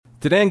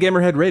Today on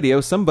Gamerhead Radio,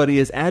 somebody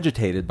is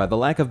agitated by the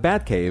lack of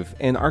Batcave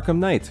in Arkham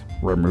Knight.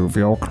 Remove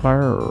your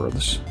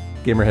clothes.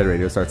 Gamerhead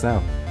Radio starts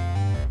now.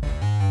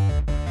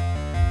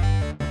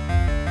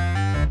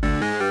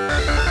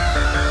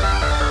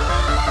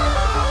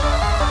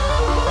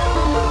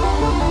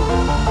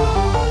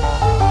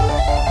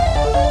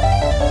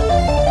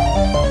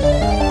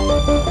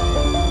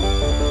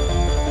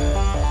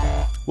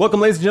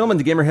 Welcome, ladies and gentlemen,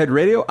 to Gamerhead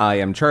Radio. I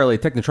am Charlie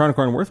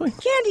Technotronicorn Worthley.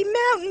 Candy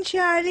Mountain,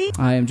 Charlie.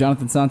 I am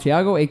Jonathan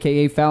Santiago,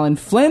 a.k.a. Fallon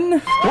Flynn. We're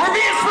being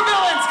for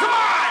villains, come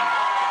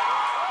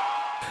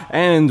on!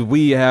 And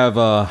we have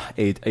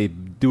a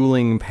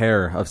dueling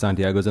pair of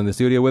Santiagos in the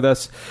studio with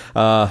us.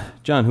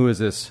 John, who is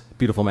this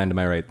beautiful man to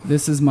my right?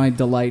 This is my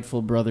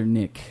delightful brother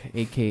Nick,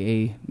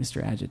 a.k.a.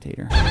 Mr.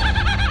 Agitator.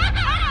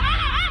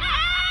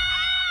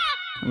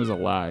 It was a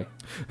lie.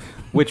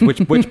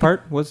 Which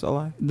part was a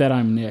lie? That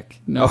I'm Nick.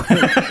 No.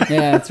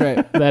 Yeah, that's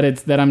right.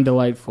 that I'm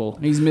delightful.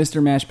 He's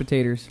Mr. Mashed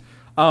Potatoes.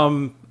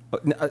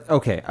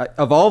 Okay.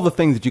 Of all the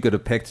things that you could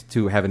have picked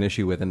to have an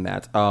issue with in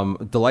that,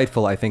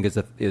 delightful, I think, is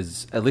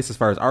at least as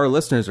far as our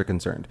listeners are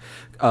concerned,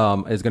 is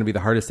going to be the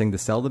hardest thing to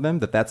sell to them.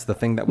 That's the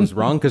thing that was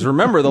wrong. Because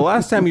remember, the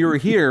last time you were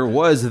here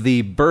was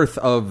the birth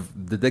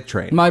of the Dick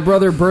Train. My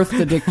brother birthed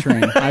the Dick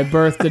Train. I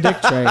birthed the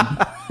Dick Train.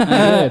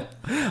 I did.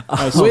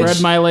 I spread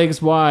my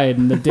legs wide,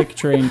 and the Dick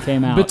Train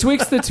came out.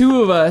 Betwixt the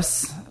two of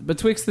us,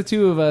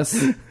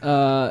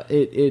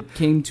 it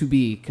came to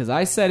be, because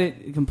I said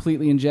it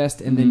completely in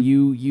jest, and then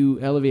you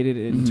elevated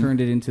it and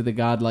turned it into the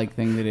godlike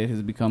thing that it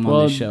has become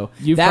on this show.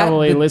 You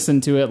probably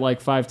listened to it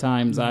like 5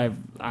 times. I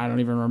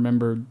don't even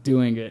remember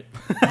doing it.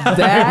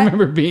 I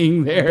remember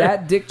being there.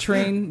 That Dick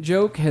Train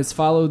joke has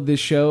followed this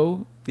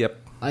show. Yep.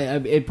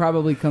 It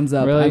probably comes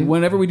up Really?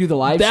 whenever we do the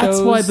live shows.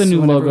 That's why the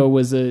new logo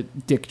was a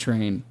Dick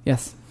Train.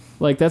 Yes.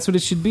 Like, that's what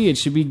it should be. It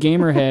should be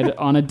Gamerhead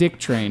on a Dick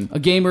Train. A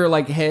gamer,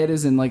 like, head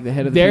is in, like, the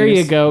head of the There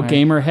penis. you go, Right.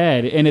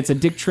 Gamerhead. And it's a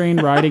Dick Train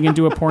riding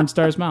into a porn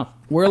star's mouth.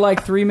 We're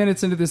like 3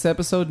 minutes into this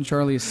episode, and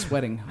Charlie is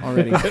sweating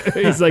already.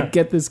 He's like,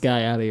 get this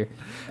guy out of here.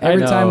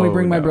 Every time we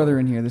bring my No. brother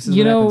in here, this is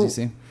You what know, happens,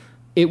 you see.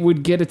 It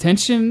would get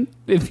attention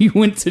if he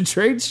went to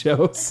trade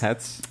shows.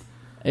 That's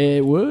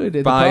It would.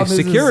 The By problem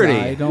is security.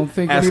 I don't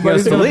think Asking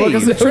anybody's us to going to book leave.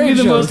 us at That would be trade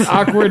the shows. most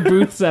awkward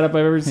booth setup I've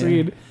ever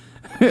seen.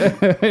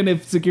 And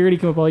if security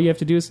come up, all you have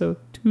to do is so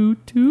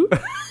toot toot.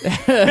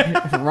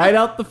 Right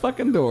out the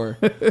fucking door.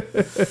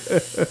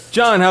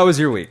 John. How was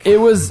your week? It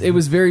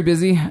was very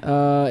busy.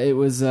 It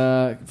was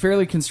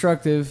fairly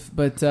constructive,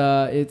 but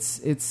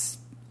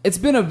it's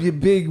been a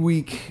big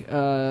week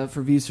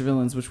for Vs for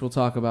Villains, which we'll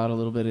talk about a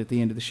little bit at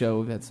the end of the show.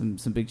 We've had some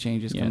big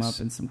changes come Yes.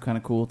 up and some kind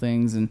of cool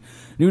things and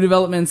new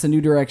developments and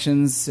new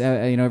directions.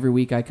 Every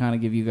week I kind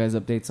of give you guys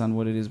updates on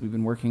what it is we've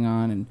been working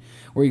on and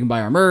where you can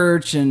buy our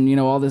merch and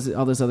all this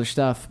other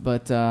stuff.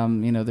 But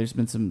there's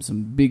been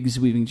some big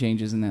sweeping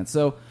changes in that.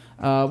 So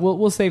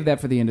we'll save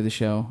that for the end of the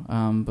show.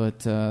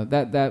 But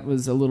that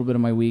was a little bit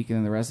of my week, and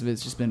then the rest of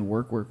it's just been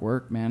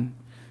work, man.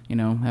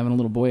 Having a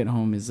little boy at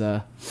home is.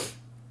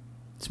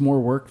 It's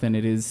more work than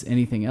it is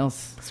anything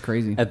else. It's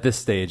crazy. At this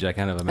stage, I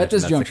kind of imagine At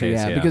this that's juncture, the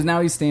case, yeah. Because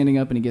now he's standing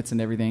up and he gets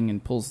into everything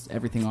and pulls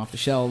everything off the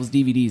shelves.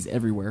 DVDs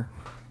everywhere.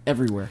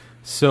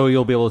 So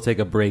you'll be able to take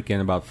a break in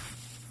about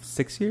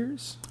 6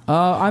 years?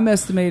 I'm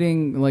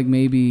estimating like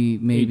maybe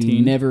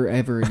 18. never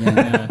ever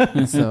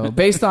again. So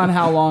based on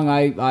how long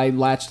I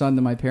latched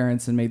onto my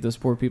parents and made those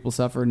poor people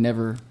suffer,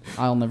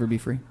 I'll never be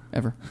free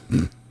ever.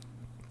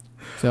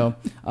 So,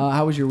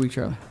 how was your week,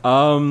 Charlie?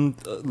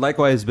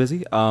 Likewise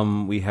busy.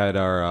 We had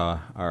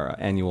our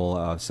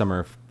annual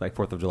summer, like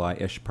 4th of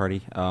July-ish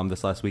party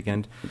this last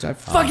weekend. Which I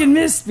fucking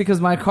missed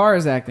because my car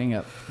is acting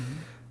up.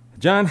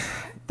 John,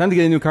 time to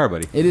get a new car,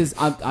 buddy. It is.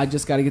 I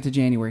just got to get to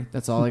January.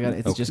 That's all I got.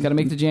 It's just got to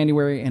make it to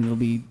January, and it'll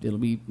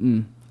be.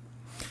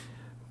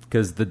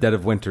 Because the dead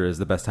of winter is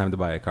the best time to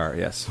buy a car,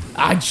 yes.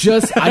 I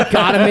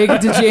got to make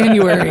it to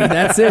January.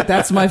 That's it.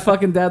 That's my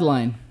fucking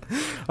deadline.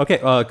 Okay,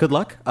 good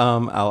luck.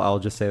 I'll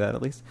just say that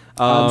at least.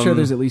 I'm sure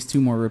there's at least 2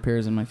 more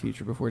repairs in my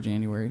future before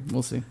January.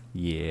 We'll see.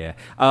 Yeah.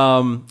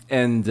 So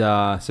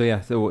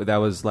that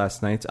was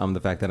last night. The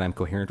fact that I'm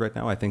coherent right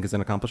now, I think, is an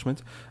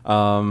accomplishment.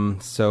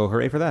 So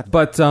hooray for that.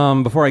 But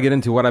before I get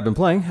into what I've been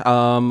playing,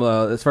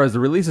 as far as the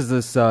releases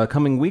this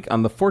coming week,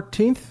 on the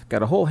 14th,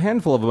 got a whole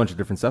handful of a bunch of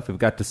different stuff. We've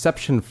got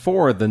Deception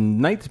 4, The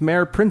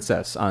Nightmare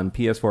Princess on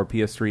PS4,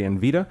 PS3,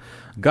 and Vita.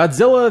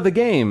 Godzilla the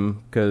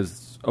Game,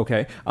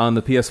 on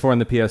the PS4 and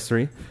the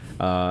PS3.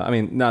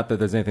 Not that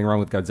there's anything wrong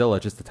with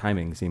Godzilla, just the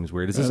timing seems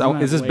weird. Is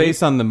this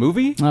based on the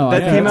movie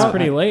that came it's out?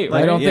 pretty late,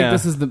 right? I don't think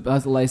this is the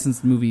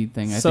licensed movie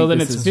thing. I think then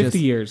this it's is 50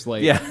 just- years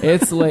late. Yeah.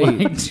 It's late.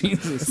 Like,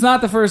 Jesus. It's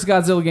not the first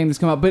Godzilla game that's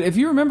come out. But if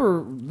you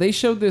remember, they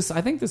showed this. I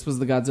think this was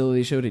the Godzilla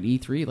they showed at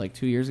E3 like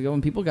 2 years ago,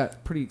 and people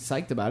got pretty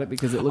psyched about it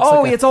because it looks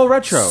like it's all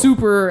retro.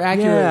 super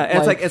accurate.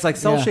 Yeah, it's like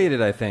cell yeah.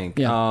 shaded, I think.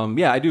 Yeah.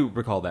 I do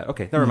recall that.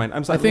 Okay, never mind. I'm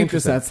I slightly think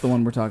interested. that's the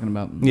one we're talking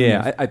about.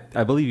 Yeah,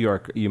 I believe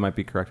you might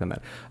be correct on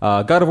that.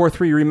 God of War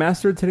 3 Remastered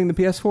hitting the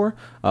PS4.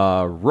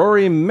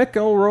 Rory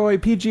McIlroy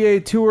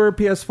PGA Tour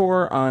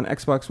PS4 on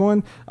Xbox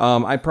One.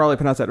 I probably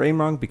pronounced that name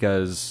wrong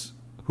because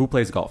Who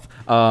plays golf?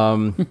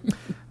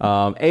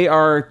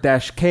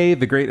 AR-K,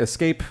 The Great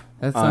Escape.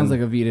 That sounds like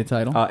a Vita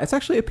title. It's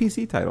actually a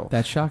PC title.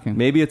 That's shocking.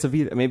 Maybe it's a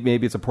Vita.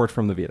 Maybe it's a port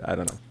from the Vita. I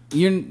don't know.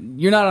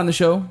 You're not on the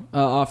show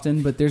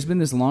often, but there's been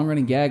this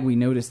long-running gag we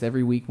noticed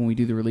every week when we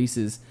do the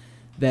releases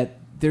that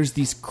there's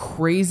these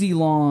crazy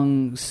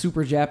long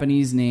super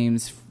Japanese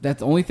names.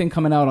 That's the only thing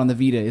coming out on the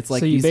Vita. It's like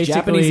So you these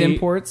Japanese basically-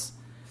 imports,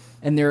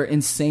 and they're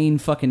insane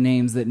fucking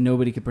names that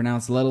nobody could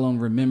pronounce, let alone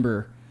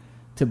remember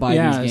to buy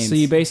these games. So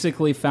you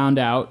basically found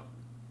out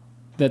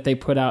that they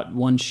put out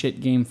one shit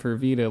game for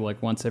Vita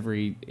like once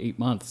every 8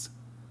 months.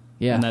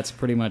 Yeah. And that's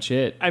pretty much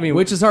it. I mean,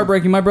 Which is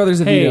heartbreaking. My brother's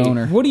a Hey, Vita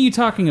owner. what are you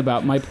talking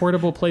about? My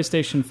portable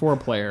PlayStation 4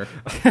 player.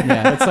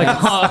 Yeah, That's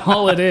like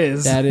all it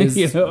is. that is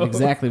you know?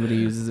 exactly what he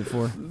uses it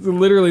for.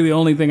 Literally the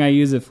only thing I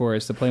use it for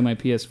is to play my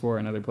PS4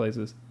 in other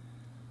places.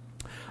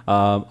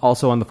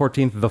 Also on the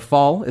 14th, The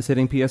Fall is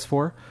hitting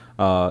PS4.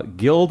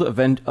 Guild of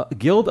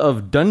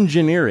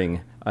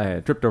Dungeoneering.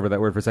 I tripped over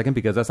that word for a second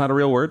because that's not a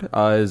real word.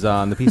 Is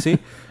on the PC.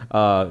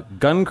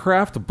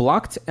 Guncraft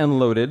Blocked and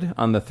Loaded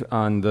on the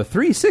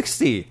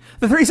 360.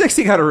 The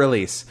 360 got a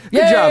release.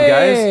 Good job,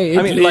 guys. Yay!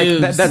 I mean, It like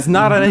lives. that's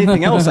not on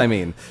anything else. I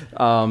mean,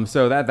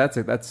 so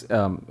that's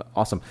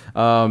awesome.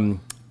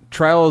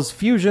 Trials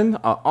Fusion,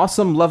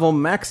 awesome level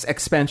max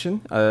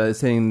expansion.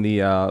 Is hitting the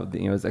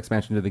is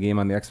expansion to the game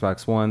on the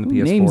Xbox One, the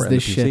Who PS4, names and the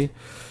this PC. shit?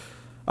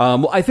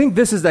 Well, I think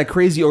this is that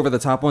crazy over the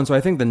top one, so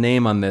I think the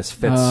name on this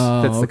fits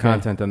the okay.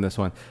 content on this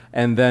one.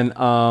 And then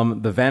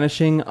The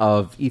Vanishing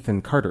of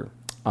Ethan Carter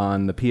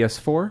on the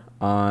PS4.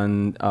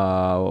 On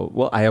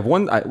I have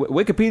one.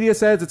 Wikipedia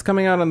says it's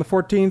coming out on the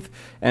 14th,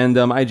 and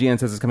IGN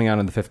says it's coming out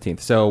on the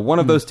 15th. So one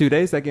of those 2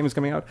 days that game is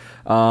coming out.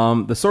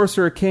 The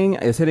Sorcerer King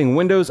is hitting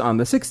Windows on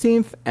the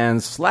 16th,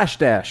 and Slash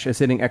Dash is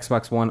hitting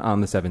Xbox One on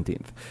the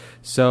 17th.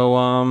 So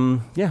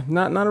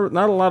not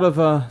a lot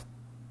of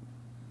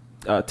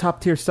top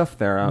tier stuff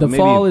there. The maybe,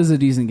 Fall is a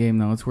decent game,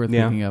 though. It's worth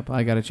Yeah. picking up.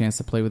 I got a chance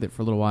to play with it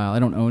for a little while. I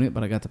don't own it,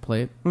 but I got to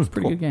play it. It's a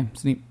pretty cool. good game.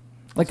 It's neat.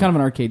 Like kind of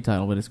an arcade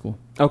title, but it's cool.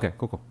 Okay,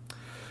 cool.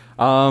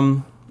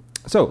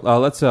 So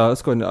let's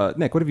go.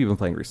 Nick, what have you been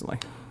playing recently?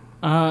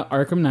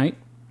 Arkham Knight,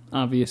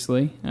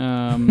 obviously.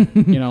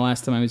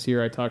 Last time I was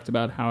here, I talked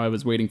about how I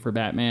was waiting for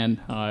Batman.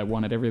 I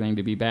wanted everything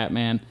to be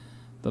Batman.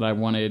 That I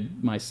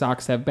wanted my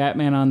socks to have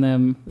Batman on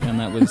them, and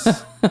that was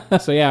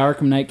so. Yeah,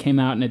 Arkham Knight came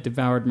out and it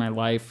devoured my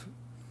life.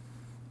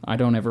 I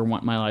don't ever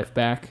want my life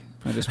back.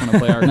 I just want to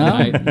play Arkham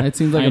Knight. That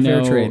seems like I a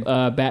fair know, trade.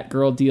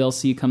 Batgirl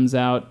DLC comes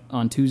out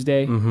on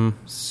Tuesday. Mm-hmm.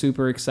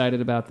 Super excited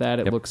about that.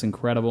 It looks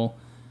incredible.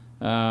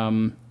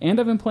 And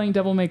I've been playing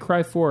Devil May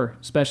Cry 4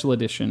 Special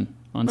Edition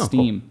on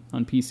Steam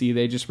on PC.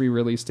 They just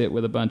re-released it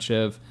with a bunch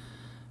of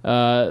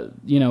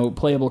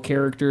playable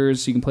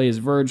characters. You can play as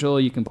Virgil,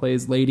 you can play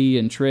as Lady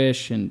and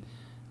Trish, and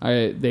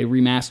they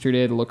remastered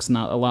it. It looks a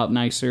lot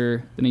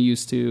nicer than it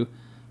used to.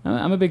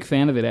 I'm a big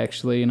fan of it,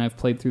 actually, and I've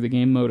played through the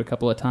game mode a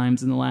couple of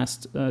times in the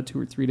last 2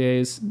 or 3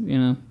 days.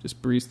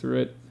 Just breeze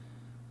through it.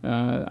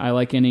 I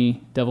like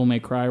any Devil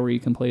May Cry where you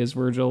can play as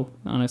Virgil.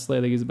 Honestly,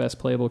 I think he's the best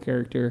playable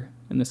character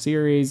in the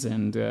series,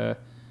 and I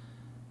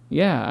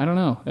don't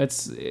know.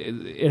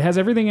 It has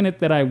everything in it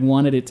that I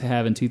wanted it to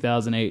have in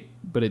 2008,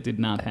 but it did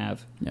not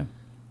have. Yeah,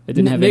 it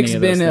didn't have Nick's any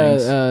of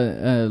those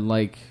been things.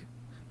 like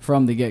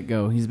from the get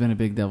go. He's been a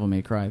big Devil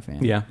May Cry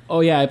fan. Yeah.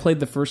 Oh yeah, I played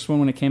the first one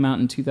when it came out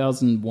in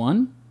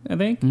 2001. I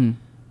think Mhm.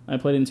 I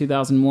played it in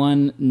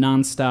 2001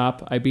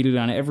 nonstop. I beat it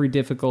on every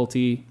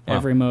difficulty, Wow.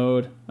 every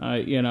mode.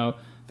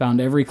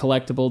 Found every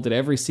collectible, did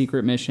every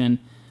secret mission.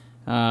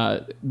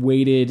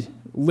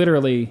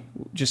 Literally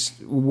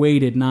just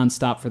waited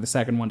nonstop for the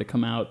second one to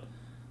come out.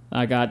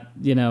 I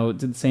got did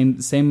the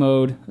same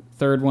mode.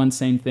 Third one,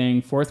 same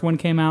thing. Fourth one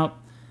came out,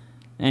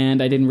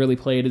 and I didn't really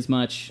play it as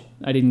much.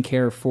 I didn't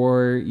care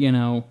for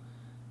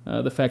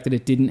the fact that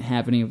it didn't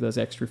have any of those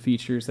extra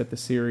features that the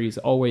series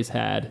always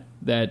had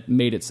that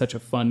made it such a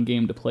fun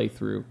game to play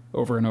through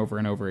over and over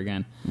and over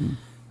again.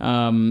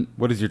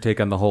 What is your take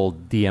on the whole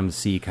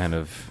DMC kind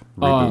of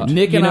reboot?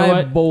 Nick You and know I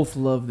what? both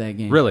love that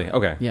game. Really?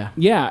 Okay. Yeah.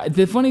 Yeah,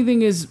 the funny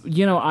thing is,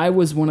 I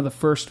was one of the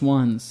first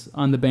ones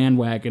on the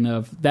bandwagon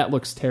of that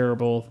looks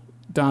terrible.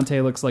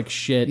 Dante looks like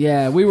shit.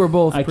 Yeah, we were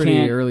both I pretty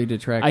can't- early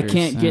detractors. I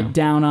can't get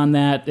down on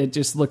that. It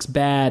just looks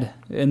bad.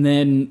 And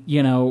then,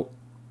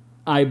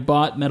 I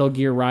bought Metal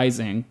Gear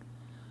Rising,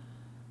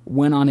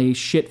 went on a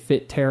shit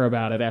fit tear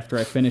about it after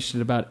I finished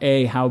it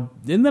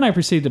and then I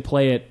proceeded to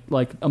play it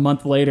like a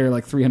month later,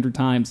 like 300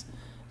 times,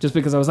 just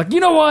because I was like, you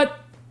know what?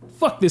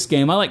 Fuck this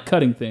game. I like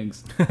cutting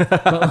things.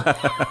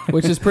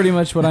 Which is pretty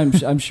much what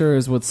I'm sure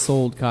is what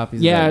sold copies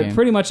of that Yeah, game.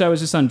 pretty much I was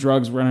just on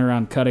drugs running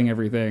around cutting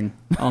everything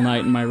all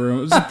night in my room.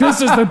 It was like,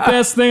 this is the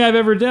best thing I've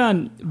ever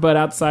done. But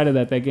outside of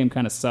that game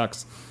kind of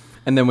sucks.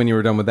 And then when you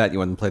were done with that, you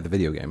went and played the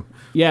video game.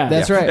 Yeah.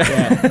 That's right.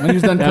 Yeah. When he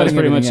was done That was cutting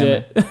pretty much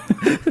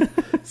everything it.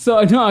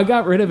 So, no, I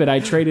got rid of it. I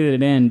traded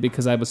it in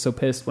because I was so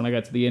pissed when I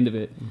got to the end of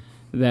it.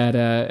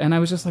 And I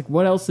was just like,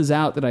 what else is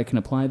out that I can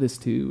apply this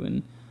to?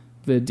 And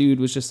the dude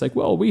was just like,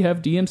 well, we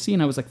have DMC.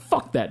 And I was like,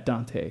 fuck that,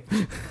 Dante.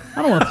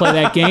 I don't want to play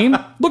that game.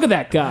 Look at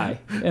that guy.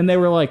 And they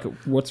were like,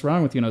 what's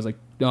wrong with you? And I was like,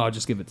 oh,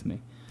 just give it to me.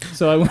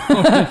 So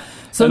I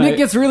So and Nick I-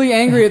 gets really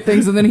angry at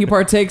things and then he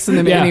partakes in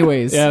them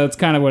anyways. Yeah, that's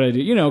kind of what I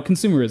do.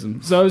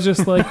 Consumerism. So I was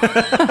just like,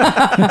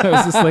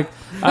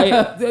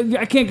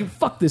 I can't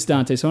fuck this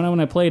Dante. So when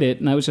I played it,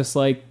 and I was just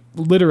like,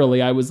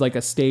 literally, I was like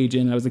a stage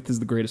in. I was like, this is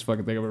the greatest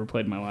fucking thing I've ever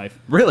played in my life.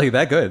 Really,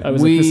 that good? I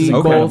was like, this is We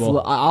incredible.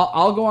 both.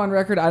 I'll go on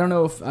record. I don't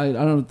know if I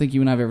don't think you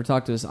and I have ever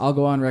talked to this. I'll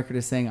go on record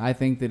as saying I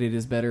think that it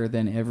is better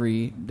than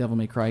every Devil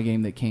May Cry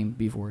game that came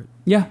before it.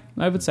 Yeah,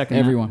 I would second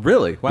Everyone.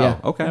 Really? Wow. Yeah.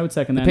 Okay. that. I would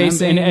second that. The And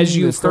pacing, and as the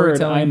you've heard,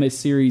 storytelling. I'm a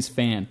series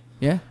fan.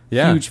 Yeah.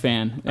 Yeah. Huge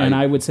fan. And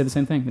I would say the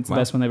same thing. It's the Wow.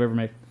 best one they've ever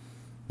made.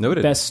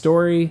 Noted. Best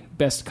story,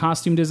 best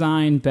costume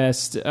design,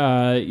 best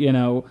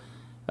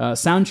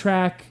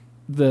soundtrack,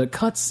 the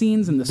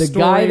cutscenes and the The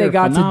story guy are that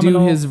got to do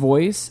phenomenal. his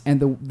voice and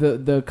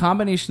the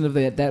combination of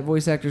that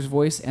voice actor's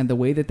voice and the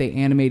way that they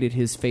animated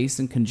his face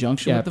in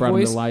conjunction with the brought him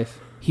voice. to life.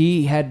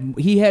 He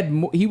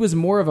was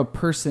more of a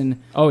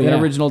person Oh, than yeah.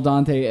 original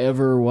Dante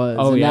ever was.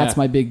 Oh, and yeah. that's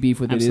my big beef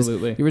with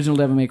Absolutely. it is the original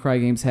Devil May Cry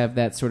games have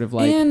that sort of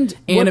like And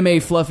anime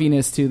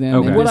fluffiness to them.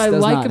 Okay. and What this I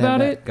does like not have about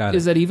that. it Got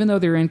is it. that even though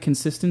there are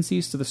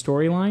inconsistencies to the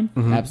storyline,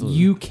 Absolutely.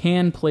 you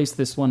can place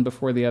this one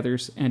before the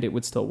others, and it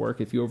would still work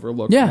if you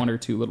overlook Yeah. one or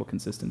two little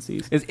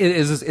consistencies.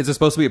 Is it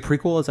supposed to be a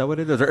prequel? Is that what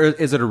it is, or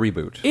is it a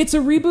reboot? It's a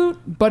reboot,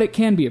 but it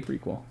can be a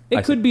prequel. It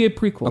I could see. be a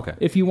prequel Okay.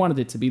 if you wanted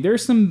it to be.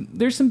 There's some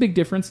big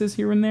differences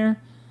here and there.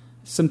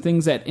 Some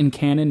things that in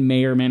canon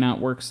may or may not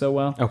work so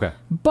well. Okay.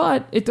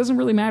 But it doesn't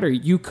really matter.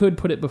 You could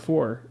put it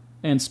before.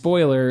 And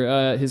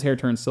spoiler, his hair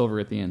turns silver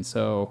at the end,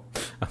 so...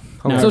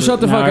 So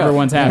shut the fuck up.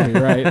 Everyone's happy,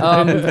 right?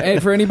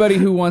 And for anybody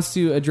who wants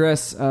to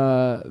address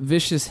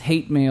vicious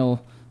hate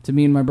mail to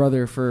me and my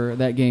brother for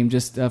that game,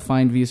 just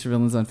find Views for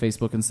Villains on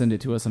Facebook and send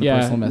it to us on a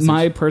personal message.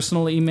 my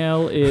personal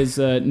email is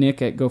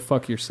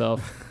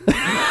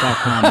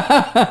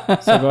nick@gofuckyourself.com.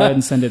 So go ahead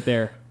and send it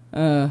there.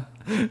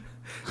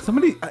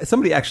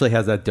 Somebody actually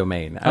has that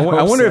domain. I hope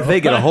wonder so. if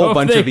they get a I whole hope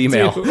bunch they of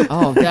email. do.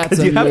 Oh, that's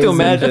You have to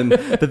amazing.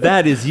 imagine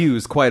that is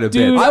used quite a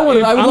Dude, bit. I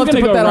would I'm love to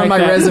gonna put go that on write my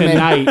that resume.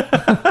 tonight.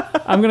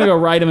 I'm going to go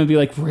write him and be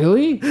like,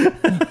 really?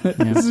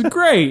 This is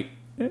great.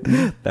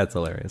 That's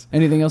hilarious.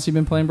 Anything else you've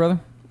been playing, brother?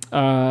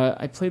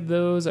 I played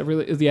those.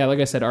 Like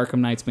I said, Arkham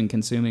Knight's been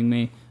consuming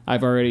me.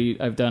 I've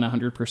done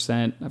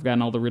 100%. I've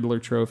gotten all the Riddler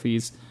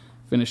trophies,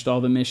 finished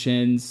all the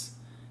missions,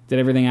 did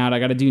everything out. I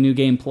got to do New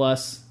Game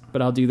Plus,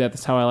 but I'll do that.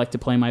 That's how I like to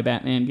play my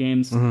Batman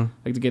games. I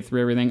like to get through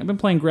everything. I've been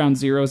playing Ground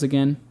Zeroes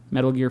again,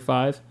 Metal Gear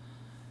 5,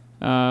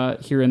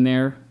 here and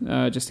there,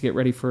 just to get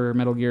ready for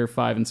Metal Gear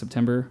 5 in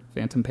September,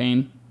 Phantom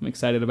Pain. I'm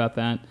excited about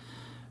that.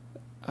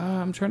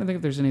 I'm trying to think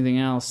if there's anything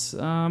else.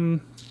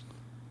 Out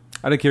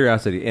of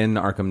curiosity, in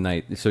Arkham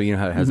Knight, so you know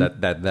how it has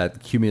that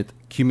cumulative.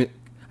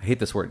 I hate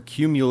this word,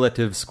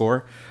 cumulative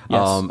score,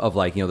 Yes. of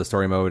like the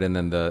story mode and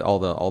then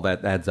all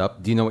that adds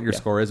up. Do you know what your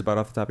score is about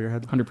off the top of your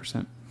head?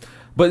 100%.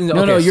 But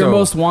No, you're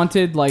most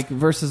wanted, like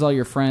versus all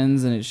your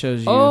friends, and it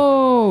shows you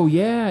Oh,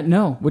 yeah.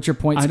 No. what your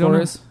point I don't score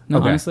know. is. No,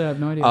 Okay. honestly, I have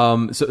no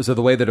idea. So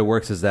the way that it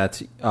works is that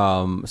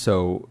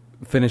so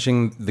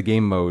finishing the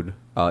game mode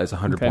is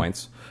 100 Okay.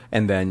 points,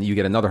 and then you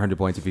get another 100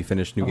 points if you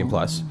finish New Game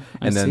Plus,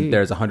 I and then see.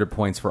 there's 100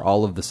 points for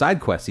all of the side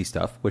questy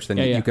stuff, which then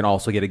Yeah. you can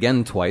also get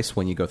again twice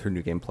when you go through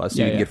New Game Plus. So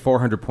Yeah, you can yeah. get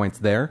 400 points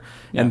there,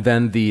 Yeah. and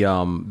then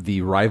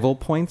the rival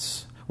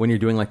points when you're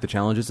doing like the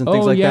challenges and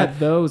things Oh, like yeah, that.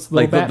 those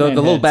little like the Batman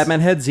little heads. Batman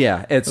heads.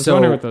 Yeah, it's was so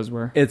wondering what those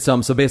were. It's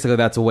so basically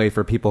that's a way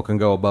for people can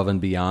go above and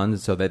beyond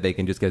so that they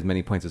can just get as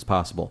many points as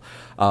possible.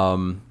 I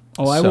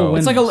so- will win.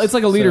 It's like a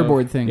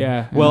leaderboard thing.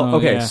 Yeah. Well, I know,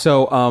 okay, yeah.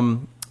 so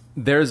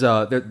there's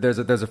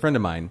a friend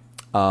of mine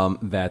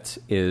that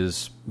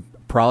is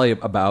probably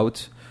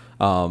about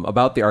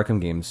the Arkham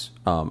games.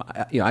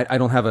 I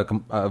don't have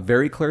a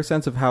very clear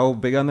sense of how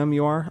big on them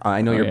you are.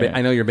 I know yeah.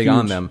 I know you're big Huge,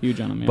 on them. huge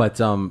on them,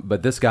 yeah.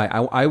 But this guy,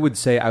 I would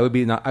say I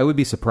would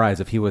be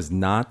surprised if he was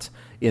not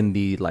in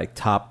the like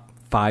top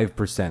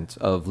 5%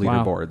 of Wow,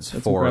 leaderboards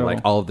that's for incredible. like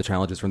all of the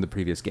challenges from the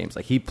previous games.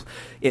 Like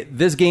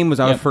this game was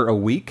out Yep. for a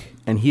week,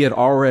 and he had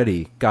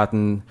already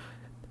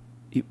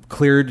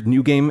cleared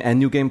New Game and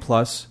New Game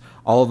Plus,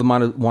 all of the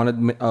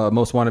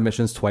most wanted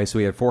missions twice. So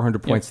he had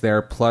 400 points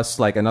there, plus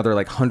like another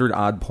like 100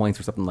 odd points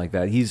or something like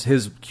that.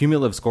 His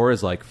cumulative score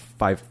is like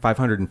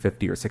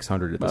 550 or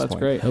 600 at this Wow, that's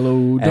point. great. Hello,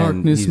 And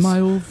darkness, he's- my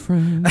old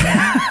friend.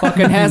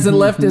 Fucking hasn't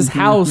left his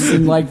house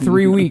in like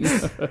 3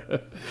 weeks.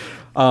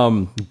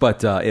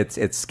 But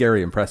it's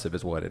scary impressive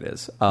is what it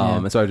is.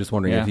 And so I was just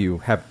wondering Yeah.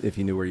 if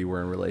you knew where you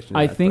were in relation to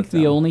I that, think but,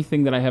 the only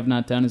thing that I have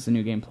not done is the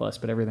New Game Plus,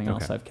 but everything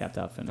else Okay. I've capped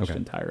out finished Okay.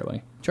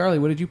 entirely. Charlie,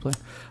 what did you play?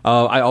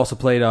 I also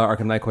played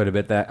Arkham Knight quite a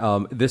bit. That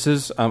this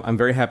is I'm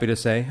very happy to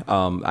say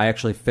I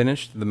actually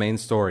finished the main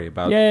story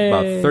about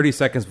Yay. 30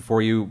 seconds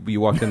before you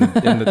walked in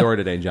the door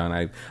today, John.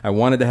 I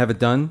wanted to have it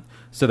done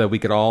so that we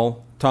could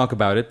all talk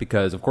about it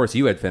because of course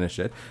you had finished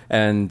it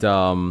and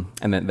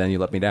then you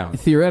let me down.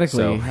 Theoretically,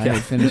 So, I had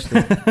finished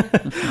it.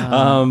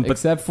 but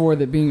Except for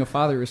that being a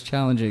father is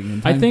challenging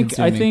and I think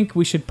time-consuming.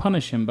 we should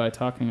punish him by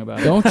talking about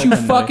it.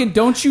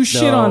 Don't you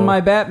shit No. on my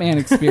Batman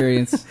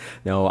experience.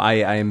 no,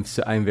 I'm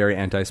very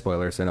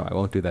anti-spoiler, so no, I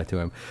won't do that to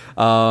him.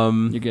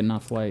 You're getting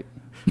off light.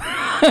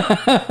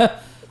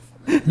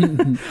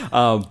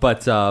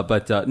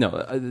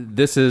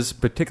 This is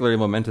particularly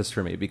momentous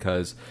for me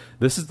because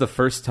this is the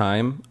first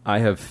time I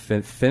have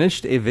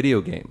finished a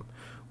video game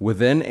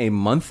within a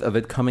month of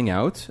it coming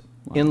out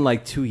in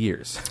like 2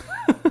 years.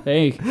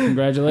 Hey,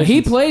 congratulations.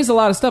 He plays a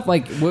lot of stuff.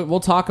 Like we'll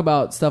talk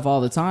about stuff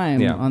all the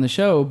time on the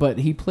show, but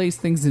he plays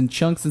things in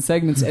chunks and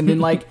segments, and then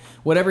like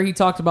whatever he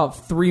talked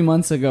about 3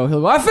 months ago,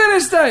 he'll go, "I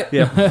finished it."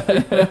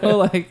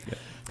 Yeah,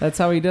 That's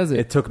how he does it.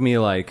 It took me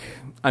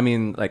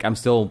I'm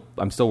still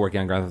working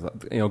on Grand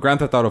Theft. Grand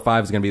Theft Auto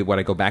 5 is going to be what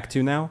I go back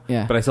to now.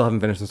 Yeah. But I still haven't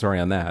finished the story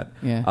on that.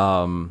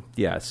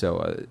 Yeah.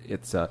 So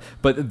it's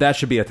but that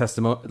should be a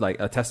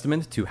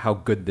testament to how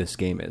good this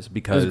game is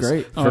because It was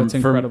great. It's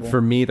incredible. For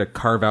me to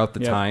carve out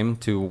the time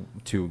to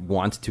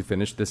want to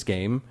finish this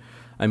game.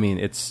 I mean,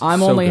 I'm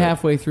so only good.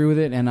 halfway through with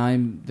it, and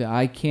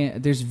I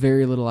can't. There's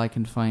very little I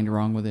can find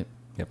wrong with it.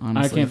 Yep.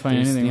 Honestly. I can't find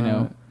There's, anything. You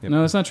know, Yep.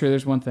 No, that's not true.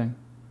 There's one thing.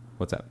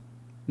 What's that?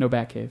 No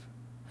Batcave.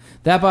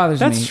 that bothers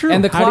me. That's true.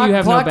 And the How do clock, you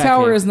have no clock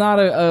tower Batcave? is not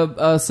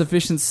a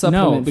sufficient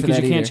supplement. No, because for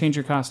that you can't either. change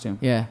your costume.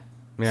 Yeah.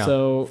 Yeah.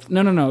 So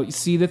no.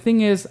 See, the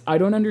thing is, I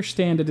don't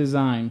understand a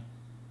design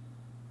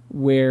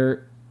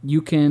where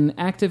you can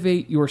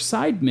activate your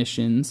side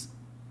missions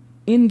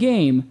in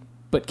game,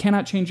 but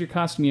cannot change your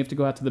costume. You have to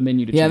go out to the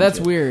menu to change Yeah, that's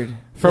it. weird.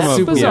 That's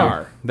yeah,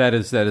 bizarre. that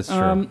is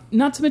true.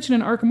 Not to mention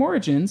in Arkham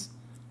Origins,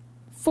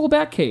 full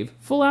Batcave,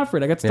 full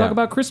outfit. I got to talk Yeah.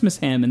 about Christmas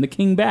Ham and the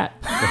King Bat.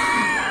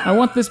 I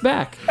want this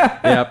back.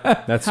 Yep,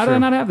 that's How true. did I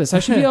not have this? I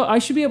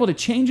should be able to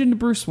change into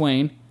Bruce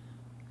Wayne,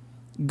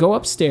 go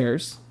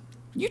upstairs.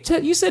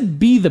 You said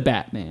be the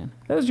Batman.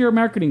 That was your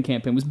marketing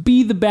campaign. Was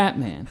be the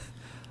Batman.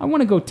 I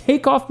want to go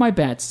take off my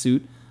bat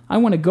suit. I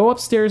want to go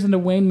upstairs into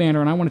Wayne Manor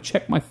and I want to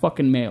check my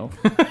fucking mail.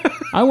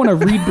 I want to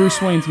read Bruce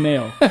Wayne's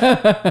mail.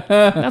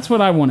 That's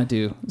what I want to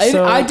do.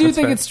 So, I do That's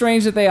think fair. it's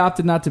strange that they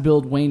opted not to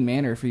build Wayne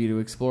Manor for you to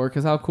explore,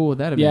 because how cool would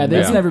that have yeah, been?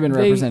 That's Yeah. never been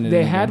represented. They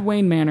in the had game.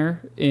 Wayne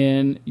Manor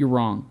in. You're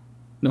wrong.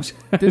 No,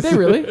 Did they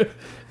really?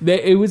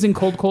 It was in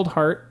Cold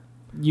Heart.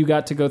 You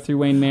got to go through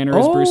Wayne Manor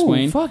as Oh, Bruce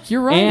Wayne. fuck,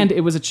 you're right. And it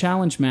was a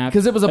challenge map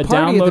 'Cause it was a party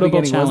at the downloadable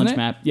beginning, challenge wasn't it?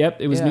 map. Yep,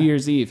 it was Yeah. New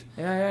Year's Eve.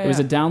 Yeah, It was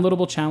a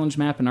downloadable challenge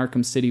map, and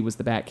Arkham City was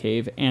the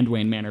Batcave and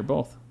Wayne Manor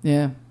both.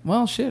 Yeah.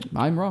 Well, shit.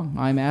 I'm wrong.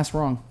 I'm ass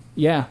wrong.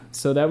 Yeah,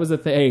 so that was the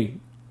thing. Hey,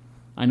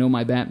 I know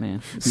my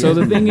Batman. So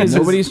the thing is,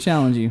 Nobody's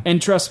challenged you.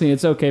 and trust me,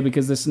 it's okay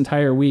because this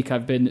entire week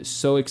I've been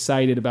so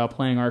excited about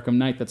playing Arkham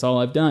Knight. That's all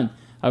I've done.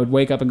 I would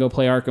wake up and go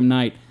play Arkham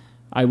Knight.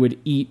 I would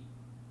eat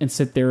and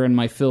sit there in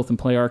my filth and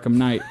play Arkham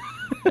Knight.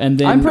 And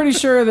then I'm pretty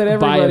sure that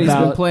by everybody's been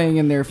about- playing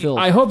in their filth.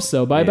 I hope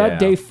so. By Yeah. about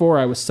day 4,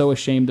 I was so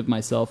ashamed of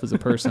myself as a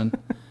person.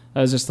 I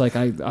was just like,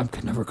 I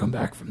could never come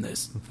back from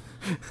this.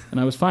 And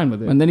I was fine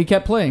with it. and then he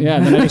kept playing. Yeah,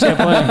 and then I just kept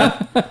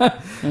playing.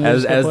 And I as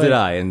just kept as playing. did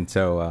I, and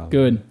so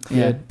Good. Yeah.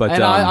 Good. But,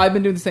 and um, I've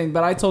been doing the same.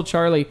 But I told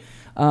Charlie,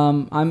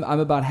 I'm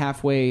about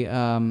halfway.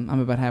 I'm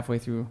about halfway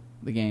through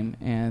the game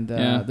and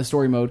Yeah. the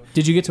story mode.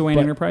 Did you get to Wayne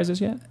But-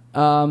 Enterprises yet?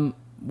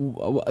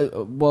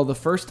 Well, the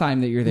first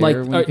time that you're there, Like,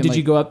 when did can,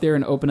 you go up there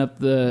and open up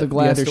the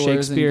glass other doors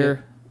and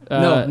Shakespeare? No,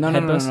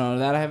 headbus?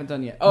 that I haven't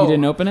done yet. You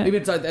didn't open it? Maybe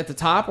it's at the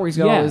top where he's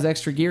got Yeah. all his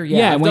extra gear. Yeah,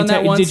 Yeah, I've when done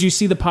that once. did you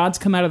see the pods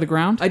come out of the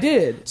ground? I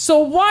did. So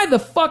why the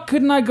fuck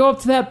couldn't I go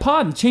up to that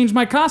pod and change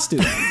my costume?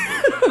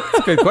 that's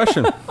a good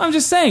question. I'm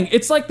just saying,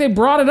 it's like they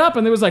brought it up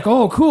and they was like,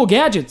 "Oh, cool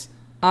gadgets."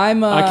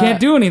 I'm. I can't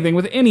do anything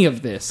with any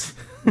of this.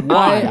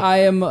 Why? I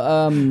am.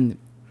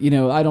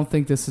 I don't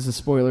think this is a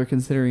spoiler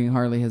considering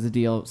Harley has a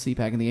DLC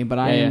pack in the game, but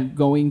I Yeah, am yeah.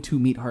 going to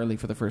meet Harley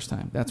for the first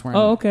time. That's where I'm.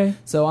 Oh, at. okay.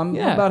 So I'm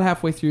Yeah. about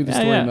halfway through the Yeah,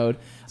 story yeah. mode.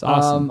 It's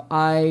awesome.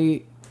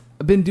 I've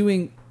been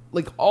doing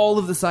like all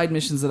of the side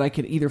missions that I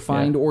could either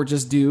find or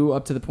just do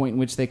up to the point in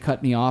which they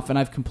cut me off, and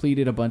I've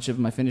completed a bunch of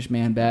them. I finished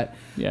Man Bat.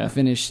 Yeah, I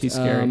finished he's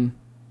scary.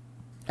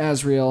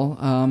 Azrael.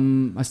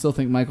 I still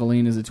think Michael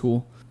Lane is a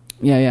tool.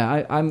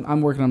 Yeah.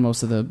 I'm working on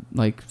most of the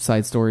like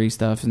side story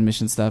stuff and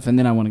mission stuff, and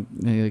then I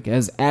want to like,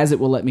 as it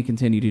will let me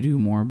continue to do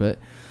more. But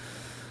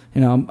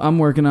I'm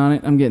working on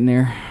it. I'm getting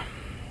there.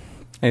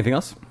 Anything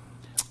else?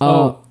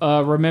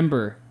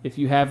 Remember, if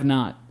you have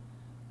not,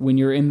 when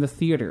you're in the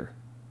theater,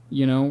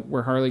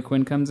 where Harley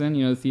Quinn comes in,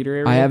 the theater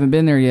area. I haven't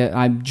been there yet.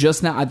 I'm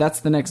just now. That's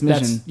the next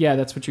mission.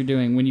 That's what you're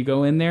doing. When you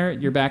go in there,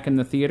 you're back in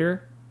the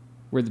theater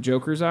where the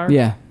Jokers are.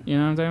 Yeah. You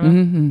know what I'm talking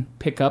about? Mm-hmm.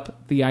 Pick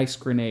up the ice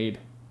grenade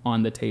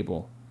on the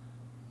table.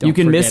 You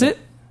can miss forget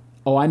it?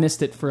 Oh, I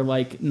missed it for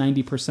like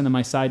 90% of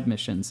my side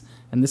missions.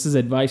 And this is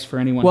advice for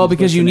anyone Well, who's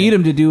because you listening. need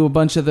them to do a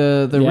bunch of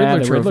the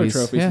Riddler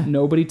trophies. Yeah.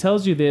 Nobody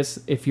tells you this.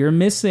 If you're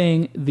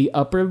missing the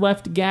upper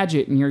left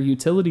gadget in your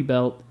utility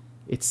belt,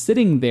 it's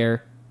sitting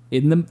there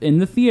in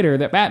the theater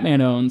that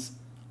Batman owns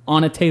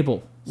on a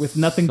table with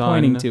nothing Son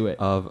pointing to it.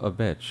 Of a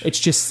bitch. It's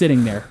just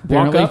sitting there.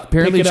 Apparently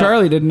pick it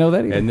Charlie didn't know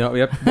that either. And no,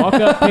 yep. Walk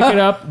up, pick it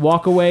up,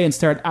 walk away, and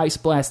start ice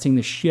blasting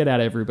the shit out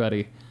of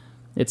everybody.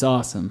 It's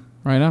awesome.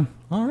 Right on.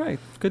 All right,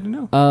 good to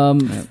know.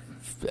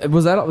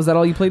 Was that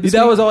all you played this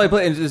That week? was all I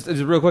played. And just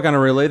real quick on a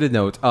related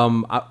note,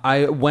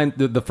 I went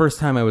the first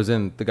time I was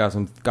in the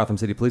Gotham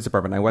City Police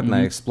Department. I went and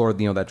I explored,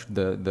 that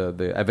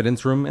the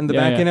evidence room in the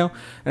back,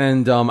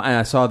 and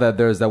I saw that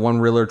there's that one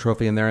Riddler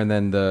trophy in there, and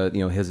then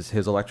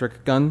his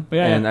electric gun,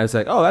 and I was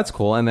like, oh, that's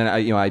cool. And then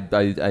I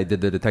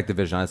did the detective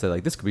vision. I said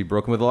like, this could be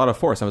broken with a lot of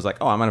force. I was like,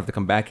 oh, I might have to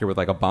come back here with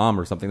like a bomb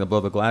or something to blow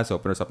the glass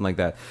open or something like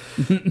that.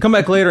 Come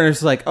back later, and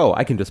it's like, oh,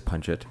 I can just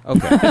punch it.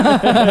 Okay.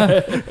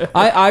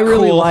 I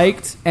really Cool.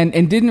 liked and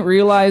didn't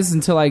realize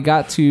until I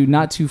got to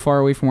not too far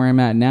away from where I'm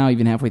at now,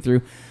 even halfway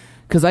through,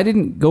 because I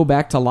didn't go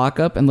back to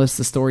lockup unless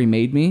the story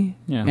made me.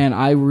 Yeah. And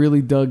I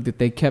really dug that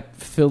they kept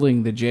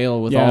filling the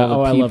jail with all the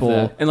I love people.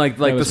 that. And like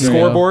the was great.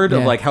 scoreboard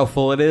of Yeah. like how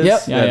full it is.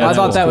 Yep. Yeah, I that's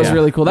thought cool. that was Yeah.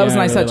 really cool. That was a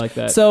Yeah, I nice really touch. like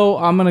that. So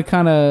I'm going to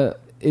kind of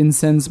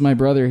incense my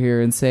brother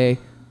here and say,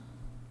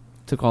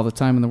 took all the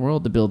time in the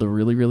world to build a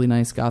really, really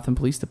nice Gotham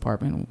Police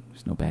Department.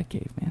 There's no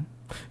Batcave, man.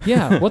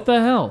 Yeah, what the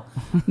hell?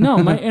 No,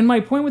 my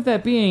point with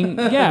that being,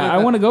 I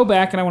want to go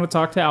back and I want to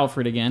talk to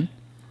Alfred again.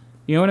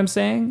 You know what I'm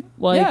saying?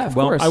 Like, Yeah, of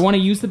course. I want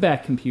to use the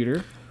Bat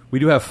computer. We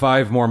do have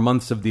 5 more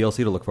months of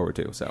DLC to look forward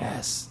to. So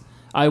Yes.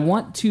 I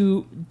want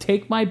to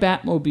take my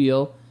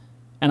Batmobile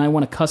and I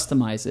want to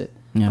customize it.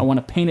 Yeah. I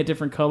want to paint it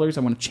different colors.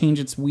 I want to change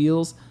its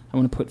wheels. I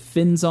want to put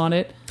fins on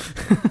it.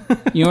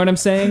 You know what I'm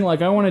saying?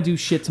 Like, I want to do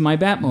shit to my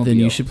Batmobile. Then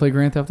you should play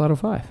Grand Theft Auto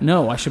 5.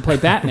 No, I should play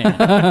Batman.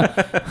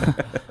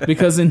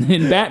 Because in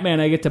Batman,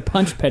 I get to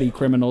punch petty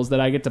criminals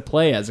that I get to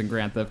play as in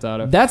Grand Theft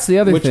Auto. That's the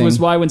other Which thing. was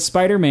why when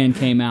Spider-Man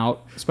came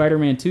out,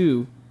 Spider-Man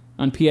 2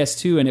 on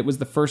PS2, and it was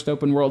the first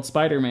open world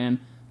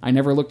Spider-Man, I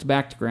never looked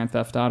back to Grand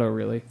Theft Auto,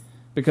 really.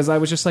 Because I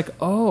was just like,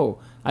 oh,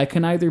 I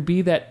can either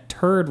be that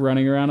turd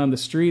running around on the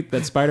street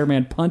that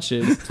Spider-Man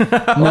punches, or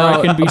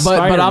I can be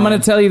Spider-Man. but I'm going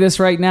to tell you this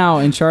right now,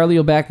 and Charlie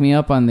will back me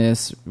up on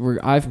this.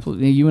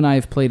 You and I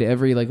have played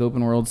every like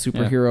open world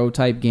superhero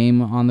type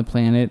game on the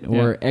planet,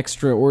 or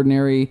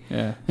extraordinary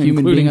human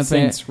Including being on the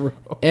planet. Saints Row.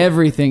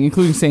 Everything,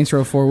 including Saints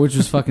Row 4, which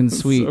was fucking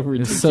sweet. So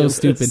It's so ridiculous.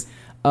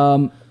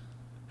 stupid.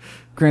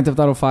 Grand Theft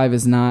Auto 5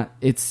 is not.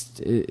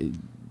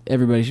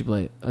 Everybody should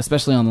play it,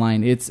 especially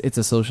online. It's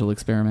a social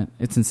experiment.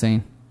 It's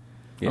insane.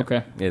 yeah,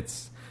 Okay.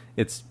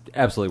 It's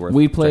absolutely worth.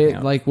 We play checking it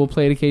out. like we'll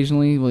play it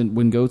occasionally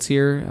when Goat's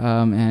here,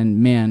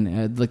 and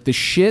man, like the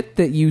shit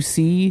that you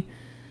see,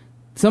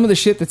 some of the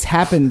shit that's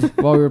happened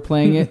while we were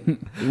playing it,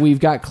 we've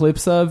got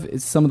clips of.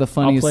 It's some of the I'll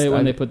funniest. play it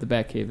when they put the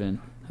Batcave in.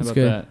 How That's about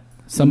good. that?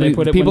 Somebody,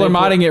 When they people are when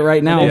they modding it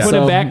right now. When they put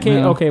so, a Batcave.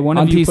 you know, Okay, one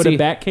on of you PC. put a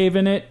Batcave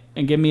in it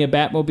and give me a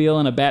Batmobile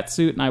and a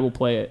Batsuit, and I will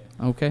play it.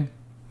 Okay,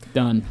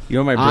 Done. You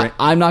know, my brain,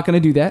 I'm not going to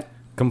do that.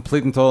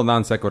 complete and total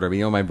non sequitur. But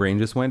you know, my brain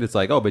just went. It's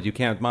like, oh, but you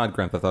can't mod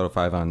Grand Theft Auto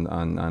 5 on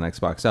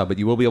Xbox now, but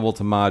you will be able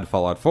to mod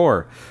Fallout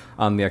 4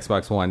 on the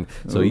Xbox One.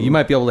 So you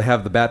might be able to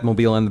have the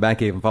Batmobile and the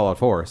Batcave in Fallout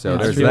 4. So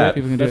there's People- that.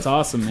 people can do That's it.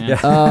 awesome, man.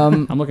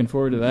 I'm looking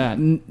forward to that.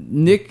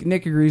 Nick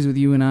agrees with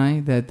you and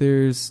I that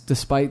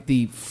despite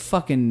the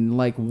fucking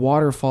like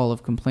waterfall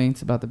of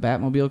complaints about the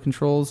Batmobile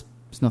controls,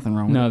 there's nothing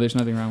wrong with No, it. there's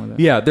nothing wrong with it.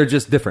 Yeah, they're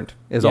just different.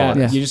 Is all it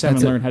Yeah, is. you just haven't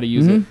That's it. learned how to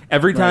use it.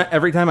 Every time, Right.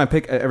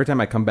 every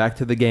time I come back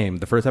to the game,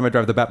 the first time I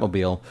drive the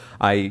Batmobile,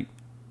 I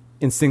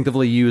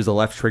instinctively use the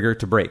left trigger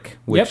to brake.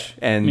 Which,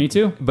 Yep, me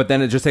too. But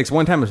then it just takes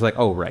one time. It's like,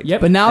 oh right.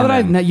 Yep. But now And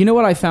that then- you know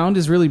what I found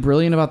is really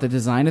brilliant about the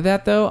design of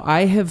that, though?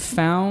 I have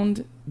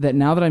found that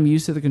now that I'm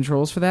used to the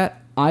controls for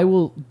that, I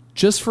will,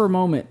 just for a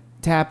moment,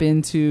 tap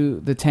into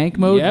the tank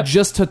mode Yep.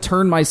 just to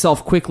turn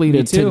myself quickly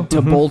Me to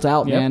too. bolt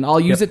out, Yep. man. I'll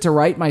use Yep. it to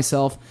right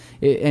myself.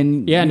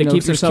 And Yeah, and you to know,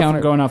 keep there's yourself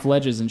from going off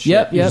ledges and shit.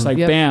 Yep, You're just like,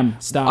 yep. bam,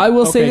 stop. I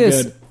will say Okay,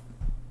 this. good.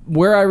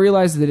 Where I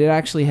realized that it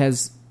actually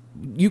has,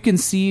 you can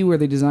see where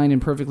they designed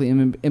and perfectly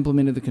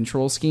implemented the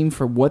control scheme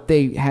for what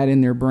they had in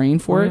their brain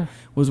for Oh, it, yeah.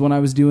 was when I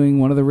was doing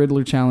one of the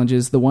Riddler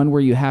challenges, the one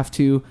where you have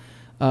to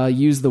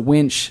use the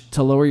winch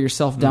to lower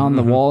yourself down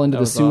the wall into That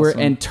the was sewer awesome.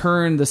 and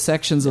turn the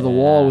sections of the Yeah,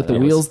 wall with the that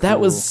was wheels. That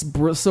cool.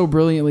 was so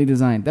brilliantly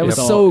designed. That was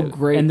It's so all-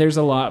 great. And there's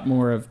a lot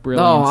more of Oh,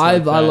 brilliance. I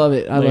like that love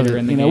it. I love later it.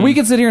 in the You know, game. we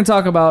could sit here and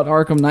talk about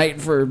Arkham Knight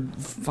for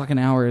fucking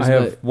hours. I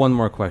have but one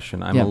more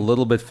question. I'm Yeah. a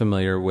little bit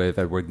familiar with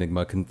Edward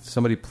Nygma. Can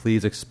somebody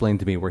please explain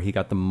to me where he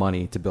got the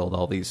money to build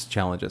all these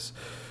challenges?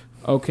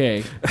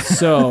 Okay,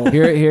 so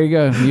here you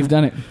go. You've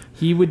done it.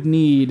 he would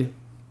need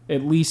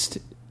at least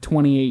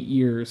 28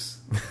 years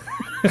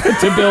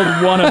to build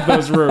one of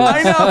those rooms.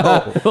 I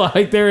know.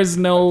 Like, there is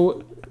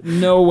no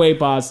way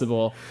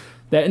possible.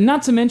 That,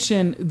 not to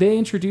mention, they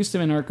introduced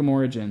him in Arkham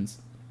Origins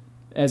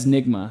as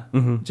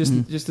Nygma.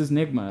 Just as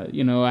Nygma.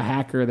 You know, a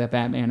hacker that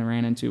Batman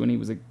ran into when he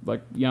was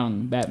like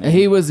young Batman.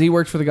 He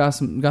worked for the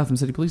Gotham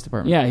City Police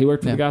Department. Yeah, he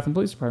worked for Yeah. the Gotham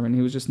Police Department.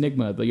 He was just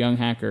Nygma, the young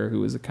hacker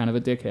who was a kind of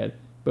a dickhead.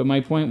 But my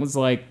point was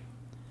like,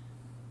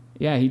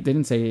 yeah, he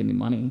didn't say any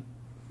money.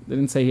 They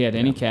didn't say he had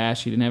any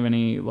cash. He didn't have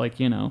any, like,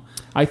 you know.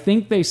 I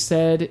think they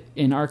said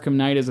in Arkham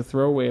Knight as a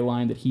throwaway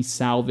line that he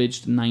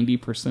salvaged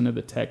 90% of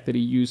the tech that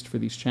he used for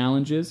these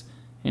challenges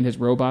and his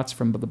robots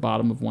from the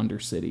bottom of Wonder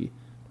City,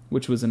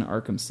 which was in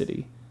Arkham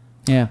City.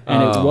 Yeah.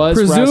 And it was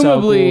Ra's al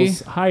Presumably-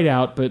 Ghul's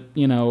hideout, but,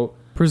 you know,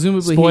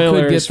 Presumably, spoilers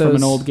he could get those from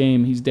an old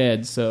game. He's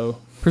dead, so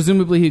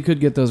Presumably, he could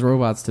get those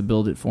robots to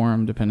build it for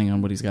him, depending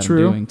on what he's got him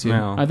doing, too.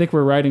 No. I think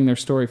we're writing their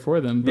story for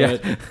them,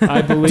 but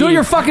I believe... Do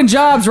your fucking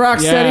jobs,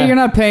 Rocksteady. You're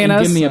not paying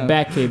us. Give me a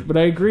Batcave. But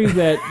I agree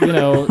that,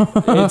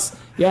 it's...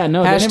 Yeah,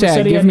 no, they never Hashtag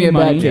said he give had me a any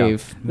money.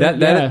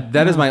 Batcave.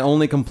 That is my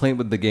only complaint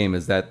with the game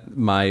is that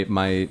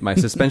my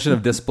suspension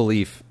of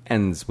disbelief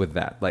ends with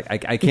that. Like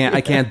I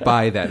can't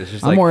buy that. It's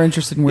just I'm more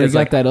interested in where he it's got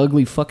like- that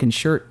ugly fucking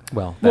shirt.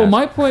 Well,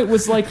 My point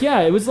was like,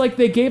 it was like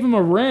they gave him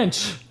a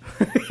wrench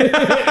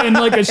and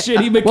like a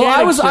shitty mechanic.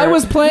 Well, I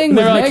was playing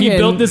They're with like, he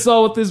Megan built this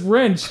all with this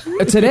wrench.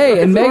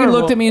 today, and Megan horrible.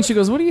 looked at me and she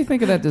goes, "What do you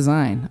think of that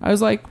design?" I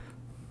was like,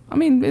 "I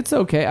mean, it's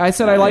okay." I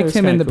said I Yeah, it liked was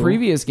him in kinda the cool.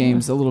 previous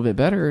games a little bit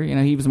better. You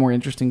know, he was more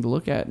interesting to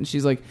look at. And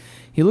she's like,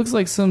 "He looks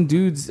like some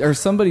dude's or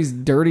somebody's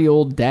dirty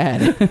old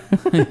dad."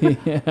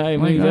 Yeah, I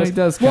mean, Like, he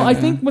does well, I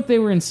kinda. think what they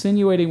were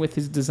insinuating with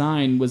his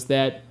design was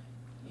that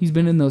he's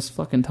been in those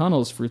fucking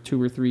tunnels for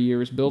 2 or 3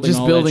 years building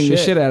Just all building that the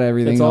shit. shit out of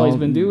everything, That's all he's all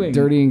been doing.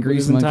 dirty and with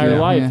his grease monkey, entire yeah,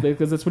 life. yeah.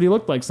 Because that's what he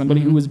looked like.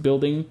 Somebody who was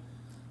building,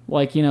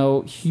 like,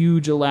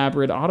 huge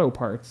elaborate auto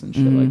parts and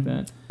shit like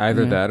that.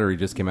 either Yeah. that or he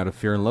just came out of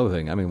Fear and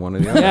Loathing. I mean, one or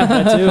the other.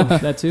 Yeah,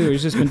 that too.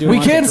 He's just been doing. We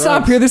lots of can't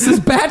stop drugs. here. This is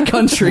bad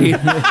country.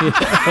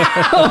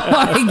 Oh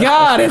my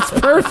god, it's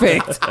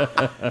perfect.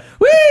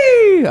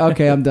 Whee!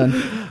 Okay, I'm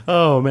done.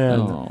 Oh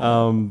man.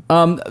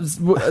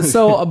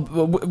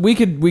 We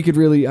could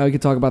really I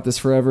could talk about this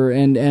forever,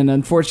 and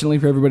unfortunately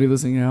for everybody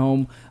listening at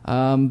home,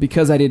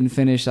 because I didn't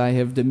finish,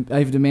 I've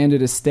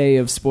demanded a stay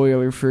of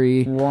spoiler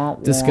free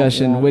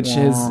discussion, which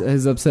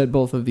has upset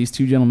both of these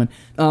two gentlemen.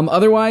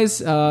 Otherwise,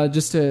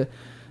 just to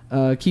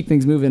keep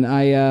things moving,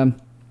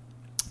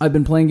 I've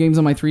been playing games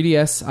on my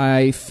 3DS.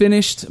 I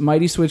finished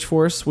Mighty Switch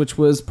Force, which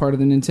was part of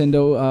the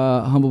Nintendo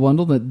Humble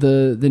Bundle,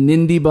 the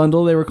Nindy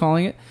Bundle they were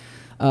calling it.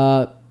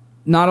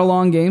 Not a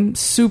long game,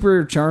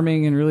 super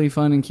charming and really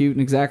fun and cute,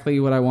 and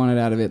exactly what I wanted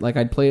out of it. Like,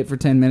 I'd play it for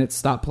 10 minutes,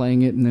 stop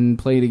playing it, and then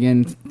play it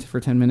again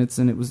for 10 minutes,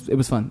 and it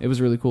was fun. It was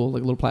really cool,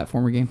 like a little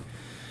platformer game.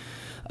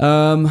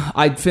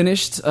 I'd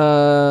finished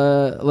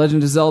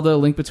Legend of Zelda: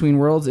 Link Between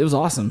Worlds. It was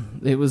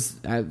awesome. It was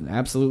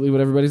absolutely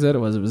what everybody said it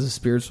was. It was a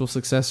spiritual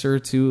successor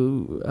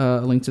to A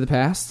Link to the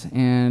Past,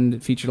 and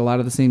it featured a lot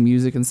of the same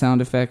music and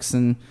sound effects,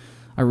 and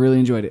I really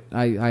enjoyed it.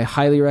 I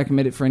highly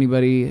recommend it for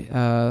anybody.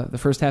 The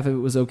first half of it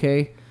was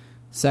okay.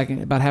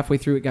 Second, about halfway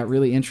through, it got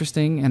really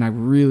interesting, and I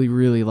really,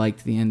 really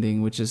liked the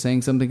ending, which is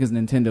saying something because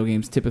Nintendo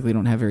games typically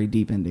don't have very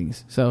deep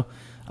endings. So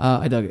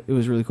I dug it. It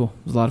was really cool.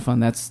 It was a lot of fun.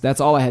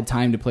 That's all I had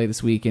time to play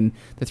this week, and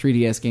the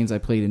 3DS games I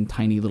played in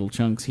tiny little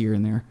chunks here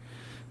and there.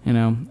 So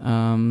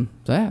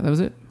yeah, that was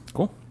it.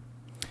 Cool.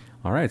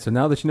 All right. So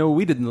now that you know what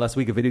we did in the last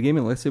week of video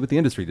gaming, let's see what the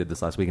industry did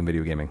this last week in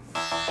video gaming.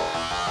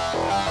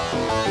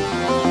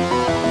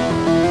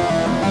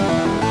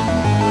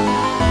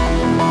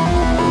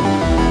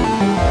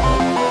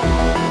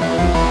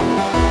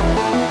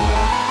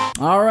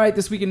 All right,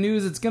 this week in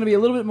news, it's going to be a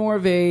little bit more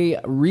of a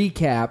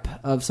recap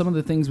of some of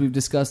the things we've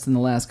discussed in the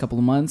last couple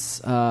of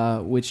months,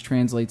 which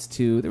translates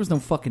to there was no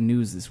fucking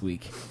news this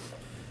week.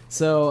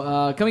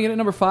 So, coming in at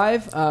number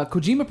 5,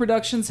 Kojima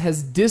Productions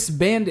has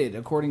disbanded,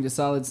 according to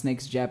Solid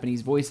Snake's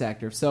Japanese voice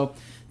actor. So,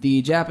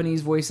 the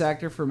Japanese voice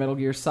actor for Metal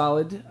Gear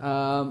Solid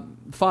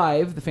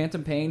 5, The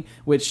Phantom Pain,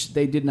 which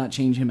they did not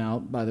change him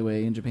out, by the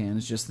way, in Japan.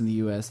 It's just in the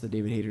U.S. that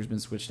David Hayter's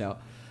been switched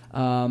out.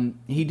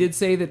 He did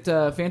say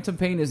that Phantom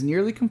Pain is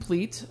nearly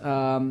complete.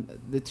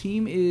 The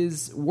team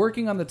is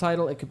working on the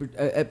title at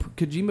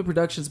Kojima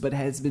Productions, but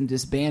has been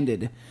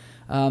disbanded.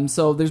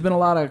 So there's been a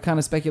lot of kind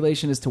of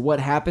speculation as to what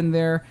happened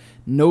there.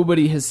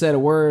 Nobody has said a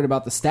word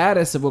about the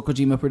status of what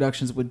Kojima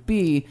Productions would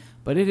be,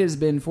 but it has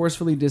been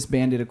forcefully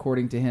disbanded,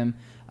 according to him.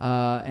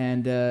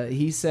 And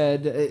he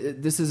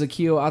said, this is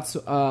Akio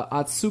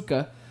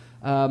Atsuka,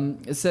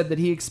 said that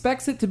he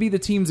expects it to be the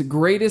team's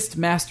greatest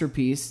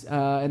masterpiece,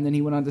 and then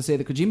he went on to say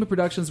that Kojima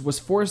Productions was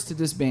forced to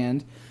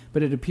disband,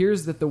 but it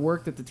appears that the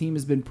work that the team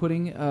has been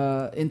putting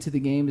into the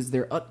game is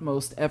their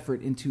utmost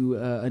effort into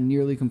a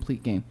nearly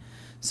complete game.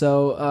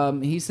 So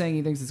he's saying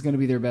he thinks it's going to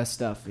be their best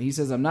stuff. He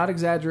says, I'm not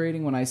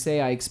exaggerating when I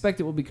say I expect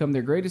it will become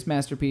their greatest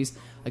masterpiece.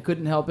 I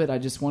couldn't help it. I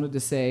just wanted to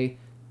say,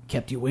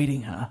 kept you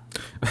waiting, huh?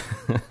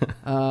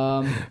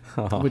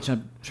 Which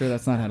I'm sure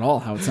that's not at all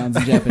how it sounds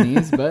in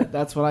Japanese, but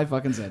that's what I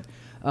fucking said.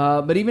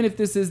 But even if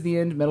this is the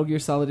end, Metal Gear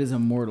Solid is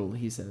immortal,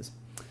 he says.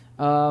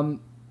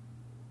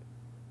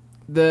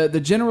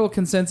 The general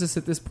consensus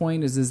at this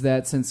point is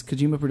that since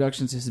Kojima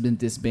Productions has been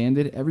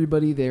disbanded,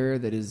 everybody there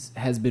that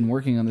has been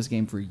working on this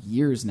game for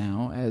years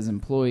now as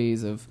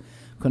employees of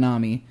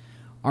Konami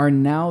are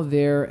now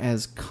there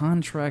as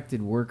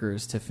contracted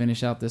workers to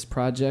finish out this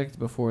project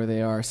before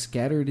they are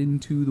scattered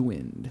into the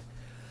wind.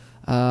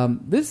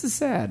 This is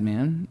sad,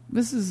 man.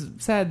 This is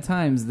sad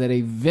times that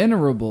a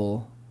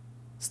venerable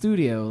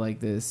studio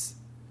like this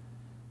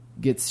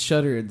gets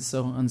shuttered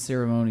so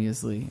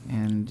unceremoniously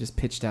and just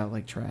pitched out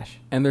like trash.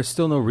 And there's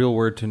still no real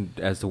word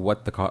as to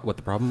what the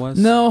problem was?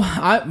 No,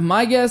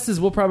 my guess is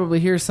we'll probably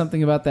hear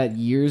something about that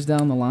years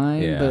down the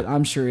line, Yeah. but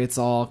I'm sure it's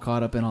all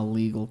caught up in a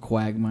legal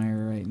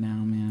quagmire right now,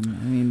 man.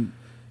 I mean,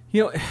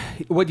 You know,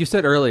 what you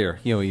said earlier,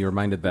 you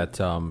reminded that,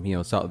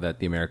 that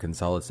the American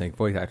Solid Snake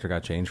voice actor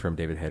got changed from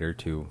David Hayter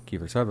to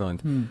Kiefer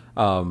Sutherland.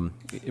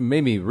 It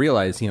made me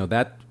realize,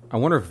 that I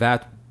wonder if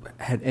that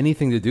had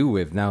anything to do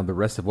with now the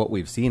rest of what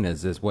we've seen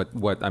is what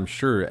I'm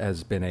sure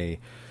has been a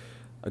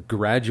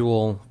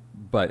gradual,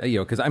 but,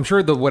 because I'm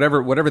sure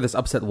whatever this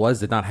upset was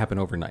did not happen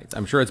overnight.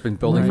 I'm sure it's been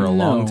building for a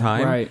long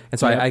time. Right. And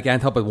so I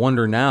can't help but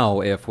wonder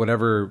now if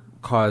whatever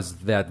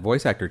caused that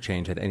voice actor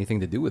change had anything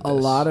to do with this. A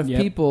lot of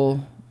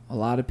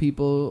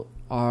people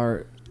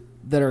are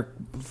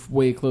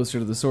way closer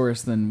to the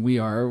source than we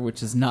are,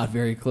 which is not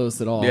very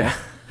close at all. Yeah.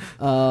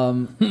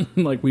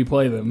 Like we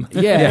play them.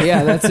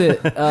 Yeah, that's it.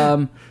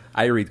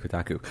 I read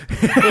Kotaku.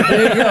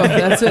 There you go.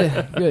 That's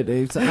it.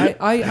 Good. So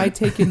I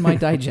take in my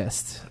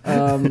digest.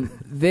 A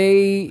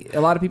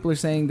lot of people are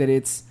saying that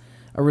it's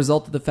a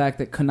result of the fact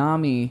that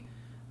Konami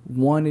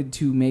wanted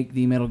to make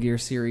the Metal Gear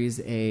series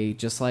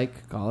just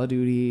like Call of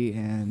Duty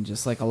and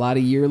just like a lot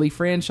of yearly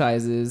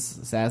franchises,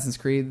 Assassin's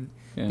Creed.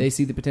 Yeah. They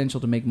see the potential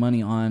to make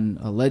money on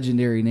a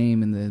legendary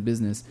name in the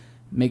business,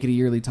 make it a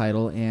yearly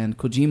title, and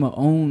Kojima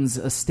owns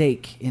a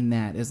stake in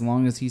that as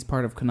long as he's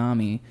part of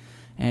Konami.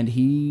 And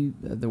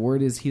the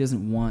word is he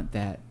doesn't want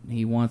that.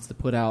 He wants to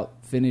put out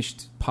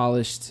finished,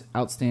 polished,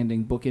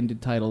 outstanding,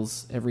 bookended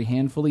titles every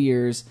handful of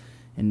years,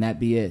 and that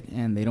be it.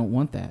 And they don't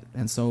want that.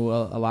 And so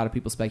a lot of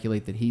people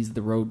speculate that he's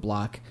the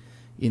roadblock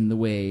in the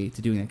way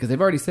to doing that. Because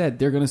they've already said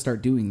they're going to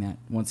start doing that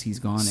once he's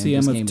gone. See,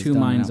 I'm of two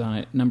minds on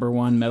it. Number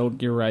one, Metal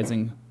Gear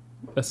Rising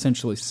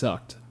essentially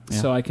sucked. Yeah.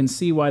 So I can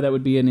see why that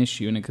would be an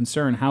issue and a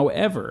concern.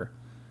 However,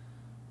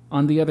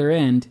 on the other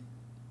end,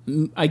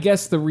 I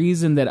guess the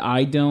reason that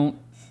I don't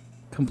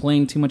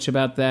complain too much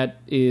about that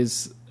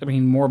is,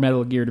 more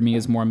Metal Gear to me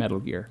is more Metal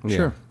Gear. Yeah.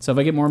 Sure. So if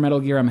I get more Metal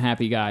Gear, I'm a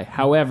happy guy.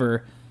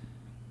 However,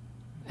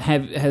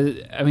 have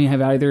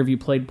either of you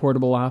played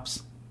Portable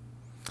Ops?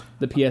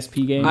 The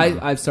PSP game?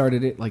 I've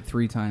started it like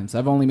 3 times.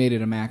 I've only made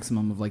it a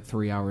maximum of like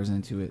 3 hours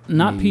into it.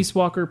 Not maybe. Peace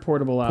Walker,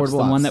 Portable Ops,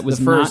 Portable the one Ops, that was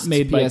the not first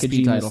made by PSP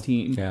Kojima's title.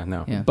 team. Yeah,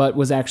 no. Yeah. But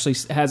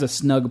has a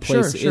snug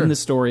place Sure. in the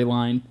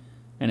storyline,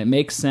 and it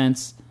makes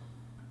sense.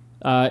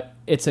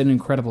 It's an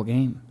incredible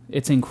game.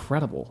 It's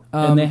incredible.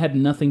 And they had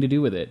nothing to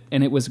do with it,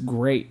 and it was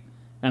great.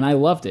 And I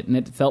loved it, and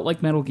it felt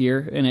like Metal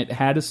Gear, and it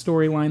had a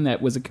storyline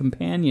that was a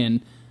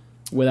companion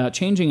without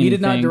changing anything. He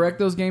did not direct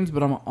those games,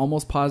 but I'm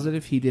almost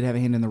positive he did have a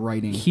hand in the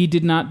writing. He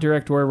did not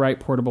direct or write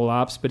Portable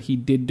Ops, but he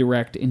did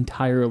direct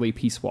entirely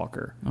Peace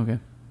Walker. Okay.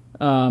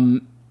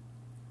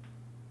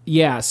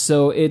 Yeah,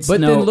 so it's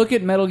But then look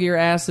at Metal Gear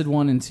Acid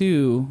 1 and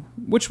 2,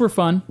 which were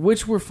fun.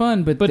 which were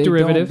fun, but they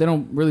derivative. They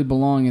don't really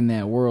belong in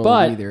that world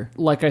But, either.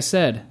 like I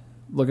said,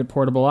 look at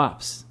Portable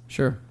Ops.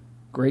 Sure.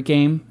 Great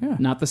game. Yeah.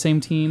 Not the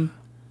same team.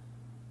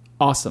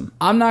 Awesome.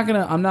 I'm not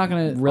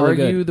gonna Really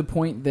argue good. the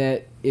point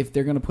that if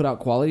they're gonna put out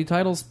quality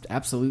titles,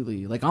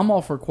 absolutely. Like I'm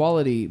all for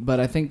quality, but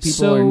I think people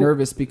So, are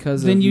nervous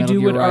because Then of you Metal do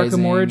Gear what Rising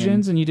Arkham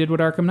Origins and, and you did what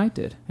Arkham Knight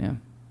did. yeah.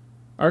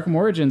 Arkham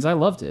Origins, I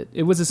loved it.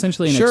 It was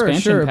essentially an Sure,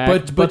 expansion sure, pack,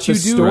 but the you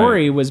do-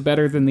 story was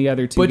better than the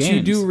other two But games.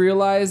 you do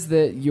realize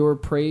that your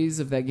praise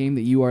of that game,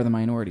 that you are the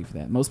minority for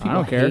that. Most I people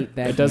don't care. hate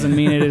that. It doesn't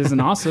mean it isn't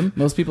awesome.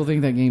 Most people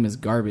think that game is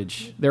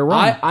garbage. They're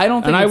wrong. I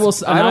don't think. And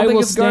it's, I don't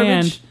think it's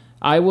garbage.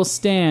 I will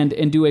stand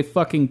and do a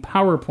fucking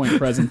PowerPoint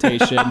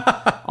presentation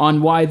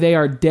on why they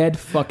are dead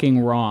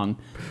fucking wrong.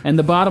 And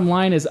the bottom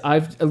line is,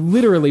 I've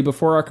literally,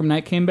 before Arkham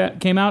Knight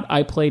came out,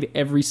 I played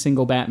every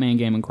single Batman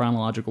game in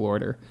chronological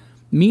order.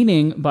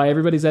 Meaning, by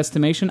everybody's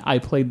estimation, I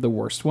played the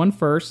worst one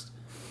first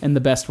and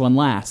the best one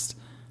last.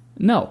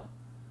 No.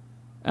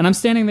 And I'm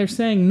standing there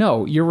saying,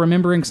 no, you're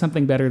remembering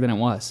something better than it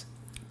was.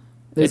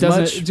 It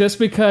doesn't, just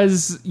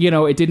because,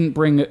 it didn't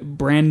bring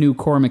brand new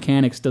core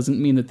mechanics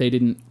doesn't mean that they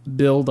didn't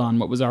build on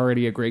what was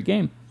already a great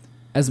game.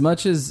 As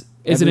much as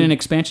Is it an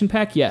expansion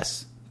pack?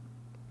 Yes.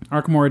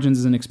 Arkham Origins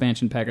is an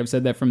expansion pack. I've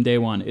said that from day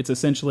one. It's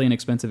essentially an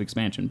expensive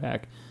expansion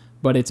pack,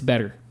 but it's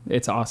better.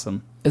 It's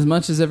awesome. as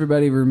much as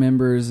everybody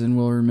remembers and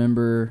will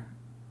remember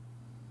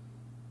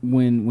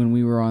when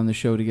we were on the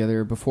show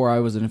together before I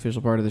was an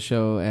official part of the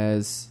show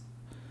as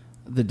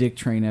the Dick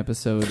Train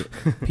episode,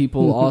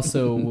 people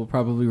also will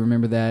probably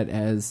remember that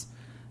as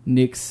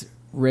Nick's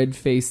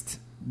red-faced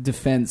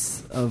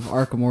defense of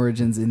Arkham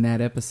Origins in that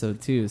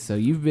episode too. So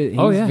he's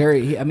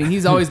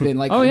he's always been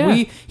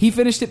like, he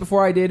finished it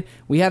before I did.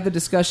 We had the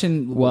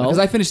discussion because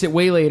I finished it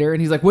way later,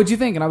 and he's like, "What'd you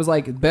think?" And I was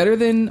like,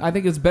 I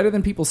think it's better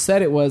than people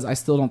said it was. I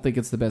still don't think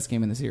it's the best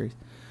game in the series.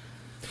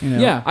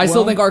 Yeah, I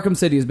still think Arkham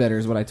City is better,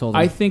 is what I told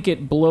him. I think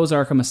it blows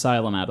Arkham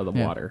Asylum out of the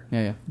water.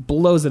 Yeah.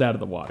 Blows it out of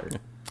the water.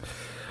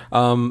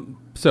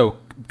 So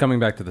coming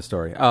back to the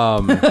story,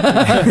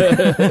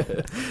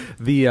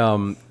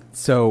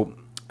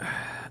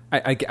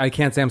 I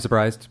can't say I'm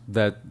surprised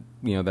that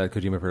that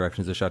Kojima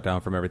Productions is shut down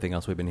from everything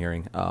else we've been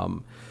hearing.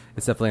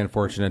 It's definitely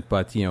unfortunate,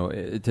 but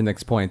to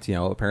Nick's point,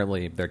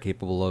 apparently they're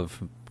capable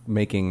of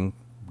making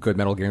good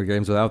Metal Gear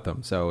games without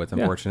them. So it's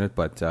unfortunate,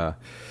 but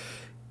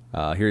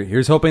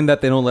here's hoping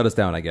that they don't let us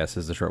down, I guess,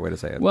 is the short way to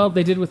say it. Well,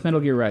 they did with Metal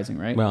Gear Rising,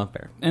 right? Well,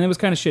 fair. And it was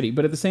kind of shitty,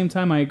 but at the same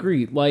time, I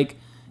agree. Like,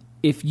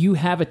 if you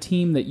have a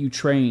team that you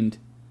trained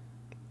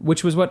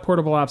which was what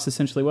Portable Ops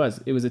essentially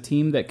was. It was a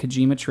team that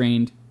Kojima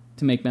trained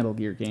to make Metal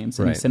Gear games,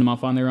 and he Right. sent them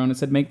off on their own and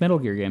said, make Metal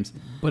Gear games.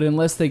 But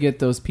unless they get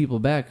those people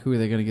back, who are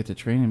they going to get to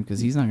train him? Because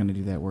he's not going to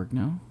do that work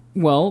now.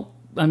 Well,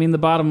 I mean, the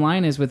bottom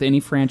line is with any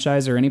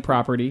franchise or any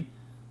property,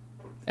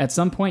 at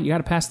some point you got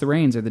to pass the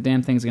reins or the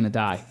damn thing's going to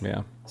die.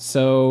 Yeah.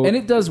 So, And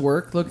it does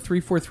work. Look,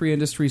 343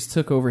 Industries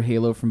took over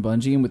Halo from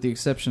Bungie, and with the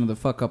exception of the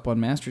fuck up on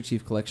Master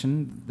Chief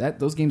Collection,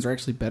 those games are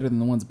actually better than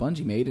the ones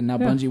Bungie made. And now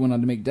Yeah. Bungie went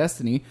on to make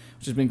Destiny,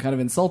 which has been kind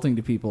of insulting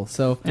to people.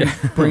 So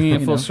bringing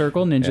it You full know.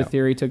 circle, Ninja Yeah.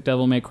 Theory took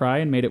Devil May Cry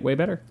and made it way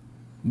better.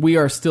 we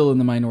are still in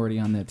the minority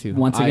on that too.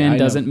 Once I again, know.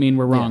 doesn't mean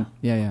we're wrong.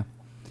 Yeah.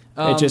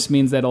 It just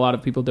means that a lot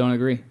of people don't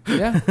agree.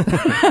 yeah.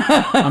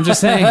 I'm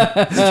just saying.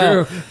 It's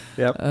true.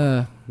 Yep.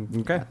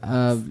 Okay.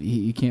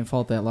 You can't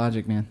fault that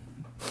logic, man.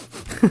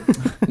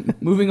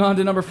 Moving on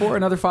to number 4,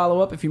 another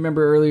follow-up. If you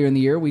remember earlier in the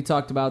year, we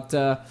talked about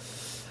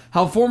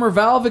how former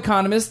Valve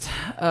economist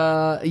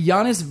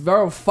Yanis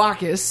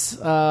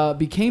Varoufakis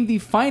became the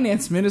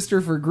finance minister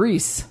for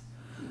Greece.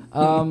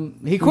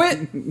 He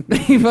quit.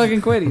 He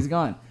fucking quit. He's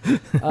gone.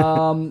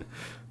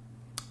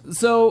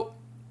 So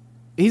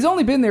he's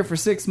only been there for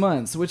 6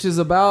 months, which is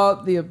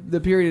about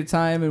the period of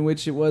time in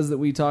which it was that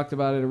we talked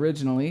about it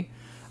originally.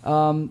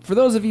 For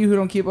those of you who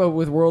don't keep up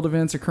with world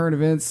events or current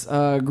events,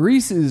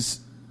 Greece is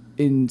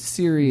in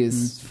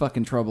serious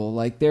fucking trouble.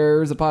 Like,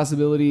 there's a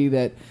possibility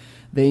that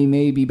they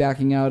may be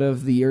backing out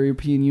of the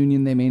European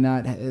Union. They may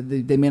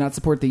not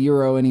support the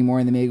euro anymore,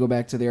 and they may go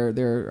back to their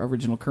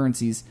original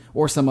currencies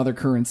or some other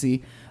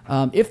currency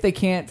if they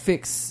can't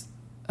fix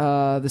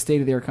the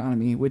state of their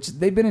economy, which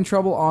they've been in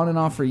trouble on and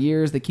off for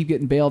years. They keep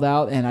getting bailed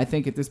out, and I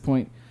think at this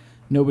point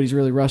nobody's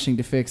really rushing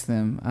to fix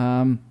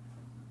them.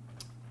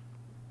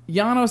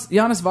 Yanis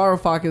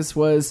Varoufakis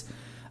was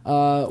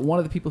one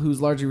of the people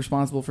who's largely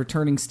responsible for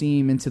turning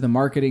Steam into the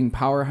marketing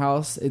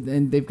powerhouse,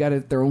 and they've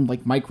got their own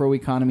like micro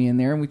economy in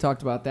there, and we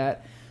talked about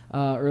that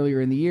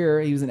earlier in the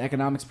year. He was an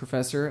economics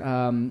professor,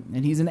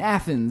 and he's in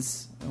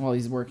Athens while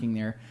he's working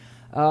there.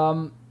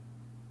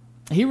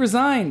 He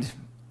resigned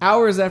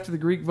hours after the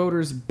Greek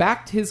voters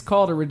backed his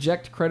call to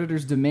reject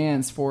creditors'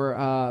 demands for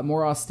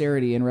more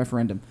austerity in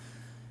referendum.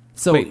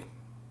 So Wait,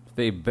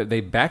 they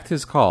backed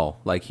his call,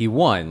 like he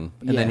won,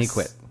 and then he Yes.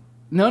 quit.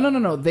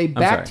 No. They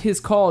backed sorry. his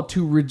call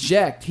to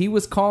reject. He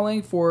was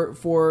calling for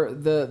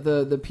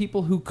the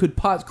people who could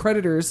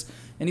creditors,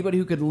 anybody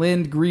who could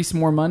lend Greece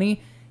more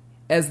money.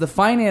 As the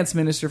finance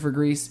minister for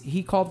Greece,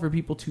 he called for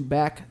people to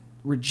back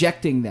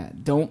rejecting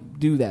that. Don't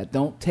do that.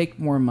 Don't take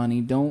more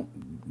money. Don't,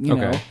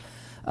 Okay.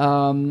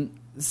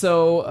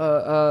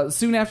 So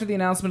soon after the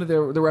announcement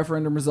of the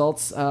referendum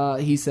results,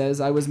 he says,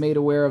 I was made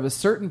aware of a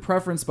certain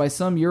preference by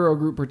some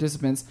Eurogroup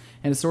participants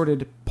and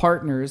assorted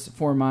partners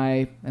for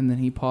my, and then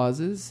he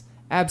pauses,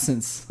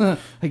 absence,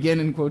 again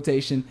in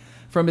quotation,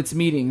 from its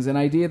meetings, an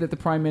idea that the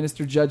Prime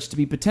Minister judged to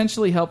be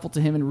potentially helpful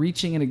to him in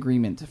reaching an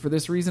agreement. For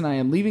this reason, I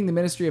am leaving the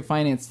Ministry of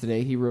Finance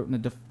today, he wrote in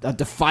a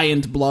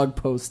defiant blog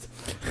post.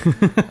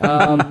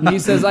 He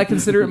says, I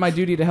consider it my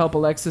duty to help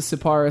Alexis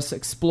Tsipras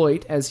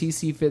exploit, as he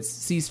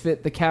sees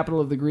fit, the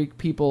capital of the Greek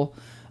people,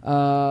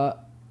 the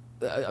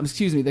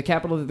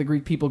capital that the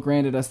Greek people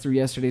granted us through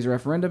yesterday's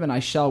referendum, and I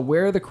shall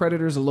wear the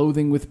creditors'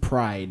 loathing with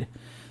pride.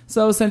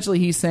 So essentially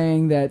he's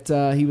saying that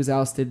he was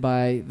ousted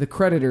by the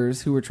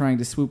creditors who were trying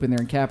to swoop in there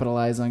and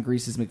capitalize on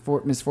Greece's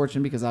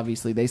misfortune, because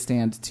obviously they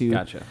stand to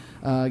Gotcha.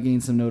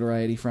 Gain some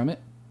notoriety from it.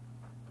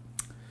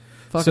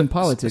 Fucking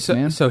politics,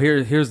 man. So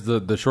here's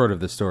the short of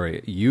the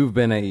story. You've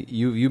been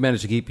you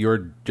managed to keep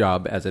your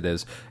job as it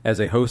is as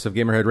a host of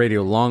Gamerhead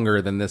Radio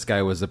longer than this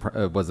guy was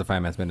the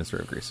finance minister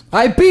of Greece.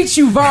 I beat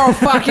you,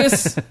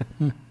 Varoufakis!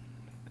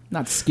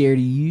 Not scared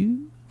of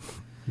you.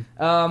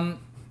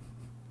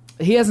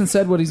 He hasn't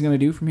said what he's going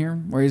to do from here,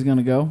 where he's going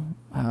to go.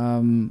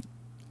 Kind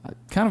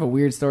of a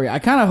weird story. I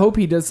kind of hope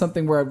he does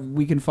something where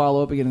we can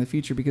follow up again in the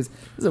future, because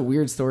it's a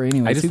weird story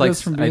anyway. I just like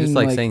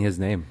saying his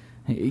name.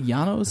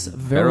 Yanis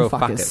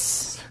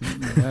Varoufakis.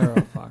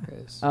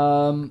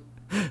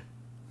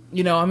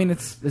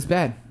 Varoufakis. It's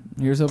bad.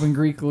 Here's hoping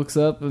Greece looks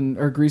up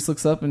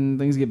and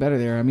things get better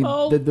there. I mean,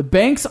 Oh. the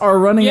banks are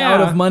running Yeah.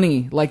 out of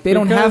money. Like, they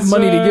don't have Because,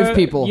 money to give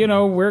people.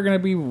 we're going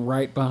to be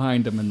right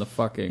behind them in the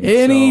fucking.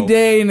 Any so,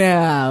 day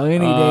now. Any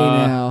day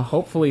now.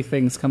 Hopefully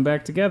things come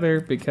back together,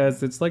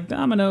 because it's like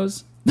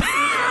dominoes.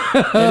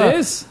 It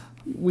is.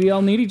 We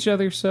all need each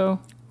other, so.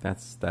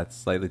 That's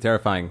slightly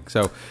terrifying.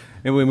 So,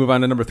 and we move on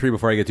to number 3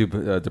 before I get too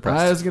depressed.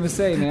 I was going to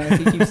say, man, if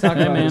he keeps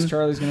talking about man. this,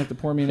 Charlie's going to have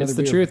to pour me another It's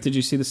the beer. truth. Did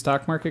you see the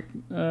stock market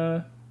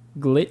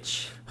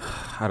glitch?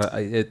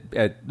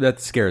 That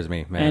scares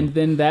me, man. And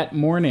then that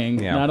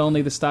morning, Yeah. not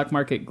only the stock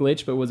market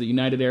glitch, but was it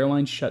United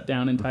Airlines shut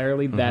down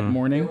entirely that There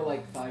morning? were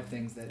like 5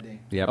 things that day.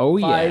 Yep. Oh,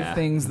 5 yeah.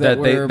 things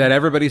that that were... that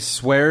everybody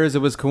swears it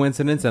was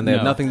coincidence and they had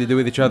No. nothing to do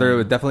with each other.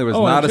 It definitely was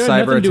Oh, not a it had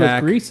nothing cyber to do with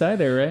attack. Greece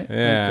either, right?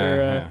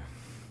 Yeah.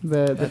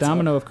 The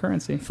domino of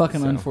currency.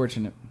 fucking So.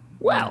 unfortunate.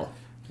 Well.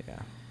 Yeah.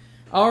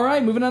 All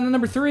right, moving on to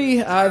number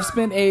 3. I've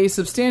spent a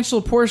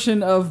substantial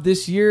portion of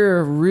this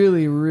year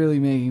really, really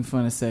making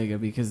fun of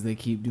Sega because they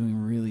keep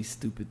doing really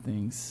stupid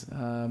things.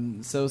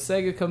 So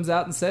Sega comes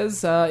out and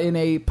says, in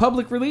a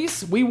public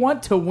release, we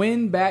want to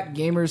win back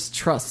gamers'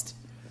 trust.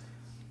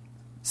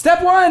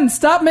 Step 1,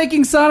 stop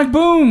making Sonic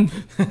Boom.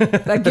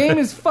 That game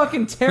is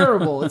fucking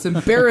terrible. It's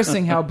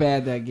embarrassing how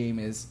bad that game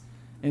is.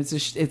 And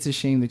it's a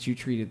shame that you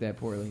treat it that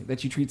poorly,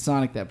 that you treat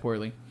Sonic that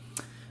poorly.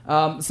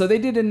 So they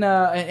did an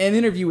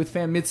interview with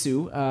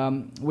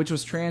Famitsu, which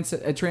was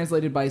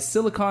translated by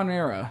Silicon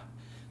Era.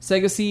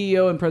 Sega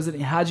CEO and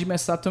President Hajime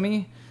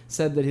Satomi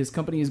said that his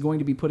company is going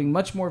to be putting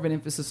much more of an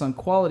emphasis on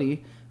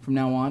quality from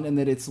now on, and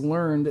that it's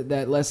learned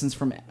lessons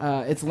from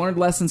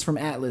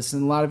Atlas.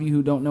 And a lot of you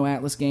who don't know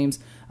Atlas games,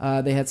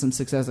 they had some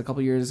success a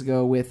couple years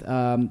ago with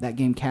that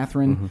game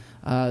Catherine.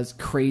 It's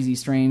crazy,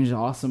 strange,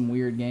 awesome,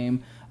 weird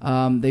game.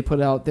 They're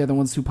the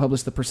ones who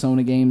published the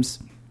Persona games.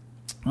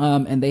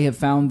 And they have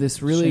found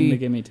this really Shin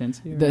Megami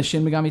Tensei, the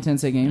Shin Megami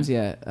Tensei games.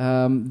 Yeah,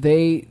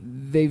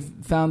 they've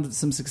found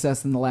some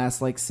success in the last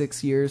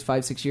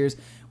 5-6 years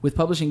with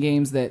publishing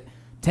games that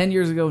 10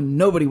 years ago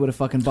nobody would have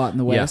fucking bought in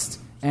the West,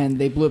 and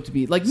they blew up to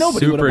be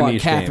nobody would have bought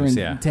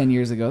Catherine 10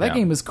 years ago. That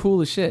game was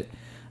cool as shit.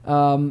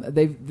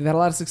 They've had a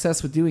lot of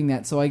success with doing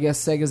that. So I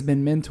guess Sega's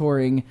been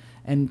mentoring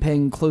and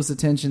paying close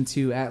attention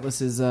to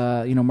Atlas's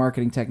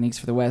marketing techniques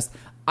for the West.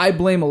 I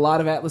blame a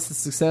lot of Atlas's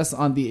success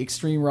on the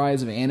extreme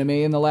rise of anime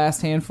in the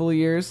last handful of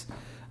years,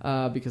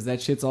 because that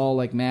shit's all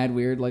mad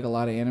weird, like a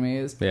lot of anime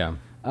is. Yeah.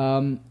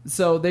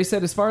 So they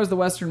said, as far as the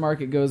Western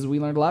market goes, we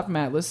learned a lot from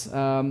Atlas.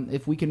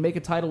 If we can make a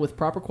title with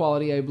proper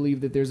quality, I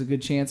believe that there's a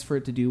good chance for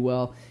it to do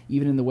well,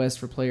 even in the West,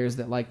 for players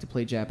that like to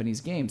play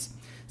Japanese games.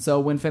 So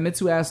when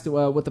Famitsu asked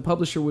what the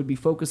publisher would be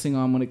focusing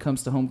on when it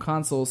comes to home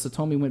consoles,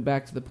 Satomi went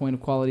back to the point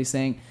of quality,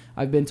 saying,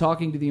 I've been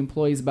talking to the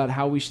employees about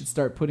how we should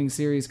start putting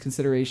serious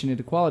consideration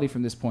into quality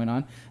from this point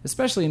on,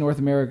 especially in North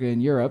America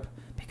and Europe,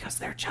 because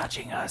they're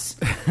judging us.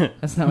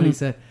 That's not what he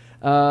said.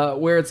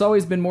 Where it's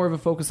always been more of a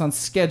focus on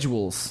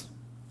schedules.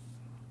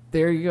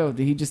 There you go.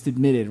 He just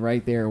admitted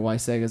right there why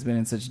Sega's been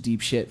in such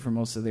deep shit for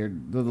most of the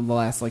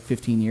last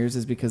 15 years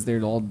is because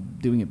they're all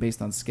doing it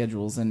based on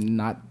schedules and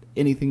not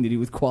anything to do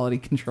with quality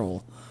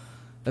control.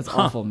 That's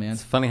awful, man.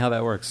 It's funny how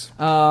that works.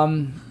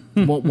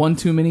 One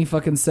too many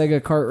fucking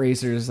Sega kart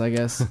racers, I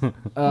guess.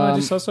 I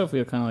just also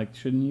feel kind of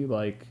shouldn't you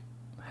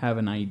have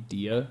an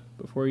idea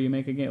before you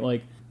make a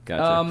game?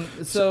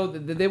 Gotcha. So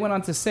they went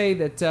on to say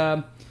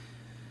that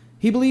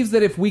he believes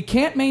that if we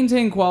can't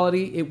maintain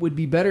quality, it would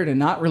be better to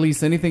not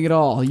release anything at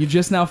all. You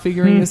just now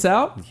figuring this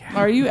out? Yeah.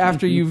 Are you?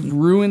 After you've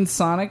ruined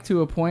Sonic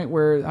to a point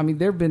where,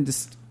 there have been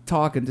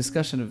talk and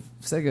discussion of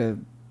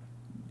Sega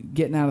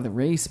getting out of the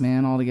race,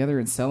 man, altogether,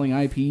 and selling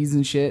IPs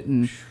and shit,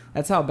 and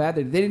that's how bad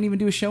they didn't even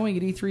do a showing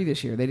at E3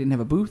 this year. They didn't have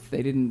a booth.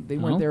 They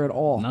weren't there at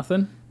all.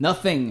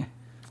 Nothing.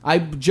 I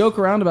joke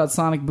around about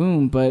Sonic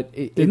Boom, but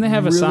didn't they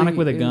have a Sonic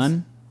with a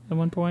gun at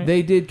one point?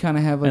 They did kind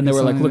of have, and they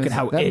were look at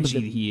how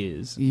edgy he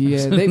is.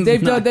 Yeah,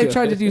 they've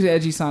tried to do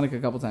edgy Sonic a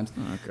couple times.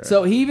 Okay.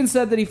 So he even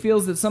said that he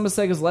feels that some of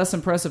Sega's less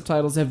impressive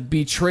titles have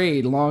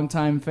betrayed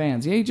longtime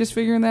fans. Yeah, you just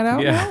figuring that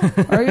out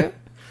now? Are you?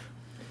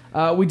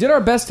 We did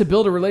our best to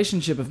build a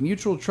relationship of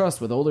mutual trust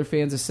with older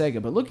fans of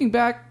Sega, but looking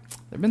back,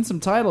 there have been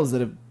some titles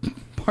that have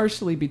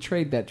partially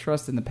betrayed that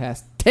trust in the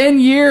past 10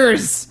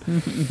 years. Now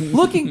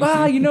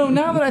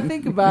that I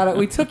think about it,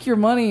 we took your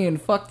money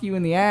and fucked you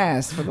in the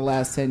ass for the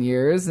last 10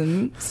 years,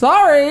 and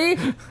sorry!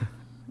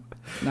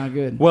 Not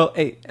good. Well,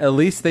 hey, at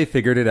least they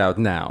figured it out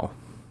now.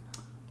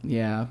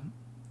 Yeah,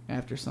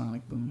 after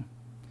Sonic Boom.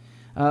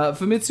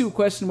 Famitsu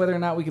questioned whether or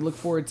not we could look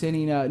forward to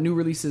any new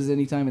releases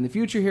anytime in the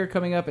future here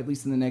coming up, at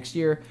least in the next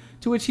year,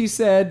 to which he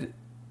said,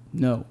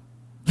 no.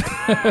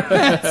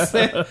 That's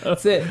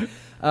it.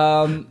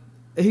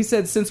 He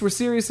said, since we're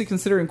seriously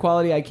considering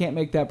quality, I can't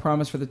make that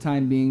promise for the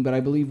time being, but I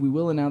believe we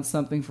will announce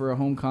something for a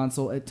home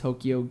console at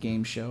Tokyo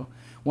Game Show.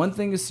 One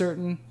thing is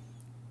certain,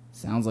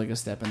 sounds like a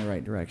step in the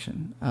right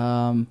direction.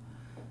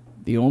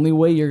 The only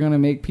way you're going to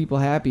make people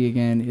happy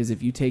again is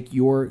if you take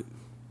your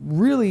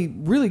really,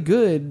 really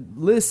good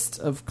list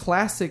of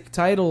classic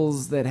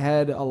titles that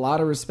had a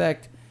lot of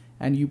respect,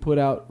 and you put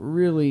out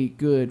really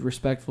good,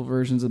 respectful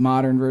versions of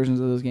modern versions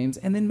of those games,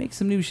 and then make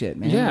some new shit,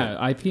 man.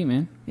 Yeah, IP,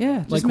 man.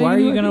 Yeah, why are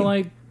you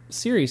gonna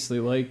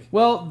seriously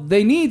Well,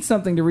 they need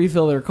something to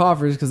refill their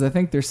coffers because I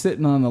think they're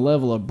sitting on the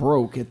level of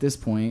broke at this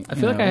point. I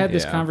feel like I had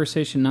this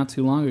conversation not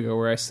too long ago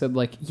where I said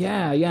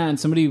yeah, and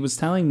somebody was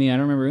telling me, I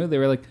don't remember who, they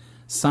were like,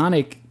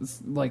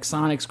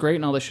 Sonic's great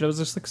and all this shit. I was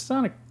just like,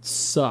 Sonic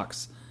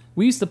sucks.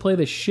 We used to play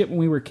this shit when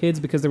we were kids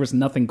because there was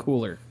nothing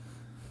cooler.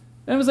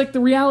 And I was like, the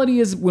reality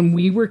is when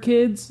we were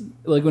kids,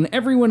 when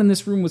everyone in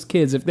this room was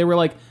kids, if they were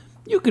like,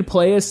 you could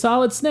play as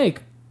Solid Snake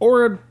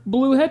or a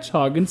blue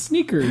hedgehog in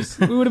sneakers,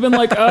 we would have been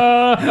like,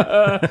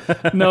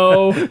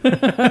 no.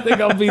 I think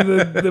I'll be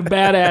the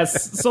badass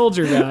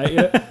soldier guy.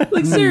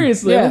 Yeah.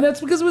 Seriously. Yeah. I mean, that's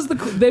because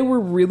they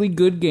were really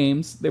good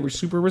games. They were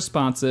super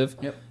responsive.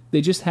 Yep. They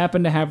just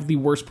happened to have the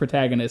worst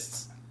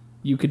protagonists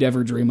you could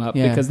ever dream up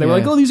Yeah, because they were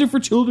yeah. like, oh, these are for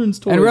children's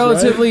toys. And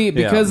relatively, right?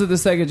 because of the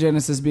Sega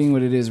Genesis being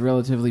what it is,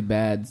 relatively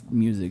bad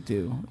music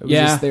too. It was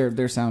Yeah. just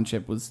their sound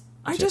chip was.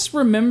 I just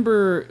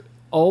remember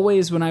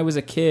always when I was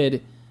a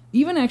kid,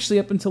 even actually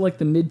up until like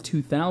the mid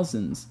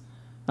 2000s,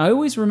 I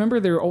always remember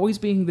there always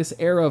being this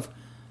air of,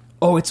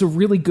 oh, it's a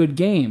really good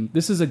game.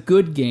 This is a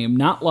good game,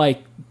 not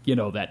like,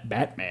 that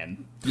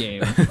Batman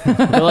game.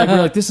 we're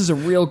like, this is a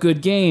real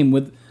good game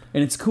and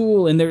it's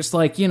cool, and there's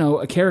like,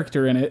 a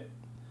character in it.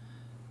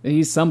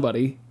 He's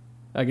somebody,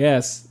 I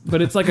guess.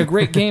 But it's like a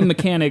great game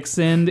mechanics,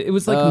 and it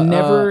was like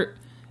never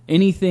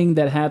anything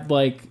that had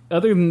like,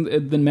 other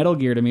than Metal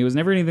Gear to me, it was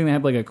never anything that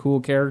had like a cool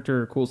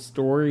character or cool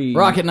story.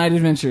 Rocket Knight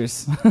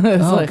Adventures.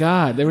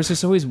 God, there was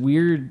just always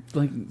weird,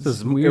 like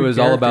It was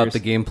all about the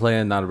gameplay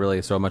and not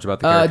really so much about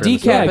the character. Decap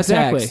and the story.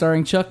 Attack, exactly.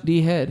 starring Chuck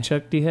D. Head.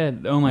 Chuck D.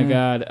 Head. Oh my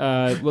God.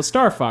 Well,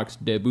 Star Fox.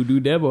 Debu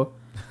doo debo.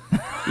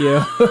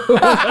 Yeah.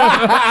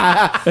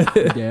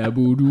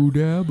 Daboo doo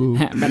daboo.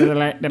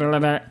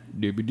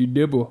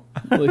 Dibby-dibby.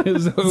 It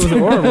was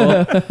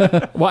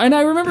horrible. Well, and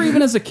I remember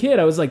even as a kid,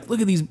 I was like, look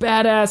at these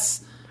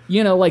badass,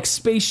 like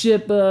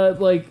spaceship,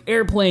 like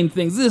airplane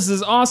things. This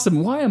is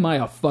awesome. Why am I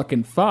a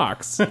fucking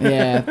fox?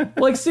 Yeah,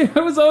 Like, see, I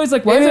was always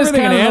like, why it is is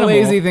everything kind an of a animal?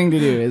 lazy thing to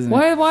do, isn't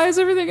it? Why is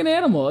everything an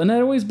animal? And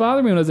that always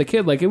bothered me when I was a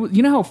kid. Like,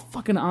 you know how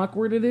fucking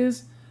awkward it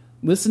is?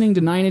 Listening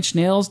to Nine Inch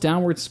Nails'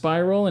 Downward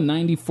Spiral in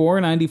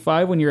 94,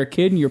 95 when you're a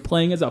kid and you're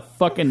playing as a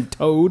fucking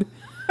toad.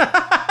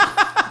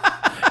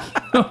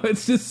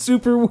 It's just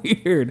super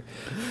weird.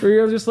 Where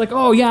you're just like,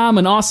 oh yeah, I'm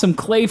an awesome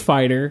clay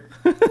fighter.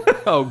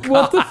 Oh, God.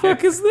 What the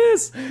fuck is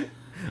this?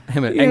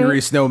 I'm an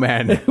angry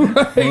snowman.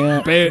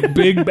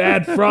 Big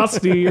Bad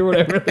Frosty or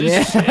whatever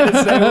this shit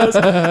his name was.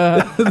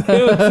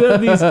 They would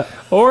send these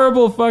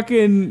horrible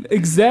fucking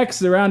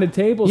execs around a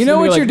table. You know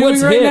what like, you're doing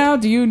 "What's right hip?" now?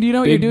 Do you know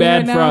what Big you're doing Bad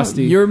right now?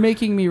 Frosty. You're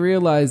making me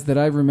realize that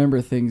I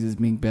remember things as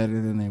being better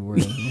than they were.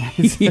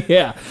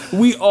 Yeah,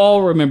 we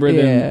all remember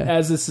them Yeah.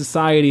 as a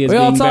society as We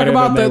being all talk better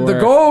about than the they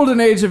were.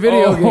 golden age of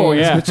video Oh,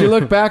 games, yeah. but you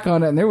look back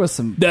on it and there was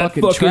some That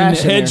fucking fucking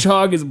trash in there.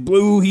 hedgehog is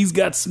blue. He's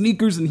got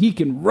sneakers and he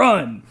can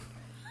run.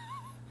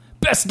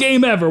 Best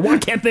game ever. Why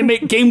can't they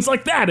make games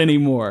like that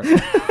anymore?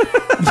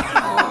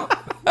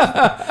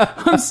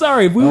 I'm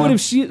sorry. If we would have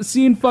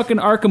seen fucking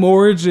Arkham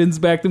Origins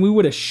back then, we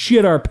would have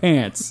shit our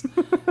pants.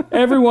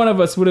 Every one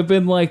of us would have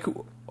been like,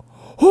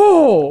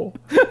 oh.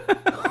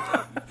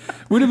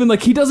 Would have been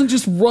like, he doesn't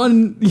just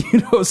run,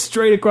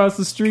 straight across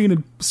the screen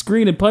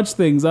and punch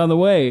things on the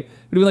way. It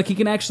would have been like, he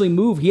can actually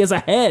move. He has a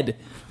head.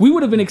 We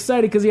would have been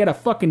excited because he had a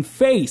fucking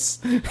face.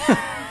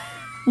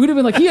 We'd have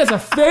been like, he has a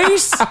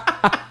face?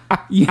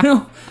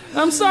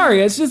 I'm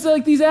sorry. It's just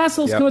like these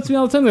assholes come up to me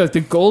all the time. They're like,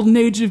 the golden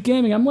age of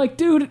gaming. I'm like,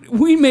 dude,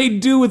 we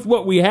made do with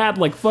what we had,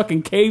 like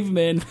fucking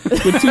cavemen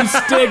with two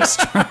sticks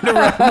trying to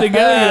rub them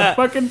together to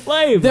fucking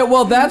play.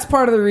 That's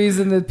part of the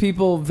reason that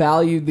people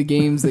valued the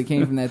games that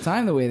came from that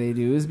time the way they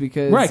do is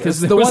because Right,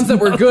 the ones that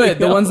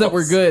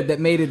were good, that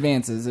made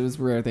advances. It was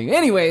a rare thing.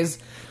 Anyways,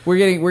 we're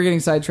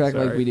getting sidetracked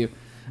like we do.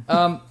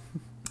 I'm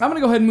going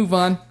to go ahead and move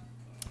on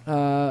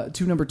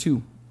to number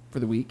 2 for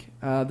the week.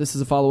 This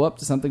is a follow-up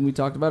to something we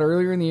talked about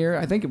earlier in the year.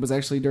 I think it was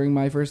actually during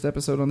my first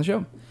episode on the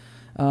show.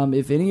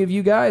 If any of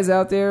you guys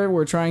out there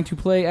were trying to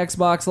play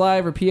Xbox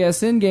Live or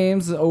PSN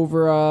games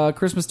over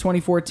Christmas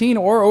 2014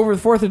 or over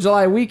the 4th of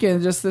July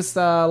weekend, just this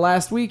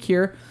last week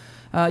here,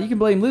 you can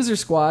blame Lizard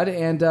Squad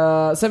and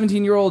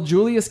 17-year-old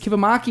Julius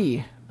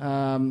Kivamaki,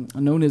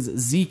 known as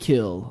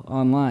Z-Kill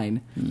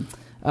online.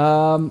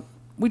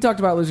 We talked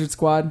about Lizard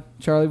Squad.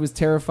 Charlie was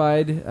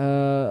terrified.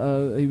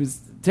 He was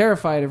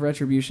terrified of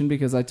retribution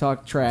because I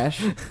talked trash.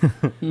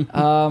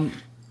 Chickens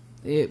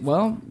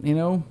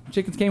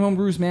came home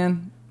bruised,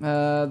 man.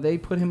 They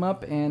put him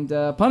up and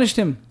punished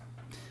him.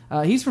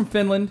 He's from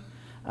Finland,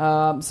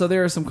 so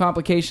there are some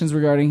complications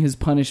regarding his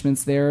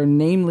punishments there.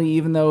 Namely,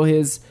 even though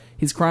his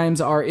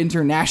crimes are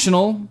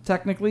international,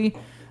 technically,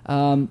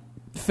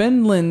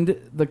 Finland,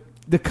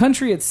 the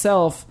country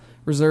itself,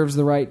 reserves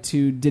the right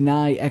to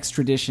deny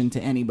extradition to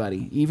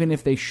anybody, even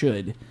if they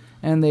should.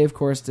 And they, of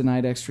course,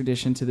 denied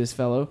extradition to this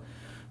fellow,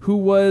 who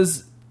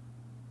was,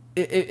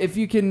 if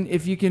you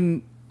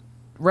can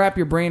wrap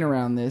your brain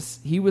around this,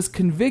 he was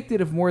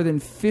convicted of more than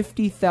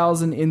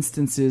 50,000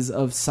 instances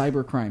of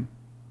cybercrime.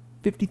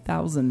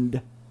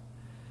 50,000.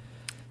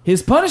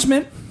 His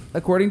punishment,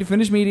 according to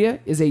Finnish media,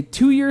 is a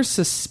 2-year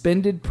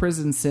suspended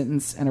prison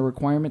sentence and a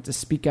requirement to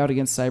speak out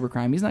against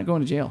cybercrime. He's not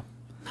going to jail.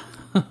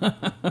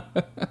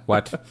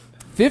 What?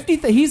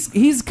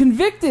 He's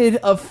convicted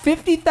of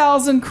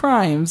 50,000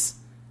 crimes.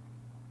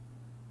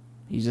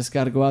 You just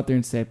got to go out there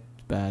and say,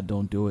 "It's bad,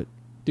 don't do it."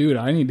 Dude,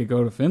 I need to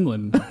go to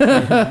Finland.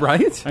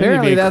 Right?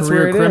 Apparently that's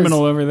where it is.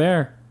 Criminal over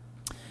there.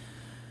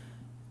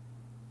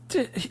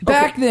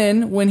 Back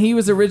then, when he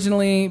was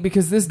originally,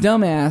 because this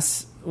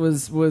dumbass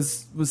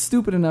was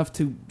stupid enough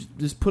to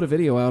just put a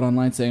video out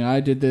online saying,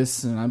 "I did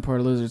this and I'm part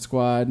of Lizard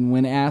Squad," and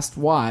when asked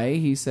why,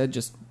 he said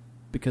just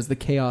because the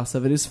chaos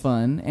of it is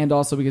fun, and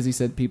also because he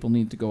said people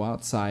need to go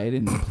outside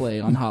and play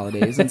on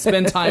holidays and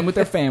spend time with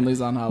their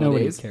families on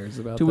holidays. Nobody cares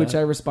about To which that.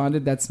 I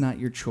responded, "That's not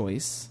your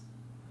choice."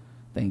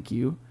 Thank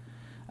you.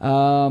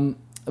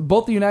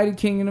 Both the United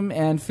Kingdom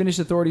and Finnish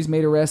authorities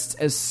made arrests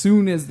as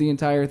soon as the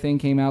entire thing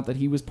came out that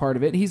he was part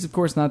of it. He's, of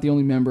course, not the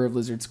only member of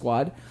Lizard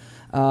Squad.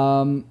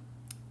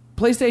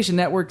 PlayStation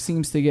Network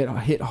seems to get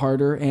hit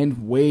harder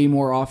and way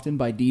more often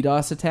by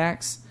DDoS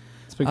attacks.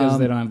 It's because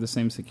they don't have the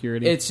same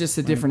security. It's just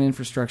a different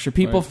infrastructure.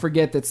 People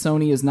forget that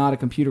Sony is not a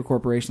computer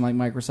corporation like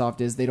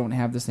Microsoft is. They don't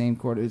have the same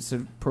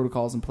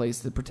protocols in place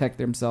to protect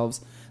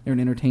themselves. They're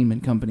an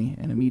entertainment company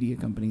and a media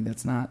company.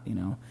 That's not,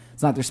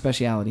 it's not their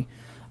specialty.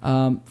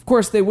 Of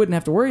course, they wouldn't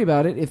have to worry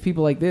about it if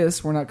people like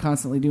this were not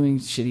constantly doing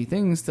shitty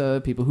things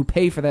to people who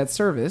pay for that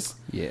service.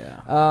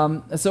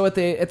 Yeah. So at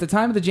the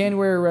time of the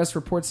January arrest,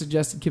 reports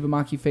suggested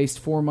Kibamaki faced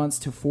 4 months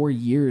to 4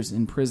 years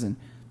in prison.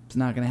 It's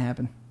not going to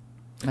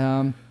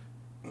happen.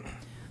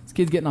 This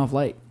kid's getting off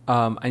light.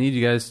 I need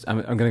you guys.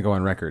 I'm going to go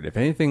on record. If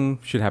anything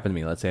should happen to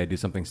me, let's say I do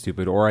something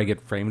stupid or I get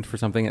framed for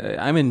something,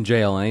 I'm in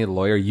jail and I need a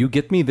lawyer. You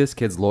get me this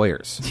kid's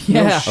lawyers.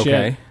 Yeah.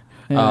 Okay.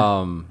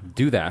 Yeah.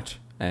 Do that.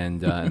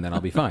 And then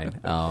I'll be fine.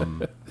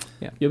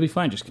 Yeah. You'll be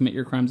fine. Just commit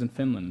your crimes in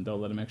Finland, and they'll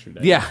let him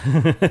extradite. Yeah.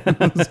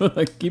 So,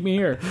 keep me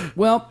here.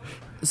 Well,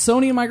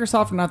 Sony and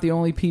Microsoft are not the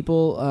only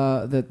people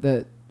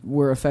that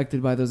were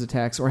affected by those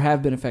attacks or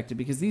have been affected,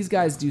 because these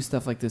guys do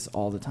stuff like this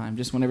all the time,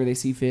 just whenever they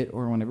see fit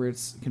or whenever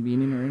it's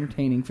convenient or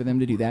entertaining for them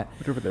to do that.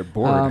 Whatever they're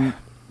bored.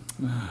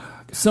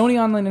 Sony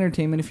Online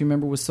Entertainment, if you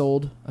remember, was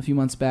sold a few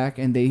months back,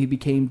 and they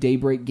became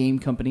Daybreak Game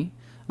Company.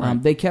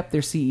 Right. They kept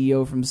their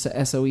CEO from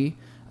SOE.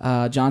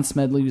 John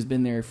Smedley, who's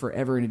been there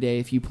forever and a day.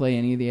 If you play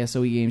any of the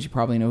SOE games, you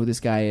probably know who this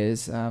guy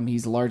is.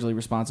 He's largely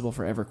responsible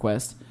for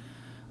EverQuest.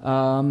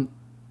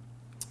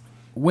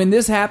 When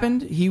this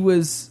happened,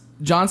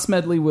 John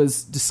Smedley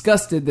was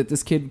disgusted that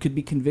this kid could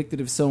be convicted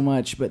of so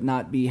much but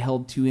not be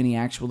held to any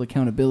actual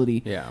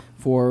accountability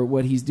for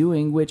what he's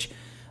doing, which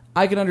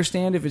I can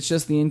understand if it's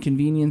just the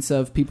inconvenience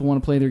of people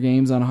want to play their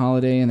games on a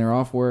holiday and they're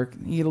off work.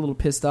 You get a little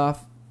pissed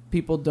off.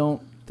 People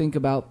don't think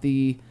about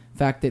the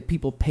fact that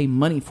people pay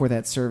money for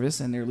that service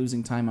and they're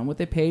losing time on what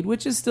they paid,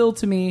 which is still,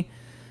 to me,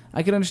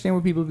 I can understand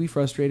where people would be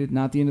frustrated,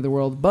 not the end of the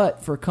world.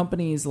 But for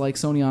companies like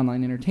Sony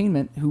Online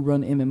Entertainment, who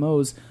run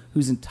MMOs,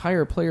 whose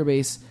entire player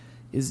base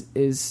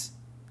is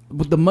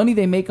the money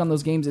they make on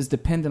those games is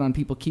dependent on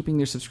people keeping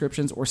their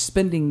subscriptions or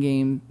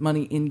spending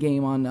money in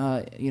game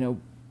on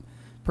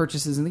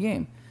purchases in the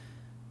game.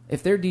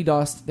 If they're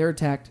DDoSed, they're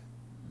attacked,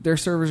 their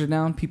servers are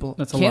down, people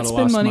can't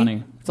spend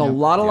money. It's a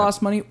lot of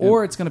lost money,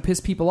 or it's going to piss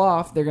people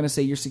off. They're going to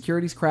say, your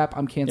security's crap,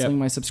 I'm canceling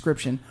my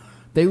subscription.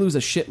 They lose a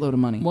shitload of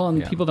money. Well,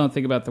 and people don't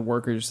think about the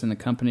workers in the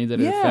company that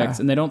it affects,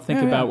 and they don't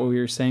think about what we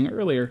were saying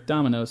earlier,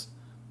 Domino's.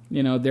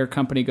 Their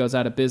company goes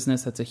out of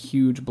business. That's a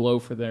huge blow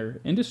for their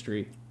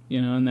industry,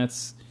 and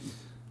that's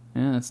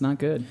not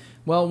good.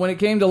 Well, when it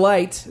came to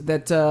light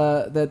that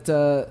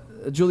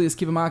Julius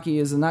Kibamaki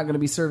is not going to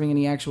be serving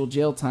any actual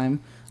jail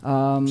time,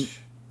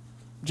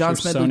 John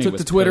Smedley took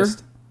to Twitter.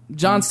 Pissed.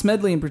 John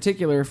Smedley, in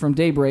particular, from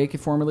Daybreak,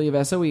 formerly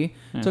of SOE,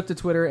 took to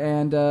Twitter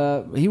and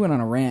he went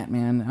on a rant,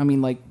 man. I mean,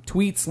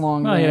 tweets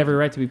long. Well, he had every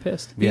right to be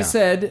pissed. He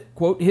said,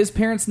 quote, his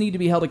parents need to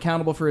be held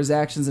accountable for his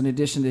actions in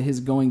addition to his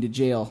going to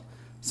jail.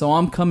 So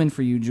I'm coming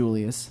for you,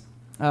 Julius.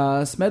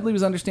 Smedley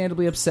was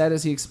understandably upset,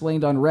 as he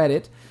explained on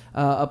Reddit.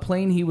 A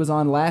plane he was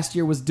on last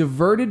year was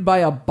diverted by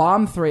a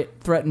bomb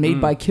threat made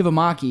by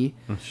Kibamaki,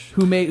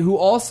 who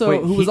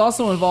was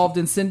also involved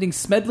in sending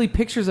Smedley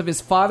pictures of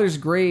his father's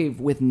grave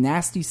with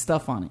nasty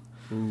stuff on it.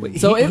 Wait,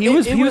 so he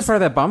was part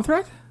of that bomb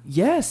threat?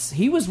 Yes,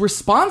 he was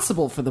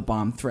responsible for the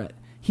bomb threat.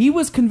 He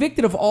was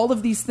convicted of all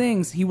of these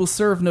things. He will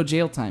serve no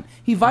jail time.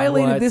 He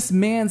violated this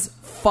man's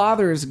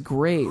father's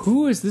grave.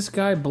 Who is this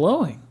guy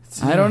blowing?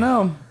 I don't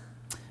know.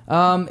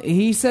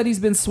 He said he's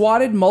been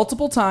swatted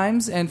multiple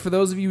times, and for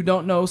those of you who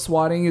don't know,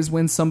 swatting is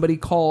when somebody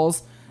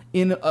calls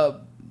in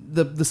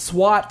the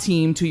SWAT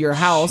team to your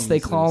house. Jesus. They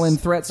call in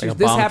threats. Like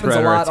this happens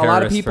a lot. A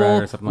lot of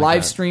people,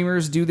 live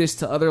streamers, do this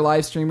to other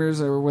live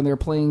streamers, or when they're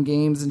playing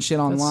games and shit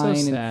online.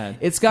 That's so and sad.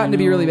 it's gotten to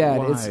be really bad.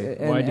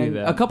 Why do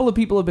that? A couple of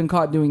people have been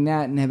caught doing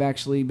that and have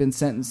actually been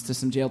sentenced to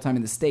some jail time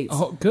in the States.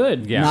 Oh,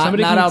 good. Yeah.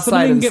 Not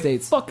outside of the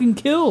States. Fucking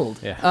killed.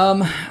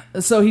 Yeah.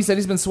 So he said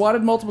he's been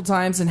swatted multiple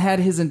times and had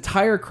his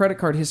entire credit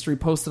card history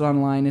posted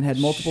online and had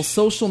multiple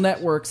social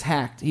networks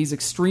hacked. He's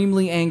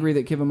extremely angry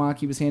that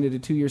Kibamaki was handed a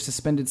 2-year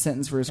suspended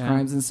sentence for his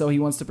crimes, and so he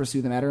wants to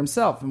pursue the matter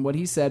himself. And what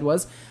he said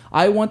was,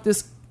 I want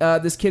this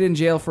kid in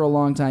jail for a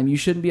long time. You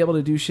shouldn't be able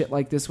to do shit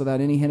like this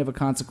without any hint of a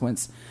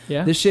consequence.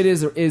 Yeah. This shit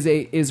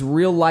is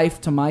real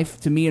life to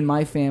me and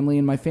my family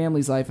and my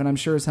family's life, and I'm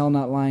sure as hell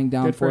not lying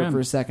down for it for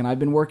a second. I've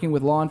been working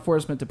with law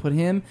enforcement to put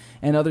him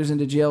and others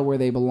into jail where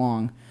they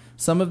belong.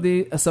 Some of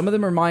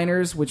them are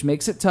minors, which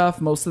makes it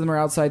tough. Most of them are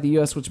outside the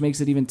U.S., which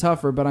makes it even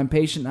tougher, but I'm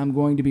patient and I'm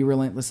going to be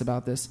relentless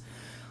about this.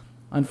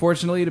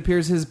 Unfortunately, it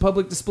appears his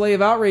public display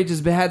of outrage has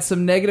had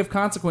some negative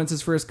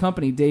consequences for his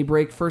company.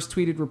 Daybreak first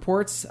tweeted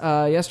reports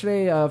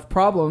yesterday of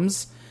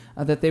problems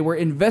that they were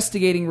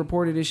investigating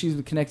reported issues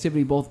with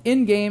connectivity both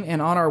in-game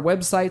and on our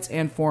websites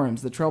and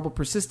forums. The trouble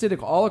persisted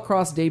all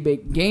across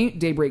Daybreak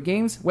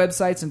Games,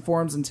 websites, and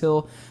forums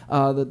until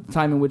the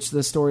time in which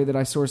the story that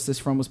I sourced this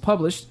from was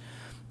published.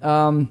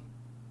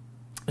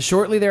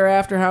 Shortly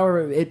thereafter,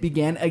 however, it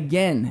began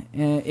again.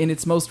 In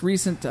its most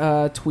recent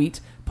tweet,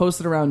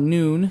 posted around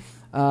noon,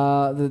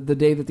 the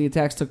day that the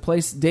attacks took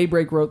place,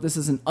 Daybreak wrote, "This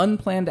is an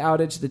unplanned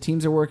outage. The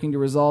teams are working to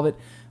resolve it.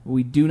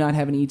 We do not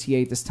have an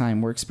ETA at this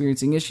time. We're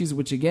experiencing issues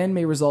which, again,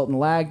 may result in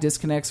lag,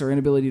 disconnects, or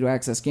inability to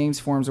access games,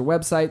 forums, or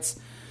websites."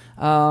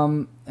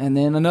 And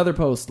then another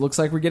post. "Looks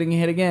like we're getting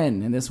hit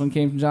again." And this one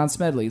came from John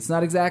Smedley. It's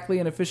not exactly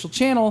an official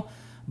channel,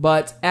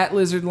 but at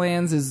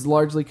Lizardlands is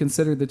largely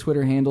considered the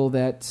Twitter handle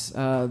that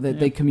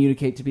they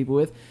communicate to people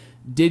with.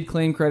 Did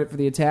claim credit for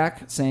the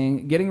attack,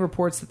 saying, "Getting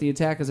reports that the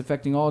attack is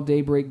affecting all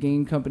Daybreak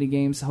Game Company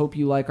games. Hope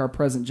you like our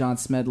present, John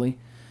Smedley."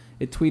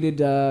 It tweeted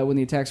when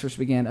the attacks first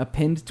began. A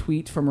pinned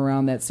tweet from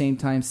around that same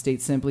time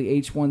states simply,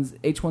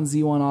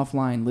 H1Z1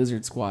 offline,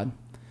 Lizard Squad.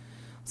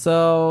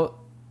 So,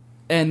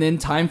 and then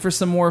time for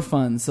some more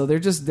fun. So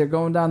they're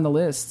going down the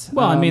list.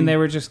 Well, I mean, they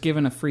were just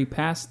given a free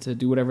pass to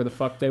do whatever the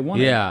fuck they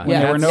wanted. Yeah. When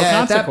there were no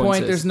at that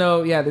consequences.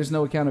 point, there's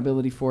no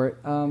accountability for it.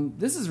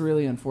 This is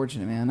really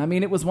unfortunate, man. I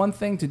mean, it was one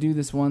thing to do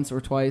this once or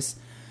twice,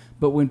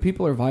 but when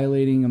people are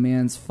violating a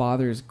man's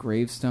father's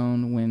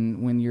gravestone,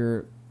 when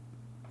you're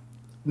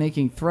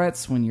making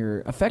threats, when you're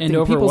affecting And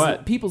over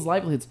people's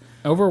livelihoods,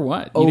 Over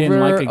what? You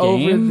didn't like a game?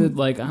 I don't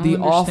the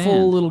understand.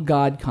 awful little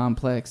god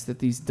complex that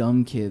these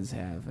dumb kids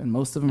have, and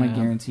most of them, I Yeah.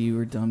 guarantee you,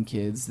 are dumb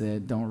kids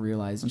that don't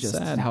realize It's just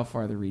sad. how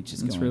far the reach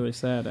is It's going. really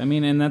sad. I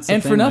mean, and that's the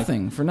And thing, for like-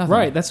 nothing, for nothing.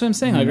 Right, that's what I'm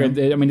saying. Like,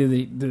 Mhm. I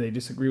mean, do they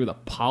disagree with a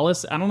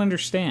policy? I don't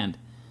understand.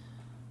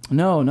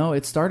 No,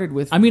 it started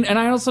with I mean, and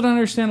I also don't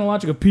understand the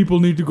logic of people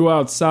need to go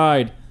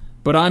outside,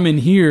 but I'm in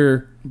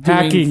here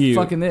hacking you.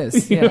 fucking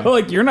this. You Yeah. know,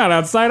 like, you're not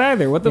outside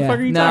either. What the fuck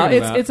are you talking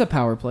about? It's a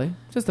power play.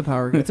 Just a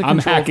power. It's a I'm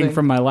control hacking thing.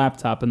 from my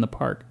laptop in the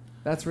park.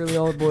 That's really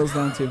all it boils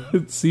down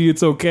to. See,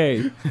 it's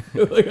okay.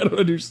 Like, I don't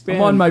understand.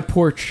 I'm on my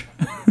porch.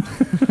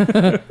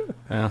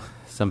 Well,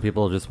 some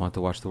people just want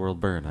to watch the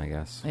world burn, I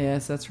guess.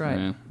 Yes, that's right.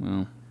 Yeah,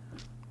 well,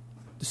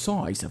 The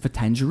size of a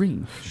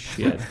tangerine.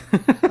 shit.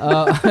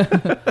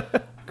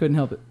 Couldn't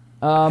help it.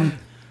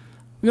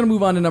 We're going to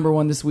move on to number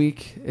one this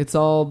week. It's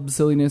all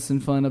silliness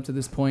and fun up to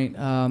this point.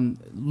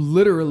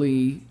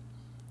 Literally,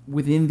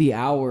 within the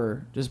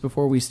hour, just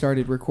before we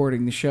started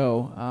recording the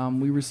show,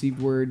 we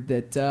received word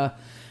that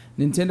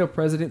Nintendo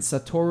president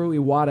Satoru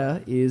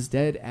Iwata is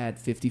dead at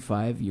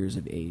 55 years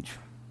of age.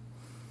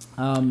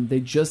 They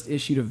just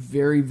issued a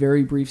very,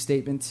 very brief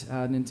statement.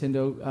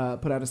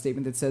 Nintendo put out a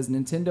statement that says,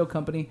 Nintendo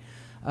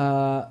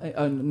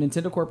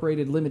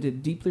Corporated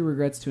Limited deeply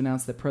regrets to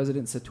announce that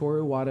President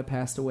Satoru Iwata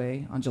passed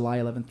away on July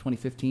 11th,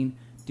 2015,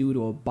 due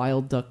to a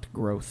bile duct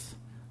growth.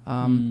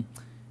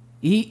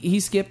 He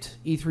skipped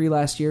E3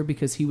 last year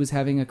because he was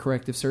having a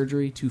corrective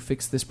surgery to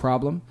fix this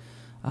problem.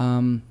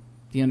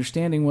 The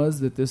understanding was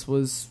that this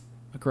was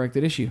a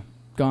corrected issue.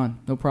 Gone.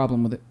 No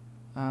problem with it.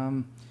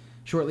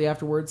 Shortly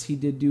afterwards, he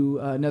did do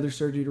another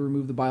surgery to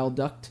remove the bile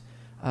duct.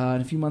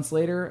 And a few months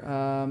later,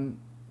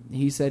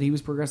 he said he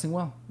was progressing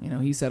well. You know,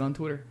 he said on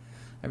Twitter,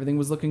 everything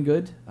was looking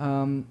good.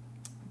 To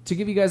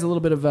give you guys a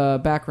little bit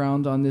of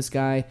background on this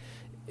guy,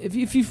 if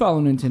you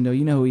follow Nintendo,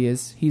 you know who he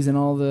is. He's in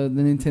all the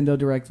Nintendo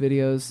Direct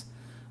videos.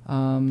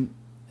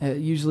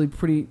 Usually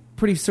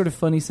pretty sort of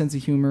funny sense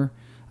of humor,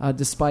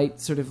 despite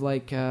sort of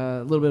like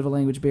a little bit of a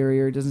language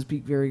barrier. Doesn't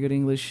speak very good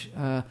English,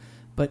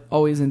 but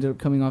always ended up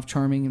coming off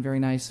charming and very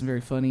nice and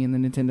very funny in the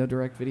Nintendo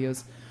Direct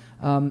videos.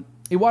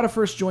 Iwata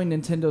first joined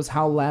Nintendo's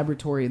HAL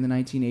Laboratory in the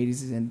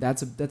 1980s, and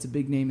that's a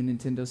big name in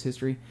Nintendo's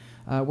history,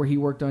 where he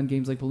worked on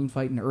games like Balloon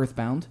Fight and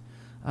Earthbound.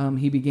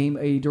 He became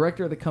a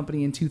director of the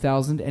company in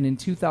 2000, and in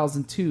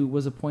 2002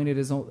 was appointed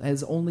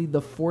as only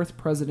the fourth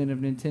president of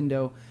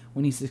Nintendo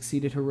when he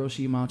succeeded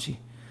Hiroshi Yamauchi.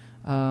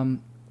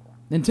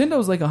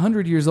 Nintendo's like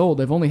 100 years old.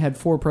 They've only had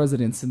 4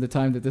 presidents in the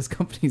time that this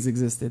company's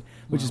existed,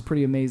 which is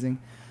pretty amazing.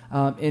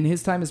 In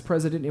his time as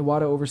president,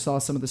 Iwata oversaw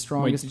some of the Wait,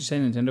 strongest... did you say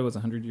Nintendo was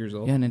 100 years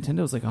old? Yeah,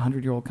 Nintendo's like a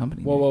 100-year-old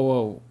company.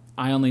 Whoa.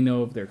 I only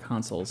know of their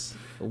consoles.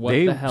 What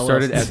They the hell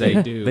started else as did a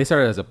they do? they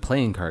started as a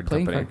playing card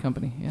Playing company. card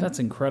company. Yeah. That's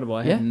incredible.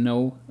 I Yeah. had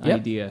no Yep.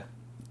 idea.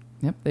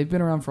 Yep, they've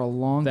been around for a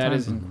long time. That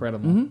is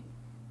incredible. Mhm.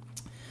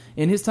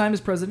 In his time as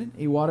president,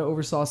 Iwata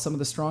oversaw some of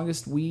the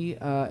strongest Wii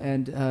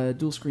and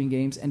dual-screen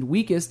games and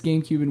weakest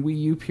GameCube and Wii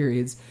U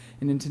periods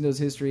in Nintendo's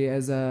history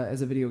as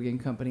a video game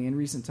company. In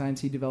recent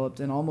times, he developed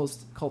an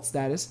almost cult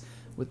status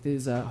with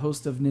his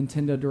host of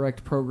Nintendo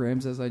Direct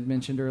programs, as I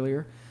mentioned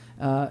earlier.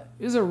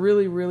 Is a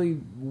really, really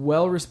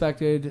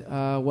well-respected,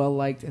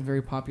 well-liked, and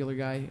very popular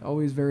guy.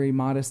 Always very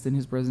modest in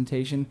his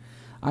presentation.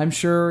 I'm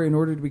sure in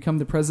order to become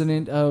the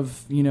president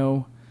of,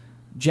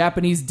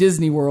 Japanese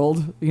Disney World,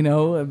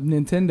 of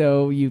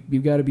Nintendo,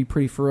 you've got to be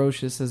pretty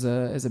ferocious as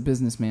a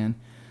businessman.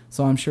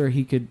 So I'm sure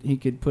he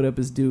could put up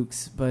his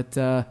dukes, but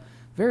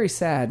very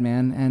sad,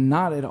 man, and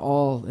not at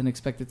all an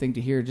expected thing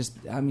to hear.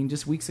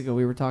 Just weeks ago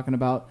we were talking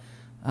about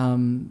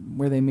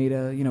where they made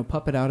a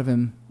puppet out of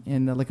him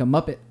and like a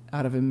Muppet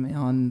out of him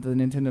on the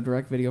Nintendo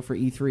Direct video for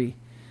E3.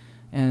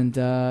 And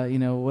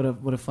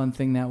what a fun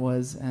thing that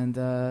was. And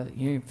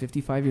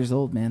 55 years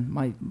old, man.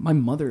 My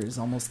mother is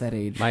almost that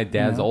age. My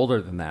dad's older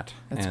than that.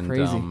 That's and,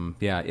 crazy.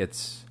 Yeah,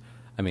 it's.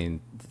 I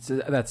mean,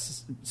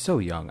 that's so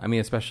young. I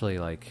mean, especially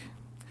like,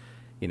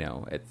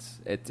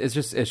 it's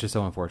just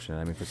so unfortunate.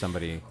 I mean, for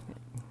somebody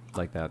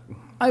like that.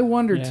 I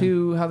wonder Yeah.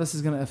 too how this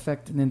is going to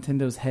affect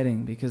Nintendo's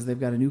heading, because they've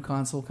got a new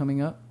console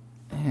coming up,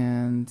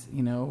 and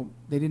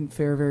they didn't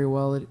fare very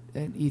well at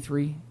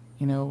E3.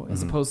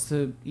 As opposed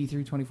to E3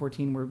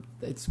 2014, where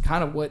it's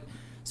kind of what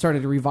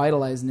started to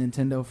revitalize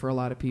Nintendo for a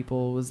lot of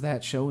people, was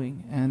that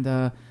showing. And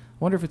I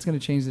wonder if it's going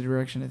to change the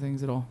direction of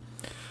things at all.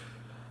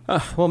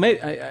 Well, maybe,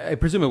 I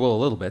presume it will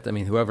a little bit. I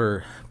mean,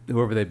 whoever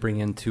they bring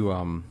in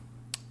to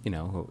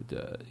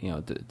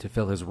to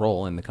fill his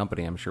role in the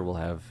company, I'm sure will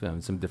have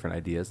some different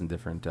ideas and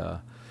different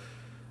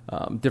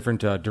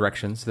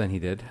directions than he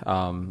did.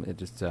 It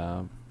just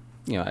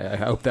I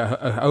hope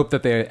that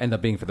they end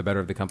up being for the better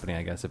of the company.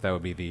 I guess if that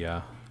would be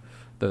the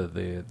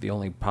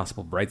only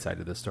possible bright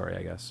side of this story,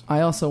 I guess. I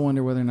also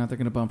wonder whether or not they're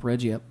going to bump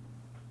Reggie up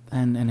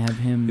and have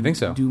him You think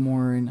so? do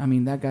more. And I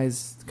mean, that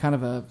guy's kind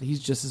of he's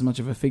just as much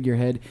of a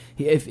figurehead.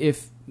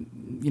 If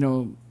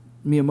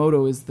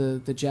Miyamoto is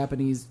the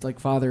Japanese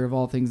father of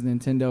all things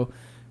Nintendo,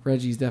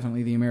 Reggie's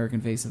definitely the American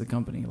face of the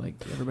company. Like,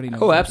 everybody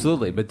knows. Oh,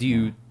 absolutely. But do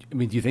you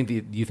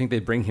think they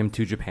bring him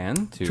to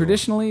Japan?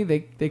 Traditionally,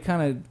 they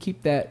kind of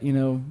keep that.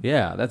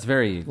 Yeah, that's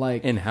very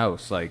Like- in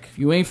house. Like, If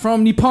you ain't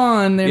from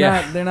Nippon,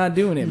 Yeah. they're not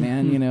doing it,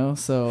 man.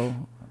 So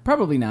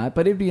probably not.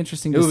 But it'd be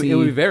interesting it to would, see it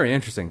would be very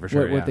interesting for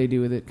sure. what they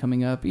do with it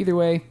coming up. Either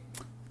way,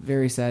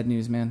 very sad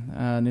news, man.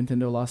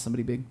 Nintendo lost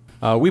somebody big.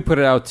 We put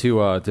it out to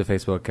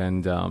Facebook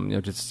and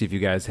just to see if you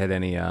guys had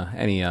any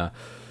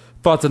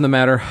thoughts on the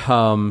matter.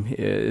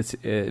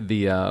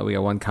 We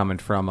got one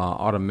comment from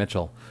Autumn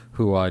Mitchell,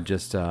 who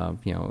just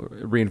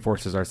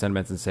reinforces our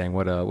sentiments and saying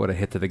what a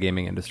hit to the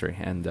gaming industry,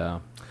 and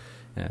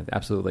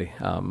absolutely,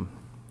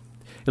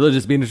 it'll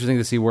just be interesting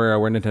to see where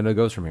Nintendo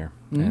goes from here,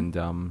 and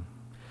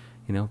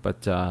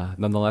but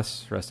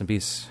nonetheless, rest in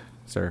peace,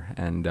 sir,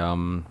 and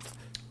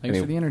Thanks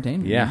for the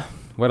entertainment. yeah. man.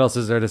 What else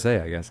is there to say?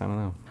 I guess I don't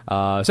know.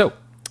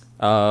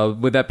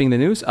 With that being the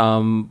news,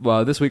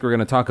 this week we're going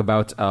to talk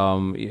about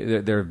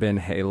there have been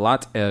a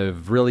lot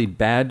of really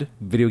bad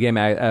video game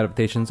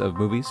adaptations of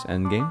movies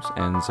and games,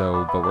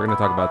 but we're going to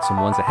talk about some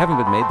ones that haven't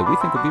been made that we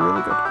think would be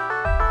really good.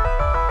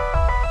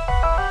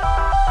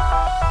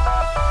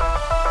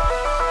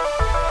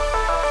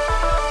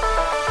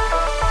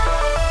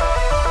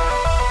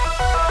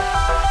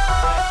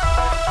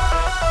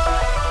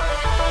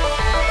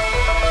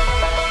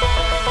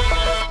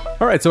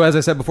 All right, so as I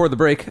said before the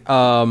break,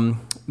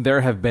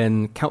 there have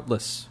been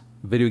countless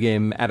video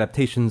game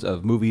adaptations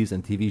of movies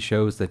and TV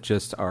shows that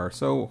just are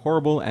so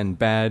horrible and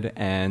bad,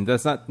 and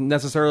that's not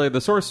necessarily the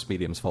source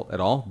medium's fault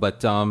at all.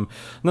 But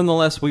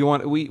nonetheless,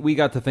 we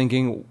got to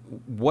thinking,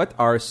 what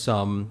are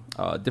some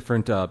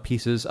different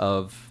pieces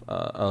of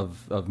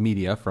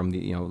media from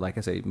the like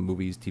I say,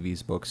 movies,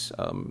 TVs, books,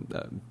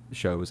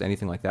 shows,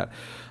 anything like that,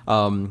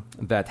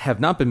 that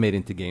have not been made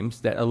into games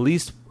that at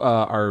least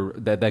are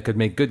that could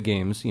make good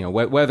games.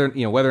 Whether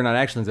or not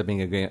actually ends up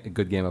being a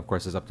good game, of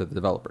course, is up to the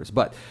developers.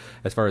 But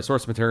as far as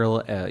source material,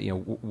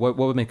 what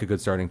would make a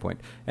good starting point?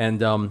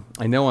 And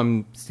I know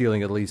I'm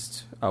stealing at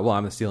least. I'm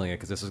not stealing it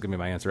because this is going to be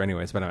my answer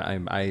anyways. But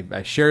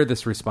I shared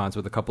this response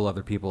with a couple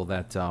other people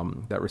that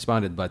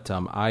responded. But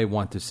I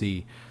want to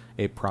see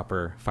a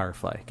proper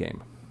Firefly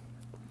game.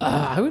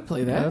 I would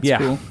play that. That's Yeah.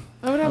 cool.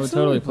 I would I would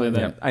absolutely totally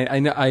play that. I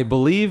know. I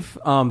believe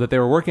that they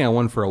were working on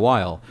one for a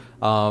while.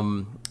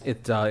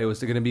 It was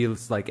going to be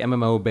like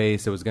MMO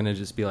based. It was going to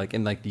just be like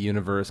in like the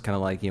universe, kind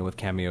of like with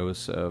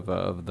cameos of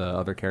the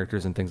other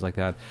characters and things like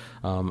that.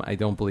 I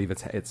don't believe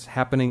it's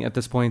happening at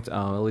this point,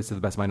 at least to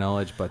the best of my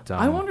knowledge. But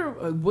I wonder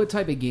what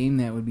type of game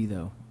that would be,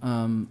 though.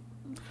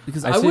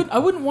 Because I see- I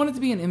wouldn't want it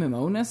to be an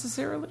MMO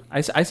necessarily.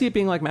 I see it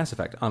being like Mass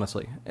Effect,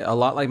 honestly, a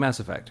lot like Mass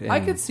Effect. I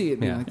And- could see it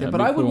being yeah. like Yeah, that,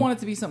 but it'd I be would cool. want it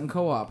to be something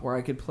co-op where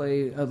I could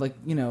play,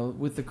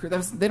 with the crew.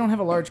 They don't have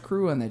a large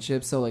crew on that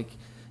ship, so 5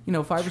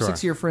 or Sure. 6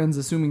 of your friends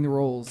assuming the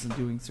roles and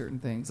doing certain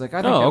things. Like,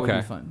 I think Oh, that okay.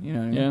 would be fun. You know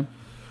what I mean? Yeah.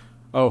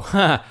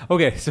 Oh,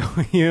 okay. So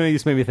you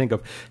just made me think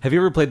of. Have you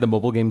ever played the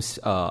mobile games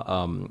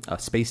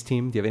Space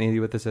Team? Do you have any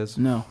idea what this is?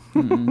 No.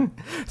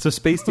 So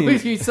Space Team.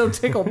 You're so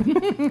tickled.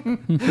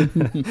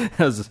 That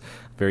was a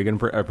very good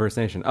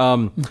impersonation.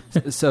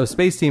 So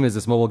Space Team is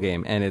this mobile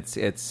game, and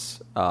it's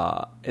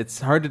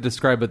hard to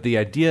describe, but the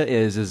idea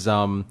is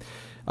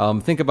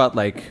think about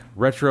like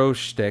retro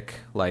shtick,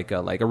 like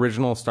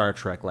original Star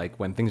Trek, like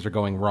when things are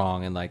going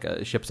wrong and like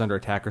a ship's under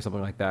attack or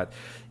something like that.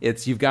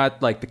 You've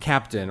got like the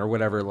captain or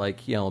whatever,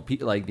 like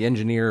like the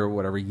engineer or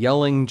whatever,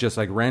 yelling just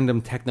like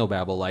random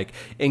technobabble, like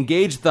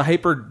engage the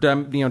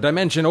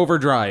dimension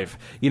overdrive,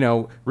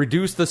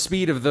 reduce the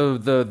speed of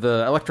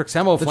the electric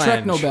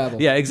semiflange. technobabble.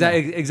 Yeah,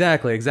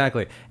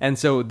 exactly. And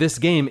so this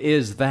game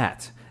is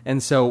that.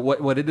 And so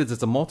what it is,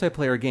 it's a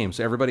multiplayer game.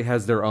 So everybody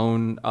has their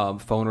own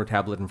phone or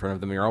tablet in front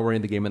of them. You're all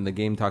running the game, and the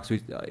game talks to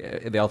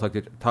they all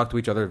talk to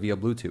each other via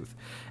Bluetooth.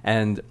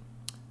 And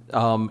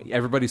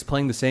everybody's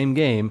playing the same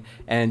game,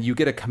 and you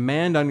get a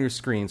command on your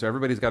screen. So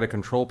everybody's got a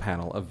control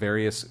panel of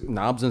various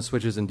knobs and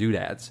switches and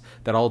doodads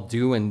that all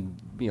do and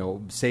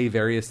say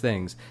various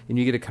things. And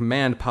you get a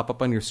command pop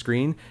up on your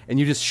screen, and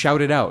you just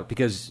shout it out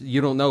because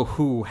you don't know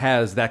who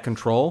has that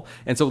control.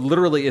 And so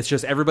literally, it's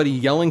just everybody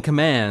yelling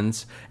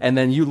commands, and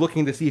then you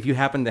looking to see if you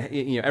happen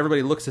to.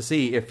 Everybody looks to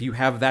see if you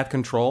have that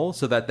control,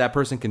 so that that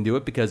person can do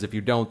it. Because if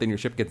you don't, then your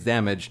ship gets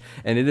damaged.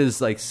 And it is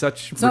like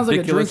such. It sounds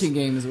ridiculous, like a drinking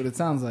game, is what it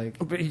sounds like.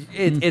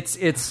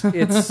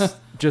 It's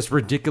just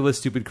ridiculous,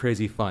 stupid,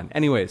 crazy fun.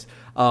 Anyways,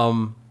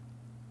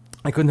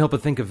 I couldn't help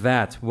but think of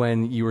that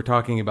when you were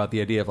talking about the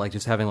idea of like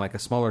just having like a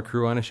smaller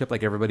crew on a ship,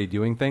 like everybody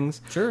doing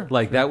things. Sure.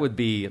 Like that would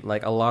be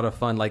like a lot of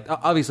fun. Like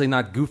obviously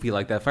not goofy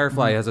like that.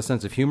 Firefly has a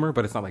sense of humor,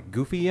 but it's not like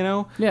goofy,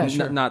 Yeah,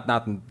 sure. Not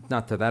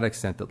to that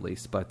extent at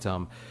least, but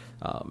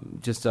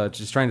just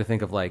trying to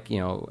think of like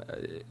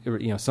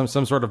some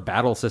sort of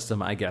battle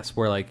system, I guess,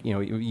 where like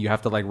you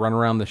have to like run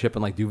around the ship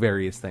and like do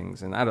various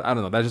things, and I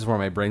don't know, that's just where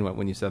my brain went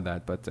when you said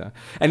that. But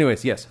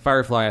anyways, yes,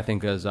 Firefly I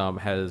think has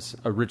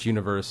a rich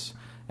universe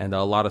and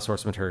a lot of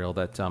source material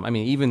that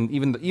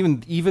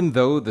even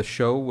though the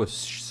show was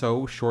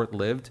so short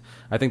lived,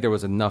 I think there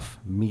was enough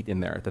meat in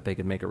there that they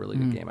could make a really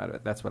good game out of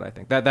it. That's what I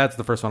think. That's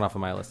the first one off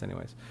of my list,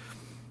 anyways.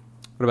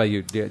 What about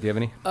you? Do you have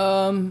any?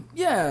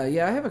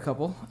 Yeah, I have a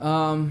couple.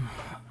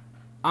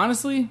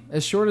 Honestly,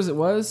 as short as it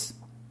was,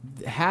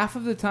 half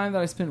of the time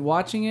that I spent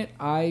watching it,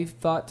 I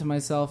thought to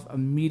myself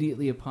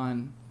immediately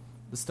upon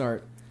the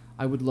start,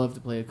 I would love to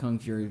play a Kung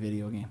Fury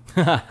video game.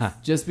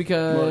 Just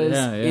because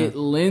it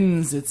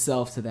lends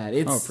itself to that.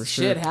 It's for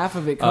shit, sure. half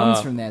of it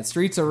comes from that.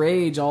 Streets of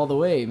Rage all the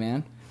way,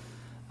 man.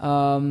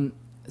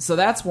 So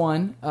that's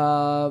one.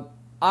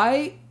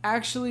 I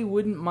actually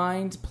wouldn't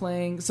mind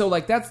playing. So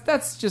like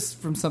that's just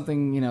from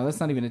something,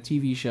 that's not even a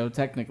TV show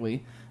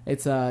technically.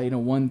 It's a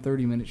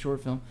 30-minute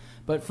short film.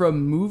 But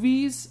from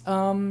movies,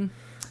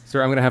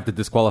 Sir, I'm going to have to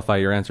disqualify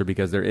your answer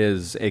because there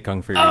is a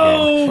Kung Fury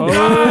game.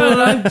 God,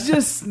 I'm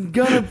just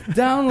gonna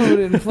download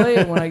it and play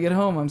it when I get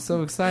home. I'm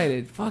so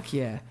excited. Fuck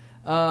yeah.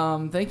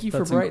 Thank you for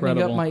That's brightening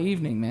incredible. up my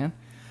evening, man.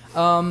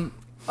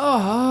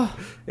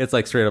 It's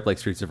like straight up like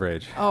Streets of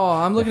Rage.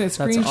 I'm looking at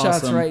That's screenshots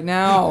awesome. right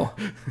now.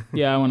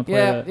 Yeah, I want to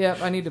play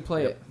that. I need to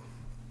play it.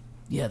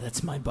 Yeah,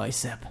 that's my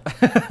bicep.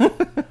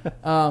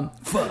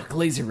 Fuck,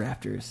 laser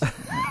raptors.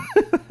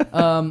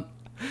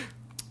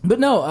 But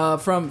no,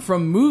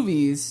 from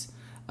movies,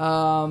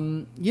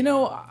 the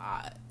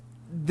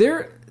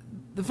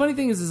funny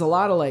thing is there's a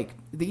lot of like,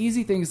 the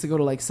easy thing is to go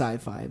to like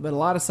sci-fi, but a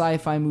lot of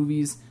sci-fi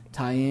movies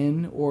tie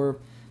in, or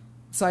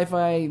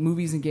sci-fi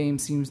movies and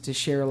games seems to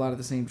share a lot of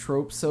the same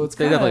tropes, so it's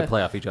They kinda, definitely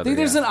play off each other. I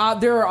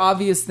think there are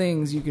obvious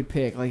things you could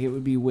pick. Like it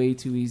would be way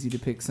too easy to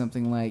pick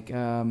something like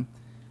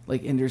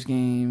Ender's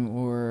Game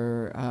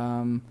or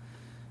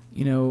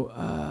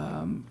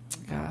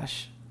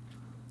gosh,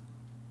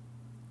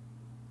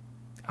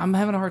 I'm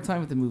having a hard time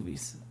with the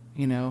movies.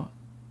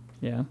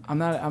 Yeah. I'm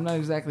not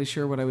exactly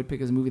sure what I would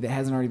pick as a movie that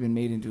hasn't already been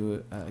made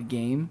into a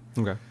game.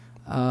 Okay.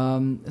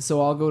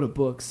 So I'll go to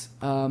books.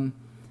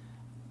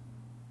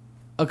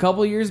 A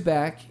couple years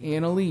back,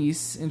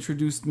 Annalise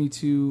introduced me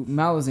to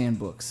Malazan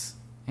books.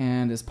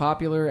 And as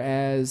popular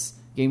as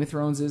Game of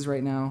Thrones is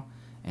right now,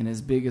 and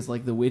as big as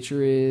like The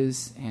Witcher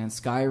is, and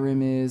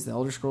Skyrim is, the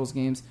Elder Scrolls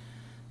games,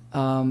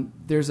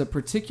 there's a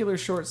particular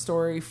short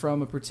story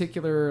from a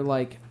particular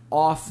like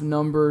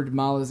off-numbered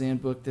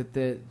Malazan book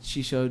that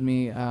she showed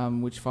me,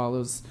 which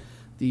follows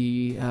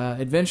the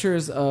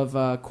adventures of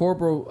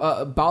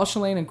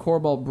Balshalane and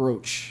Korbal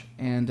Broach.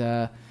 And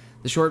the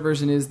short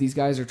version is these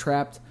guys are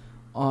trapped.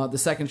 The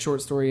second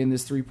short story in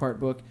this 3-part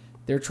book,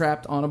 they're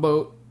trapped on a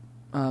boat.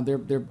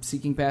 They're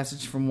seeking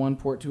passage from one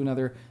port to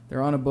another.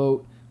 They're on a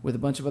boat with a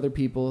bunch of other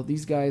people.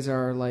 These guys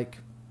are like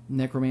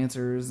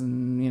necromancers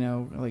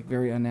and, like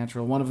very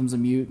unnatural. One of them's a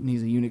mute and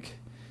he's a eunuch,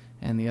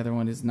 and the other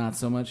one is not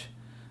so much.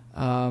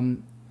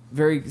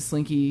 Very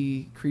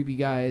slinky, creepy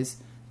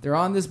guys. They're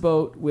on this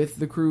boat with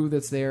the crew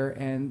that's there,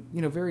 and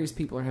various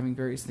people are having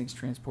various things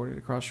transported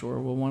across shore.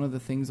 Well, one of the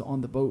things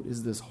on the boat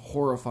is this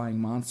horrifying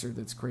monster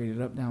that's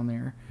created up down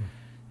there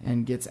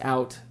and gets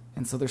out,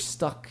 and so they're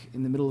stuck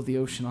in the middle of the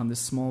ocean on this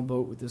small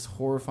boat with this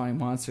horrifying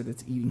monster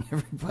that's eating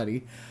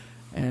everybody.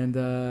 And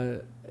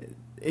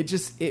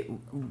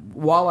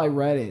while I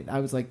read it,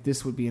 I was like,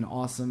 this would be an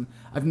awesome.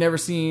 I've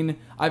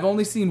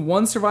only seen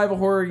one survival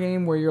horror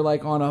game where you're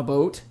like on a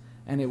boat,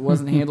 and it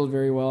wasn't handled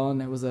very well, and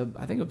it was I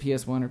think a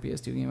PS1 or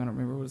PS2 game. I don't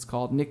remember what it's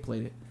called. Nick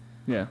played it.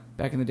 Yeah.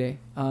 Back in the day.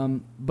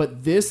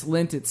 But this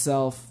lent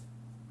itself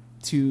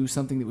to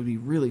something that would be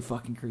really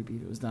fucking creepy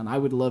if it was done. I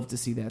would love to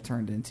see that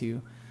turned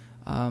into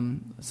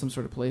some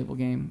sort of playable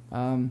game.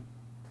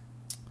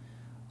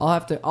 I'll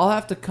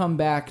have to come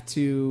back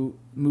to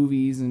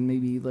movies and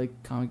maybe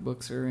like comic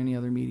books or any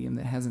other medium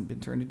that hasn't been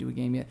turned into a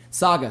game yet.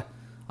 Saga.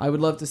 I would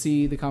love to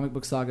see the comic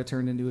book Saga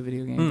turned into a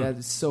video game. That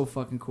is so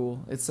fucking cool.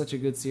 It's such a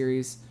good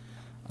series.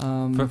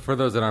 For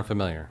those that aren't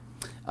familiar.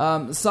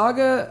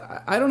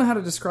 Saga, I don't know how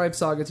to describe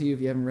Saga to you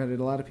if you haven't read it.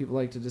 A lot of people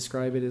like to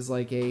describe it as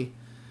like a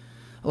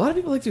A lot of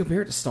people like to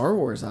compare it to Star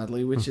Wars,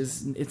 oddly, which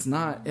is it's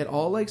not at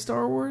all like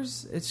Star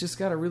Wars. It's just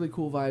got a really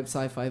cool vibe,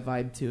 sci-fi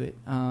vibe to it.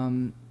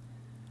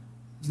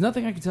 There's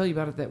nothing I can tell you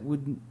about it that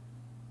wouldn't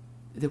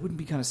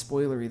be kind of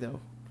spoilery though.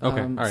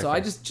 Okay, all right, so fine. I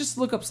just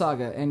look up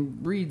Saga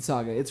and read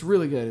Saga. It's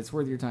really good. It's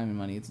worth your time and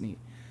money. It's neat.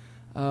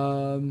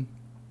 I'll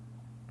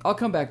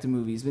come back to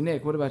movies, but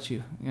Nick, what about you?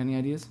 You got any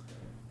ideas?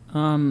 I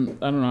don't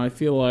know. I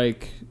feel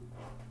like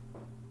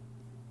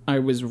I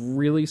was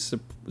really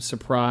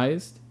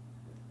surprised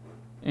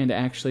and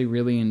actually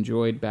really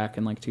enjoyed back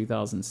in like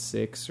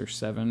 2006 or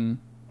 7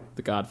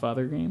 the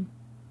Godfather game.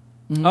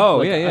 Oh,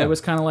 Like, yeah. I was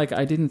kind of like,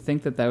 I didn't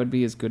think that would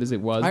be as good as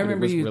it was, I but it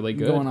remember was you really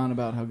good. going on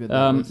about how good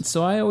that was.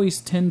 So I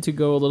always tend to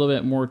go a little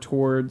bit more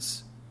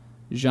towards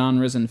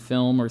genres in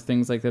film or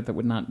things like that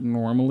would not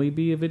normally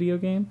be a video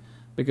game,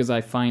 because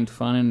I find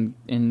fun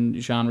in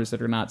genres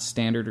that are not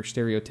standard or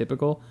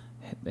stereotypical,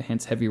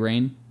 hence Heavy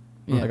Rain.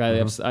 Yeah. Like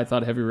I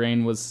thought Heavy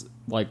Rain was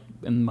like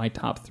in my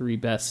top 3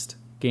 best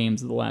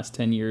games of the last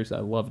 10 years. I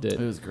loved it. It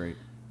was great.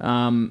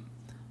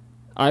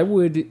 I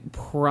would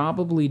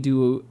probably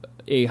do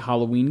a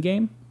Halloween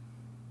game.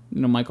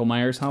 You know, Michael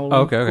Myers Halloween.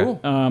 Oh, okay.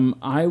 Cool.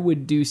 I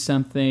would do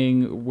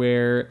something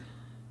where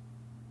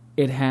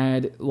it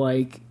had,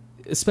 like,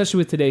 especially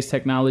with today's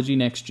technology,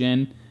 next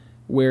gen,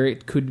 where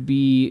it could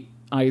be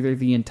either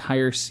the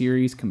entire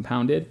series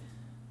compounded,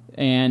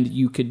 and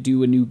you could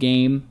do a new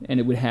game, and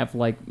it would have,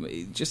 like,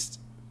 just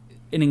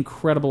an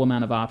incredible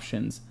amount of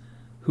options.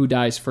 Who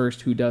dies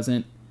first, who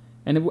doesn't.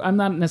 And I'm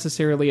not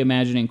necessarily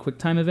imagining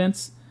QuickTime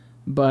events,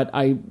 but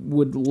I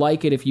would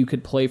like it if you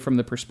could play from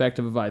the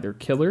perspective of either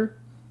killer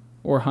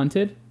or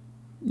hunted,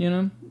 you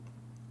know?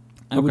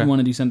 I would Okay. want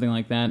to do something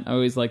like that. I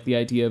always like the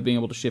idea of being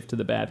able to shift to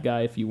the bad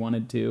guy if you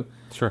wanted to.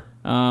 Sure.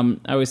 I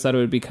always thought it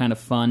would be kind of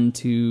fun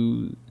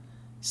to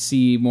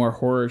see more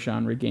horror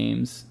genre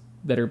games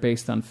that are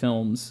based on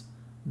films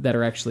that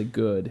are actually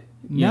good.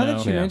 Now know?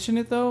 that you Yeah. mention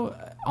it, though,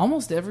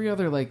 almost every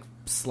other like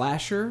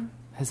slasher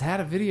has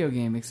had a video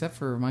game except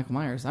for Michael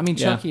Myers. I mean,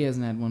 Yeah. Chucky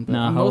hasn't had one, but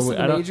No, most Halloween- of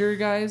I the don't- major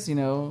guys, you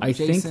know, I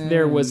Jason think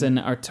there was and-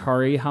 an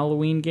Atari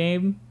Halloween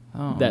game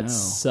Oh, that no.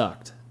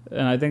 sucked.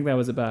 And I think that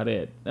was about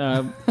it.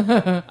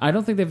 I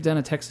don't think they've done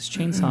a Texas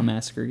Chainsaw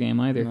Massacre game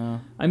either.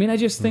 No. I mean, I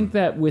just think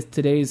that with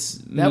today's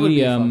That would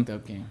be a medium, fucked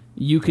up game.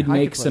 you could I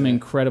make could play some that.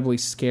 incredibly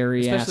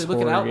scary Especially ass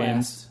look at horror games.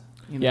 Outlast.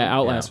 You know? Yeah,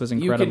 Outlast was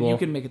incredible. You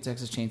can make a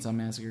Texas Chainsaw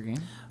Massacre game.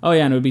 Oh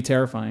yeah, and it would be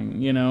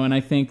terrifying, you know. And I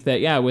think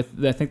that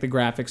I think the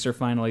graphics are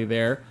finally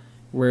there.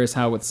 Whereas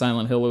how with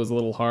Silent Hill it was a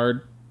little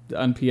hard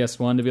on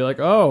PS1 to be like,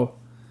 oh,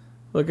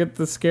 look at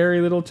the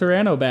scary little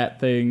Tyrannobat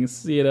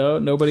things, you know.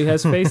 Nobody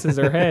has faces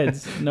or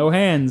heads, no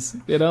hands,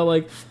 you know.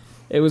 Like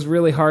it was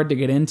really hard to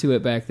get into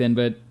it back then.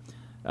 But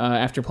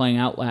after playing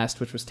Outlast,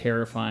 which was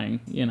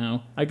terrifying, you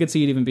know, I could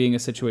see it even being a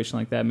situation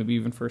like that, maybe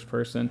even first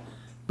person.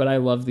 But I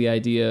love the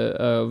idea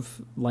of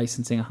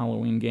licensing a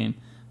Halloween game.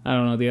 I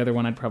don't know. The other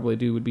one I'd probably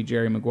do would be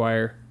Jerry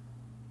Maguire,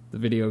 the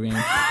video game.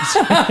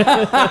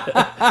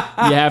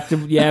 you have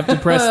to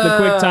press the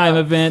QuickTime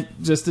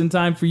event just in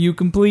time for You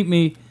Complete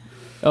Me.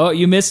 Oh,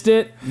 you missed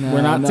it.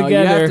 We're not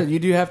together. You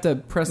do have to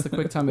press the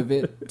QuickTime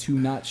event to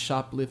not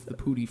shoplift the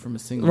pootie from a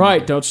single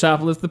Right, mother. don't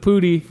shoplift the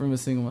pootie. From a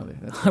single mother.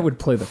 That's, I would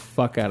play the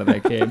fuck out of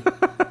that game.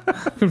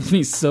 It would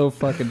be so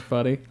fucking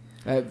funny.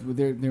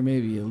 there may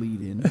be a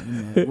lead in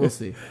that. We'll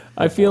see.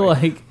 I feel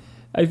like,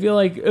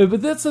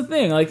 but that's the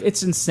thing. Like,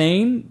 it's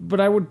insane, but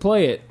I would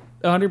play it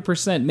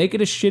 100%. Make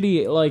it a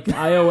shitty like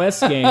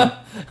iOS game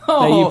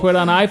that you put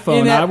on iPhone.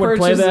 In-app I would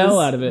play the purchases? hell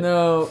out of it.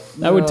 No,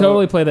 I would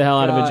totally play the hell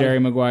out of a God. Jerry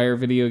Maguire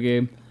video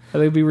game. I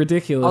think it'd be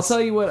ridiculous. I'll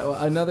tell you what.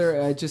 Another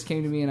it just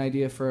came to me an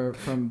idea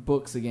from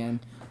books again.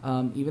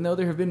 Even though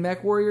there have been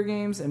Mech Warrior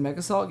games and Mech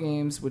Assault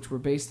games, which were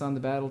based on the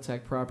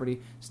BattleTech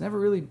property, it's never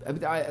really.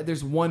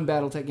 There's one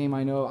BattleTech game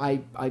I know.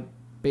 I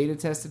beta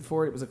tested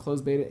for it. It was a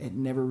closed beta. It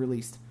never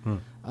released.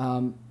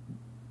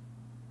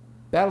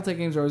 BattleTech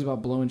games are always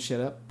about blowing shit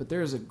up, but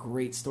there is a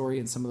great story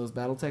in some of those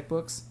BattleTech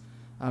books,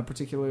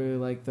 particularly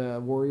like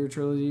the Warrior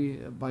trilogy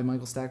by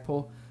Michael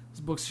Stackpole. Those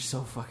books are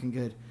so fucking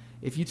good.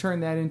 If you turn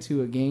that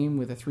into a game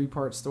with a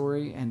 3-part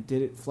story and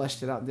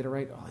fleshed it out and did it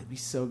right, oh, it'd be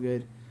so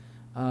good.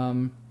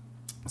 So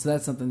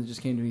that's something that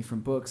just came to me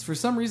from books. For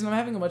some reason, I'm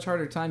having a much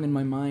harder time in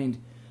my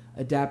mind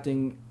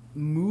adapting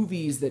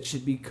movies that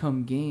should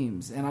become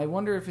games. And I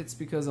wonder if it's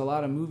because a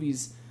lot of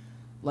movies,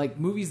 like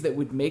movies that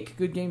would make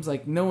good games,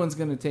 like no one's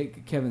going to take a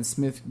Kevin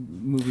Smith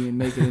movie and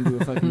make it into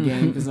a fucking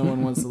game because no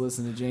one wants to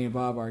listen to Jay and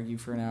Bob argue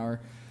for an hour.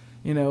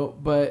 You know,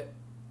 but...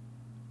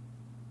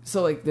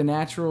 So, like, the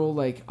natural,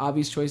 like,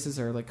 obvious choices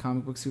are, like,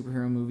 comic book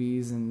superhero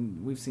movies,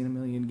 and we've seen a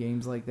million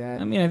games like that.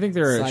 I mean, I think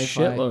there are a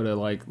Sci-fi. shitload of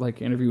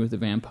like Interview with the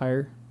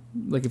Vampire.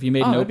 Like if you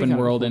made an that'd be open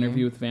kinda world cool Interview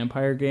game. with the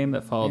Vampire game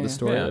that followed Yeah. the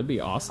story, Yeah. that'd be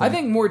awesome. I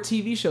think more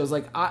TV shows.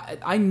 Like,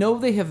 I know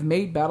they have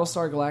made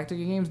Battlestar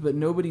Galactica games, but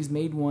nobody's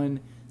made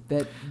one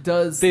that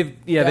does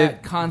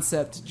that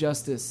concept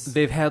justice.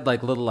 They've had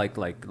like little just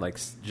like Like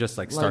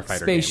Starfighter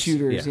space games.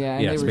 shooters, yeah,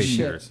 and they were space shit.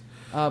 shooters.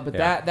 But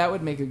Yeah. that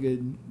would make a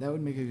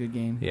good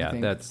game. I Yeah,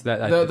 think. that's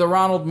that. the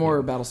Ronald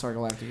Moore Battlestar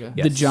Galactica.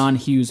 Yeah. the Yes. John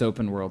Hughes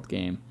open world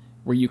game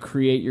where you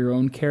create your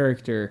own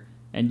character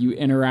and you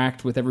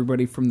interact with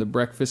everybody from the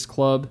Breakfast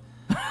Club.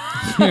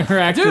 You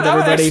interact with I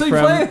would everybody actually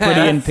from play that.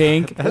 Pretty in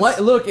Pink.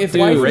 Look, if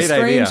Dude, Life is great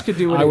Strange idea. could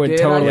do what I it would did,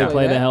 totally I'd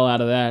play the that. hell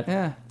out of that.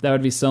 Yeah. That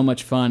would be so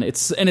much fun.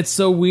 It's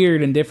so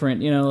weird and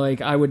different,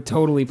 like I would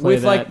totally play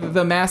With that. like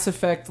the Mass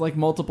Effect, like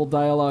multiple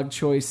dialogue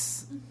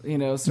choice,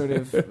 sort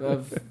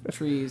of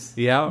trees.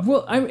 Yeah.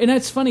 Well, and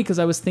it's funny because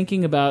I was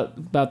thinking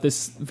about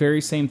this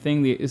very same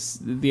thing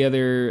the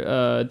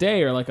other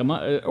day, or like a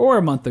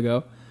month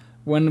ago,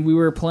 when we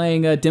were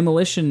playing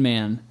Demolition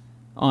Man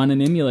on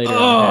an emulator,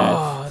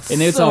 I had.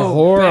 And it's so a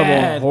horrible,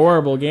 bad.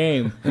 horrible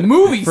game. The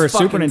movie's for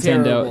fucking Super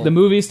Nintendo. terrible. The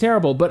movie's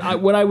terrible.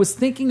 But what I was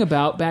thinking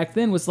about back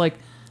then was like,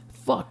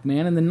 fuck,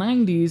 man, in the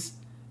 90s,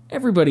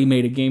 everybody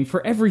made a game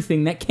for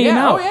everything that came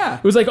Yeah, out. oh, yeah.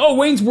 It was like,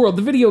 Wayne's World,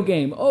 the video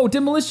game. Oh,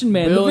 Demolition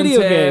Man, Bill the and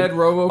video Ted, game.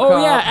 RoboCop.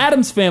 Oh, yeah,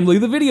 Addams Family,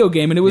 the video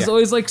game. And it was Yeah.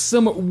 always like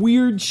some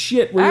weird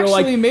shit where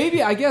Actually, you're like,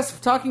 maybe I guess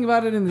talking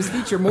about it in this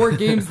feature, more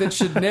games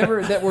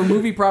that were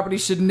movie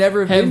properties should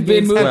never have have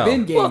been been movie. have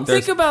been games. Well,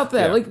 think about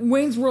that. yeah. Like,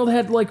 Wayne's World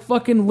had, like,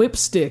 fucking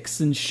lipsticks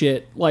and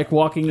shit, like,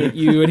 walking at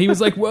you. And he was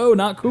like, whoa,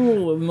 not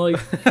cool. And, like,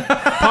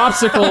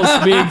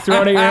 popsicles being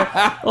thrown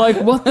at you. Like,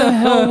 what the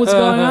hell was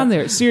going on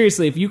there?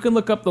 Seriously, if you can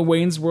look up the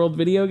Wayne's World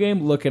video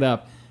game, look it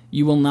up.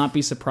 You will not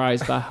be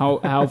surprised by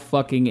how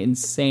fucking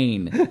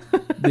insane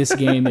this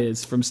game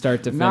is from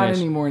start to finish. Not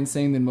any more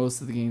insane than most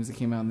of the games that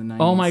came out in the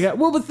 90s. Oh my god.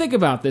 Well, but think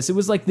about this. It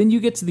was like, then you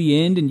get to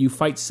the end and you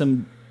fight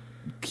some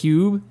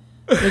cube.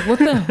 Like, what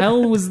the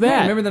hell was Yeah,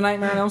 that? remember the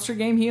Nightmare on Elm Street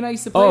game? He and I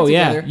used to play Oh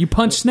together. yeah, you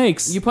punch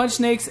snakes. You punch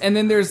snakes, and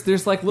then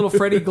there's like little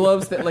Freddy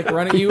gloves that like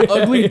run at you.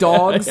 Ugly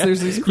dogs. There's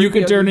these. You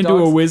creepy could turn ugly into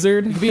dogs. a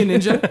wizard. You could be a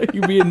ninja.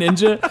 You'd be a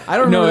ninja. I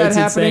don't remember that it's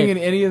happening insane.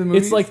 in any of the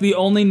movies. It's like the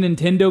only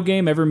Nintendo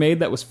game ever made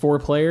that was 4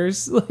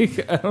 players.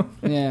 Like, I don't,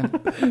 yeah.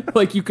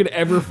 like you could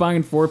ever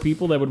find 4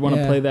 people that would want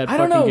to play that. I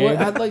don't know. fucking What,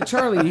 game. I'd like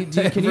Charlie.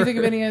 Can you think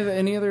of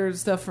any other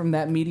stuff from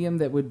that medium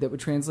that would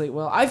translate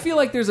well? I feel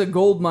like there's a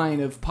gold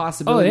mine of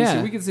possibilities. Oh,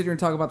 yeah. We could sit here and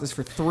talk about this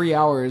for 3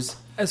 hours.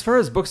 As far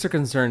as books are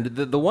concerned,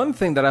 the one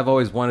thing that I've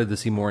always wanted to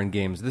see more in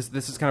games,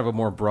 this is kind of a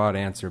more broad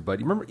answer, but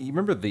you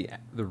remember the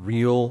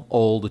real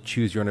old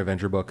Choose Your Own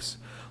Adventure books,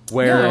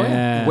 where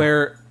Yeah.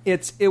 where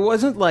it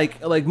wasn't like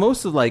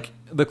most of like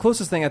the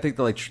closest thing I think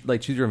to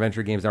like Choose Your Own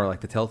Adventure games are like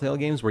the Telltale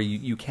games, where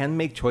you can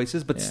make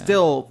choices, but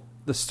still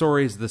the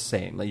story's the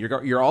same. Like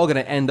you're all going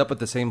to end up at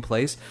the same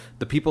place.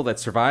 The people that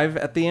survive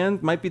at the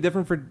end might be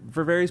different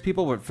for various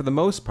people, but for the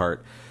most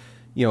part,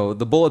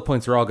 the bullet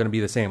points are all going to be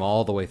the same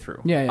all the way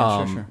through.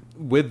 Yeah, sure.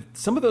 With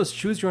some of those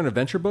Choose Your Own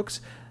Adventure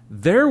books,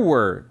 there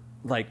were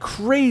like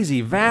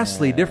crazy,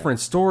 vastly different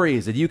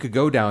stories that you could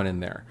go down in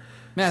there.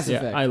 Mass Yeah,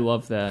 Effect. I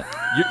love that.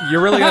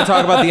 You're really going to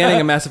talk about the ending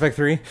of Mass Effect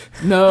 3?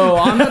 No,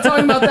 I'm not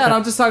talking about that.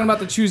 I'm just talking about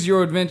the choose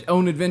your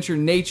own adventure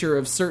nature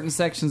of certain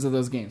sections of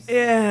those games.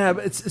 Yeah,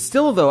 but it's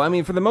still, though, I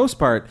mean, for the most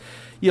part,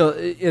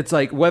 it's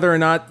like whether or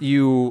not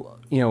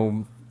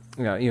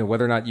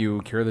whether or not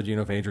you cure the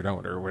genophage or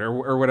don't,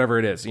 or whatever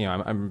it is,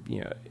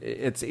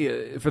 it's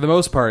for the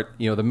most part,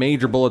 the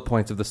major bullet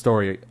points of the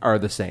story are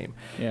the same.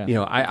 Yeah.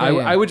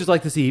 I would just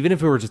like to see, even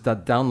if it were just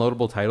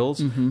downloadable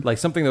titles, like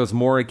something that was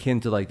more akin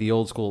to like the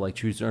old school, like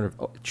Choose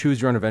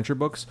Your Own Adventure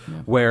books,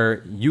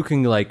 where you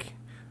can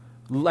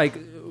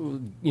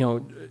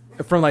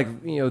from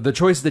the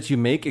choices that you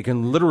make, it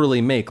can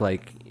literally make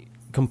like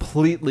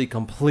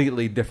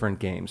completely different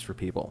games for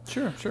people.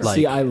 Sure. Like-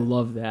 See, I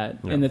love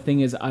that. And the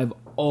thing is, I've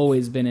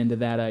always been into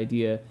that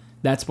idea.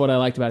 That's what I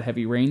liked about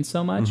Heavy Rain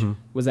so much,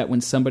 was that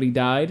when somebody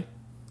died,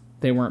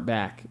 they weren't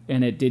back.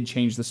 And it did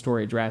change the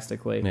story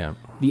drastically. Yeah.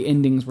 The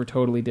endings were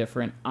totally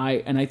different.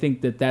 I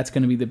think that's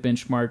going to be the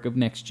benchmark of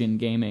next-gen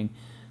gaming.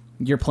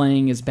 You're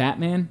playing as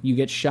Batman, you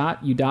get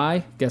shot, you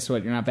die, guess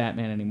what? You're not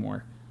Batman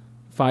anymore.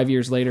 5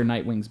 years later,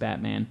 Nightwing's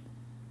Batman.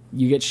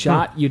 You get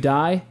shot, you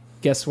die,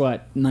 guess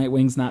what?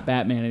 Nightwing's not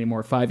Batman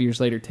anymore. 5 years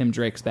later, Tim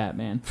Drake's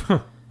Batman.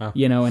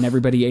 And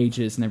everybody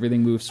ages and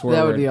everything moves forward.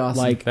 That would be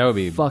awesome. Like, That would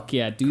be fuck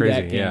yeah, do crazy,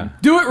 that game. yeah.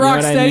 Do it, You know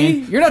what I Rocksteady.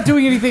 mean? You're not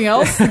doing anything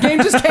else. The game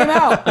just came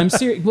out. I'm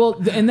serious. Well,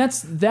 and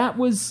that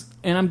was,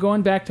 and I'm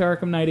going back to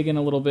Arkham Knight again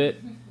a little bit,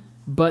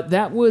 but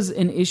that was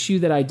an issue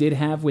that I did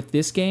have with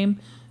this game.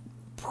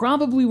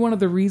 Probably one of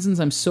the reasons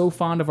I'm so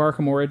fond of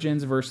Arkham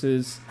Origins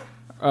versus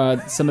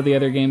some of the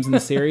other games in the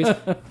series.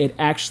 It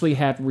actually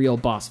had real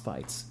boss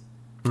fights.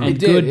 And It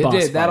good did. boss It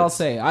did. That I'll fights.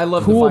 say. I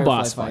love Cool the Firefly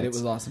boss fight. fights. It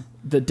was awesome.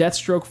 The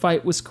Deathstroke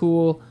fight was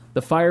cool.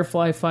 The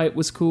Firefly fight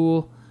was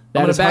cool.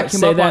 I'm gonna back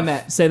him up on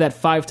that. Say that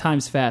 5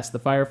 times fast. The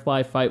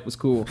Firefly fight was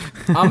cool.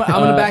 I'm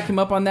going to back him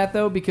up on that,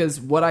 though, because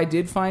what I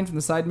did find from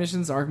the side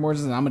missions, Arkham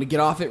Origins, and I'm going to get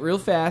off it real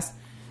fast,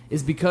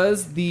 is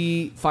because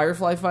the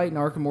Firefly fight in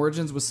Arkham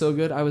Origins was so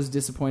good, I was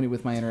disappointed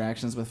with my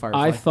interactions with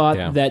Firefly. I thought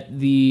Yeah. that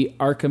the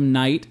Arkham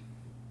Knight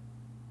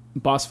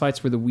boss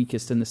fights were the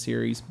weakest in the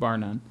series, bar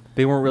none.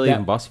 They weren't really That-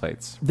 even boss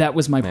fights. That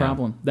was my Yeah.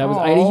 problem. I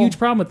had a huge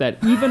problem with that.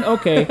 Even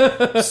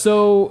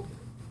so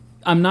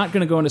I'm not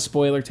going to go into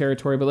spoiler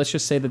territory, but let's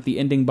just say that the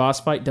ending boss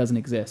fight doesn't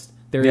exist.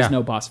 There is Yeah.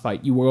 no boss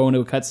fight. You go into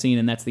a cutscene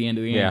and that's the end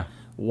of the game. Yeah.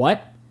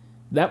 What?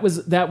 That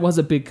was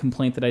a big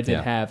complaint that I did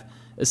Yeah. have.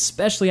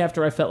 especially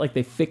after I felt like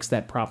they fixed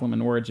that problem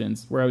in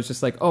Origins, where I was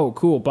just like, oh,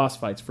 cool, boss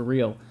fights for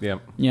real. Yeah.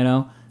 You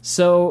know?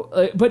 So,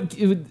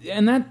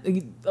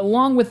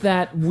 along with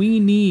that, we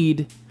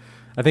need...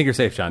 I think you're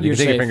safe, John. You You're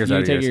can take safe. your fingers You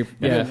out of take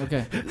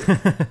yours.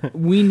 yeah. Okay.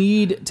 We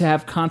need to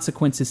have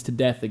consequences to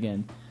death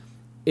again.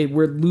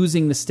 We're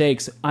losing the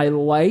stakes. I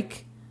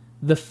like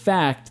the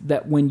fact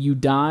that when you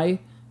die,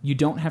 you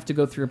don't have to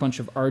go through a bunch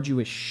of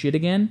arduous shit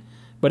again,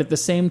 but at the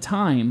same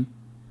time,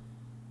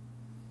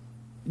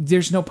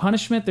 there's no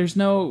punishment, there's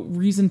no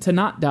reason to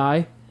not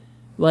die.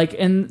 Like,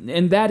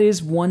 and that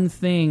is one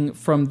thing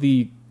from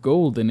the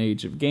golden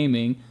age of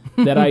gaming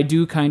that I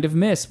do kind of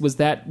miss, was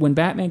that when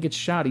Batman gets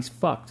shot, he's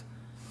fucked.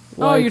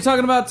 Oh, you're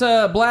talking about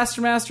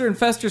Blaster Master and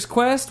Fester's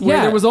Quest, where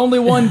Yeah. there was only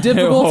one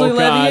difficulty Oh,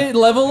 God.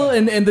 level,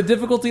 and the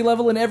difficulty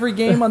level in every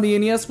game on the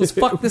NES was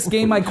 "fuck this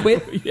game, I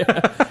quit."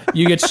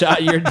 You get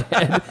shot, you're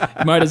dead.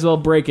 You might as well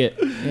break it.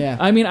 Yeah.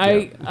 I mean,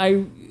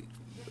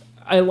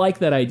 I like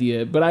that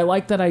idea, but I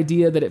like that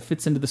idea that it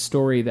fits into the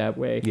story that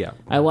way. Yeah.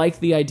 I like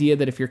the idea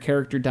that if your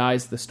character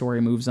dies, the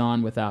story moves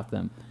on without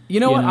them.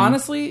 You know what?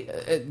 Honestly,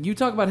 you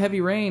talk about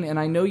Heavy Rain, and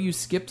I know you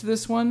skipped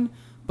this one,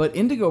 but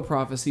Indigo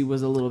Prophecy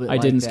was a little bit. I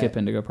like didn't that. skip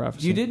Indigo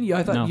Prophecy. You didn't?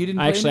 I thought No. you didn't.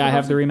 Play Actually, Indigo I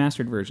have the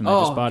Prophecy? remastered version. I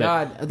Oh, just bought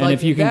God. it. And Like,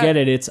 if you can that- get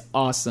it, it's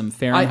awesome.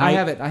 Fahrenheit. I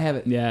have it. I have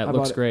it. Yeah, I it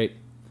looks bought great.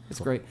 It's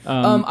great.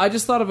 I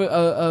just thought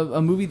of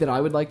a movie that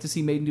I would like to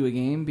see made into a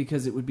game,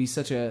 because it would be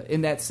such a,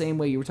 in that same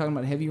way you were talking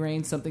about Heavy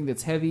Rain, something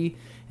that's heavy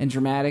and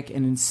dramatic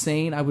and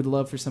insane. I would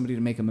love for somebody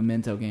to make a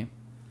Memento game,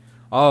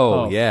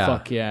 Oh, yeah.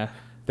 Fuck yeah.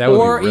 That would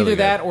or be really either good.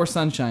 that or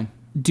Sunshine.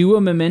 Do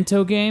a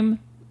Memento game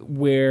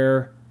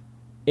where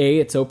A,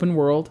 it's open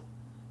world,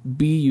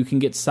 B, you can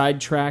get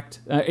sidetracked,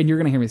 and you're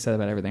going to hear me say that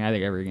about everything. I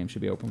think every game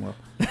should be open world.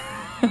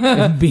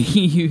 And B,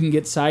 you can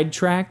get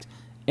sidetracked,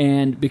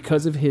 and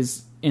because of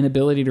his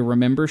inability to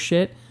remember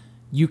shit,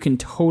 you can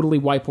totally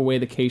wipe away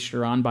the case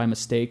you're on by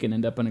mistake and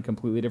end up in a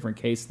completely different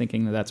case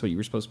thinking that that's what you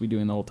were supposed to be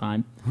doing the whole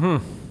time.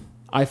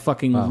 I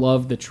fucking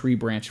love the tree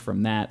branch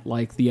from that.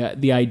 Like,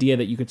 the idea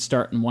that you could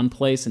start in one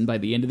place and by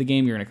the end of the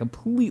game you're in a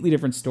completely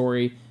different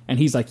story, and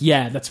he's like,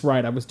 yeah, that's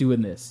right, I was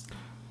doing this.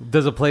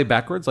 Does it play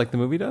backwards like the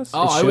movie does?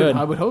 Oh, should.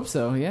 I would hope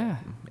so. Yeah,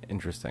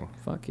 Interesting.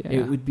 Fuck yeah.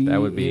 it would be.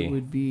 That would be- It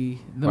would be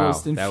the Wow,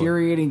 most that would-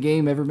 infuriating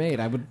game ever made.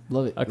 I would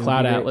love it. A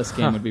Cloud Atlas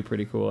game would be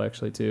pretty cool,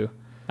 actually, too.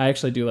 I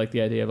actually do like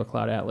the idea of a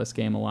Cloud Atlas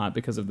game a lot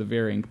because of the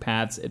varying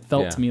paths. It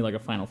felt Yeah. to me like a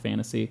Final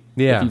Fantasy,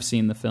 Yeah. if you've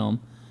seen the film.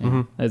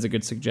 That's a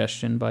good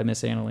suggestion by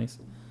Miss Annalise.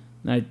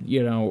 I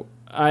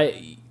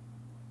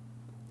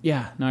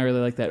really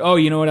like that. Oh,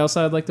 you know what else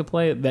I would like to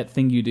play? That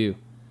Thing You Do.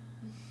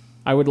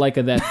 I would like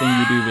a That Thing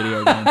You Do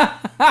video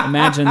game.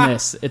 Imagine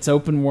this. It's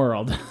open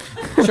world.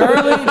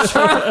 Charlie.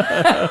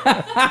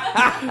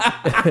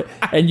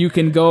 And you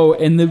can go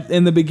in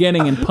the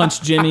beginning and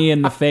punch Jimmy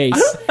in the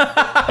face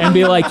and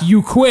be like,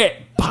 you quit,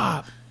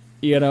 pop,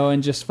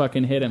 and just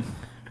fucking hit him.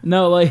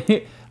 No,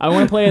 like, I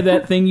want to play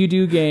That Thing You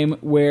Do game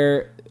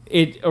where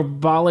it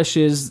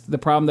abolishes the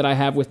problem that I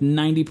have with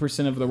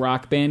 90% of the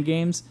Rock Band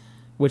games,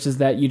 which is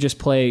that you just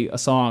play a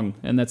song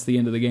and that's the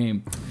end of the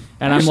game.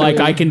 And I'm like,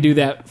 I can do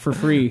that for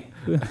free,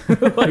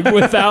 like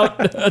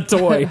without a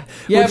toy.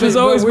 Yeah, which is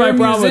but always we're my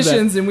problem with that.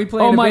 musicians and we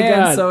play Oh in a my band,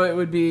 God. so it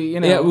would be,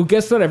 Yeah, well,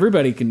 guess what?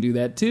 Everybody can do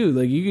that too.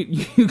 Like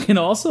you can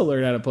also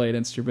learn how to play an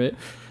instrument.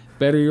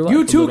 Better your life.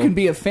 you a too little. can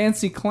be a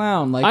fancy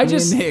clown like I me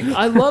just and Nick.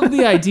 I love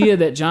the idea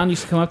that John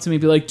used to come up to me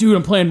and be like, "Dude,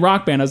 I'm playing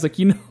Rock Band." I was like,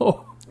 You're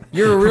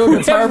a real we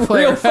guitar have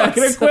player. real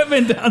fucking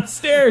equipment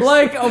downstairs.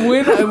 Like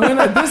when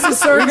this is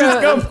circa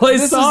just go play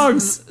this is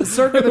songs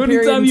circa the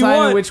period anytime in you time in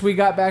want. which we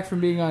got back from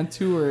being on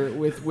tour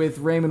with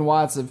Raymond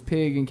Watts of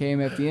Pig and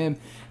KMFDM,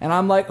 and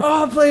I'm like,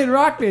 oh, I'm playing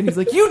Rock Band. He's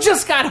like, you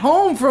just got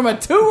home from a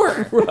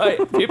tour, right?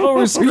 People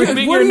were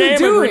screaming what your are you name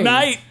every doing?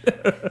 night.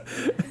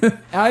 And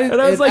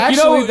I was like,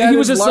 actually, that he is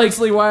was just like,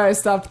 largely why I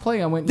stopped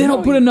playing. I went, they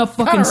don't put enough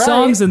fucking kinda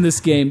songs right. in this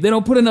game. They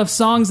don't put enough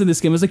songs in this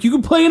game. I was like, you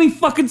can play any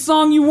fucking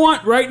song you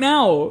want right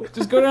now.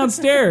 Just go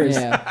downstairs.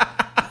 Yeah.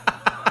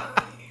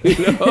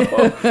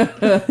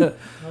 I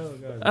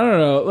don't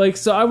know. Like,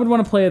 so I would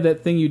want to play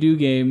That Thing You Do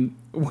game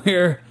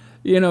where,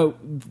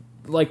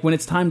 like when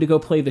it's time to go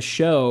play the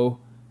show,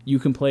 you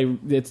can play.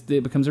 It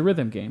becomes a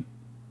rhythm game.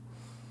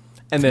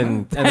 And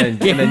then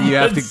you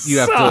have to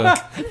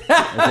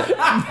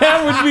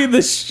That would be the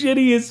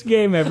shittiest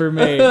game ever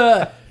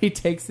made. He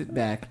takes it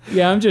back.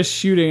 Yeah, I'm just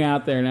shooting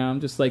out there now.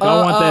 I'm just like,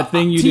 I want that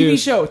thing you do.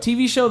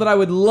 TV show that I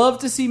would love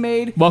to see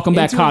made. Welcome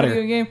back, into a Kotter.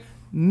 video game.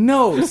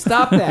 No,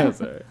 stop that.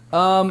 Sorry.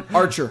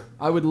 Archer.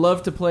 I would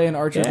love to play an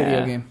Archer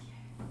video game.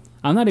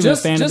 I'm not even a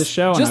fan of the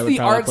show, and Just I would the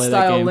probably art play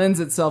that style game. lends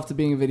itself to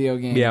being a video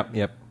game.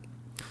 Yep.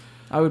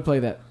 I would play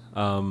that.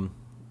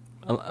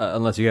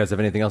 Unless you guys have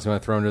anything else you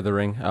want to throw into the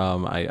ring,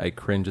 I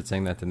cringe at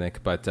saying that to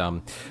Nick, but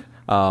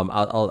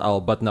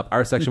I'll button up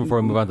our section before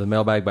we move on to the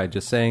mailbag by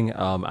just saying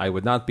I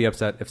would not be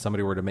upset if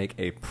somebody were to make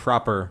a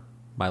proper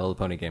My Little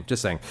Pony game.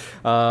 Just saying.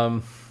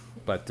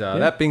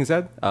 That being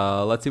said,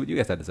 let's see what you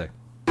guys had to say.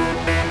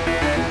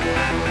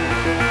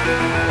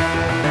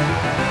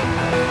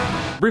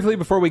 Briefly,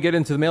 before we get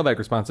into the mailbag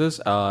responses,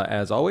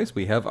 as always,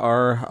 we have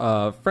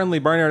our friendly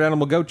barnyard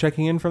animal goat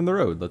checking in from the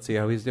road. Let's see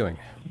how he's doing.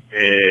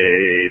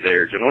 Hey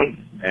there,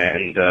 gentlemen.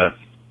 And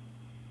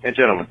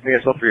gentlemen. I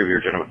guess all three of you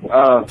are gentlemen.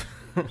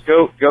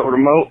 Goat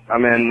remote.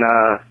 I'm in,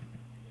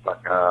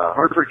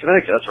 Hartford,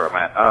 Connecticut. That's where I'm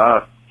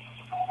at.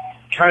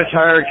 Kind of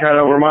tired, kind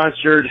of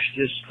overmonstered.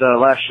 Just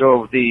last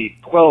show of the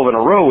 12 in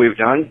a row we've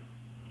done.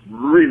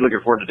 Really looking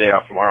forward to the day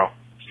off tomorrow.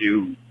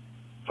 Do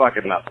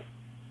fucking nothing.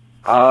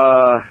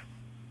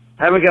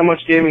 Haven't got much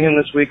gaming in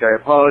this week. I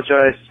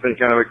apologize. It's been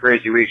kind of a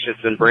crazy week.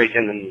 Shit's been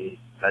breaking, and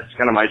that's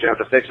kind of my job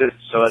to fix it.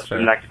 So that's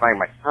been occupying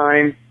my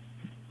time.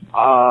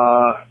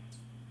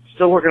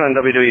 Still working on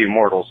WWE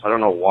Immortals. I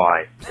don't know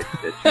why.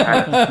 It's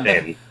kind of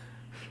thin,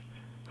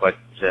 but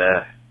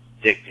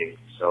addicting.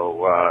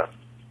 So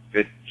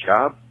good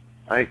job,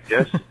 I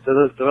guess, to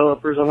the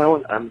developers on that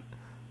one.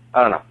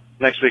 I don't know.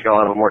 Next week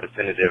I'll have a more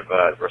definitive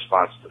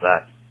response to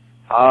that.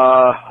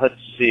 Let's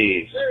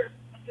see.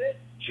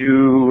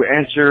 To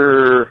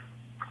answer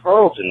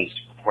Carlton's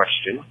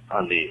question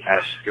on the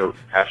Ask Goat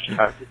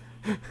hashtag,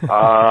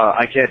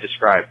 I can't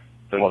describe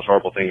the most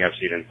horrible thing I've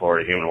seen in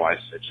Florida human-wise.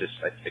 It's just,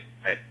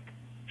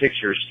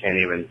 pictures can't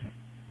even,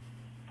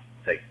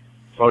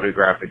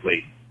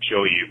 photographically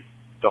show you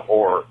the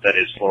horror that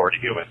is Florida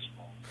humans.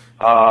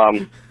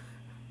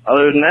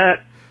 Other than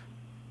that,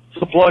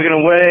 still plugging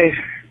away,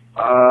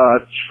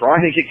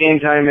 trying to get game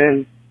time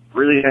in.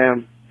 Really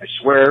am. I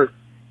swear.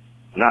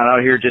 I'm not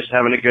out here just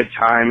having a good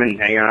time and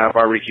hanging out at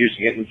barbecues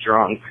and getting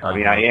drunk. I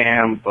mean, I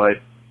am, but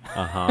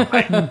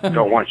I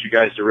don't want you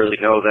guys to really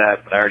know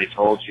that, but I already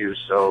told you,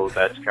 so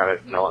that's kind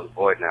of null and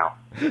void now.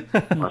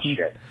 Oh,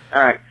 shit.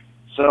 All right.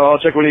 So I'll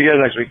check with you guys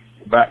next week.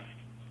 Bye.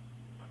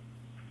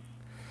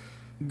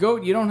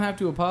 Goat, you don't have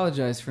to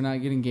apologize for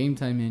not getting game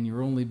time in.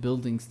 You're only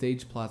building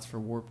stage plots for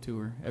Warp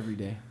Tour every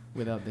day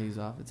without days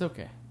off. It's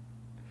okay.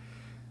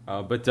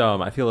 But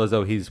I feel as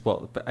though he's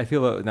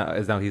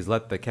as though he's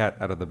let the cat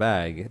out of the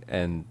bag,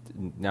 and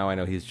now I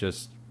know he's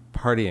just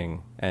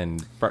partying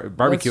and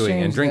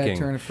barbecuing and drinking. Let's change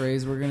that turn of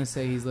phrase. We're gonna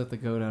say he's let the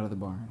goat out of the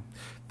barn.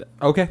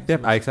 Okay,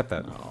 yep, I accept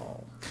that.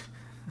 Oh.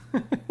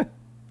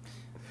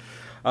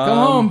 Come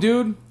home,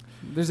 dude.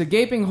 There's a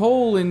gaping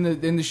hole in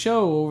the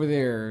show over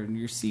there, and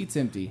your seat's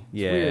empty.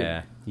 It's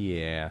weird.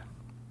 Yeah.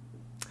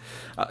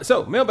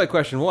 So, mailbag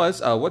question was,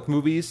 what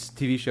movies,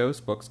 TV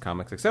shows, books,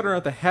 comics, etc.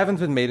 that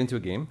haven't been made into a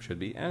game should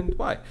be, and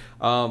why?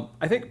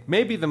 I think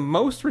maybe the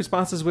most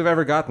responses we've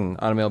ever gotten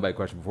on a mailbag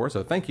question before,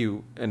 so thank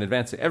you in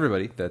advance to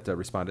everybody that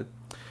responded.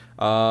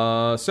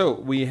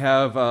 So, we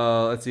have,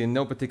 let's see, in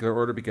no particular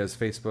order, because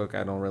Facebook,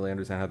 I don't really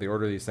understand how they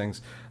order these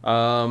things.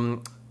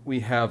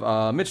 We have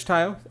Mitch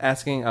Tayo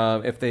asking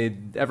if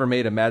they'd ever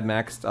made a Mad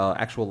Max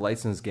actual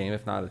licensed game.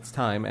 If not, it's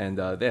time. And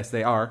yes,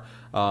 they are.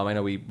 I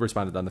know we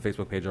responded on the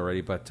Facebook page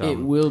already, but it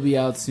will be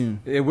out soon.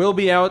 It will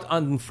be out,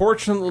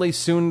 unfortunately,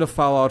 soon to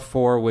Fallout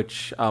 4,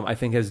 which I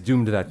think has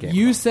doomed that game.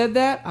 You said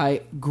that.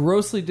 I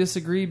grossly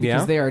disagree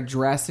because they are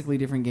drastically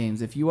different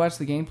games. If you watch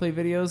the gameplay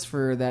videos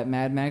for that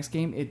Mad Max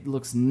game, it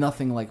looks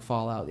nothing like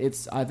Fallout.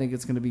 I think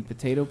it's going to be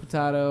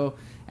potato,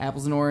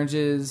 apples and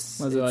oranges.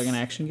 Was it like an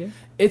action game?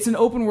 It's an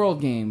open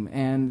world game,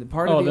 and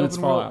part of the then open it's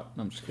world. Fallout.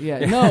 No, I'm just kidding.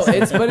 Yeah, no,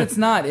 but it's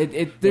not.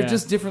 They're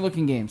just different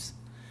looking games.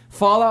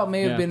 Fallout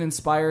may have been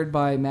inspired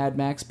by Mad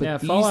Max, but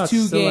these Fallout's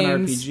two still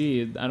games, an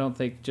RPG. I don't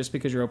think just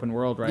because you're open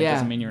world, right,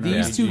 doesn't mean you're an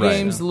RPG. These two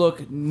games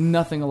look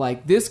nothing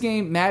alike. This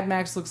game, Mad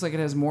Max, looks like it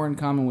has more in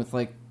common with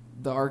like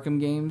the Arkham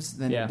games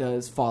than it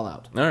does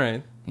Fallout. All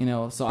right. You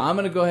know, so I'm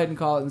going to go ahead and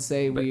call it and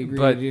say we agree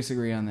to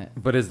disagree on that.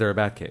 But is there a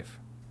Batcave?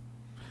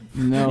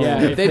 No.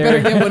 They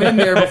better get one in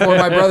there before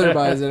my brother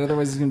buys it,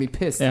 otherwise he's going to be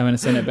pissed. Yeah, I'm going to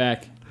send it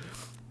back.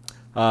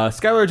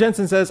 Skylar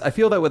Jensen says, I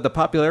feel that with the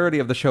popularity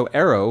of the show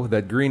Arrow,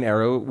 that Green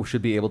Arrow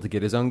should be able to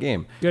get his own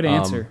game. Good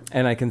answer.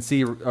 And I can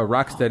see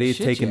Rocksteady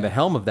taking the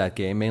helm of that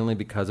game, mainly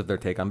because of their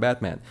take on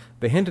Batman.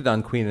 They hinted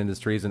on Queen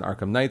Industries and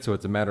Arkham Knight, so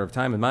it's a matter of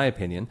time, in my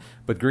opinion.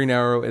 But Green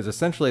Arrow is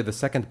essentially the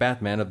second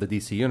Batman of the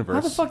DC universe.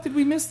 How the fuck did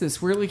we miss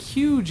this? We're like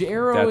huge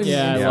Arrow and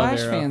Flash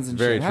fans and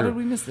Very shit. true. How did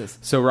we miss this?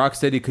 So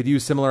Rocksteady could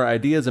use similar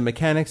ideas and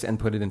mechanics and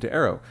put it into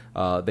Arrow.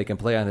 They can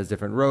play on his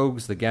different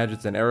rogues, the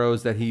gadgets and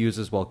arrows that he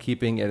uses while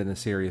keeping it in a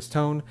serious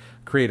tone,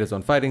 create his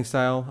own fighting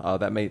style.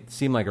 That may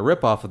seem like a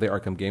ripoff of the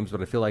Arkham games,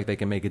 but I feel like they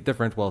can make it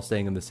different while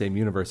staying in the same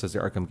universe as the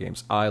Arkham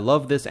games. I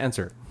love this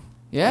answer.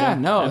 Yeah,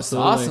 no, it's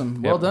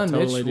awesome. Well done,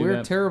 totally Mitch.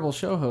 We're terrible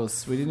show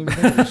hosts. We didn't even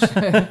finish.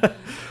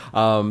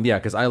 Yeah,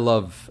 because I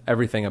love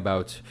everything that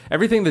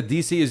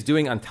DC is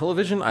doing on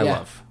television. I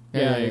love.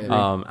 Yeah, I agree.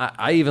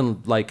 I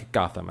even like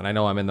Gotham, and I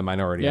know I'm in the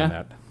minority on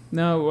that.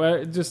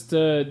 No, just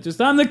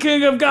I'm the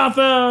king of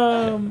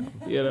Gotham.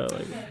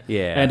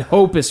 And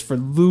hope is for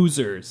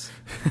losers.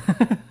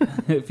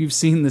 If you've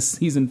seen the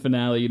season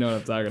finale, you know what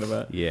I'm talking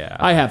about. Yeah,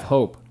 I have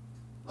hope.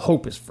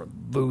 Hope is for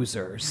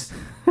losers.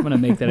 I'm gonna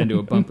make that into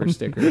a bumper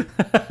sticker. Should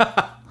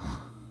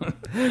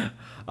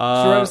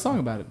write a song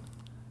about it.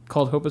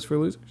 Called "Hope is for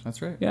Losers."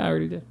 That's right. Yeah, I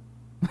already did.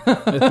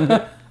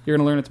 You're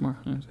going to learn it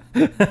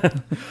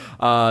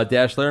tomorrow.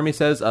 Dash Laramie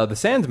says, The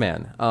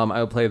Sandman.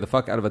 I would play the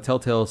fuck out of a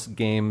Telltale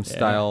game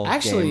style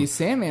Actually, game.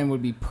 Sandman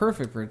would be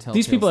perfect for a Telltale.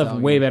 These people have style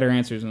way game. better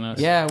answers than us.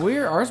 Yeah,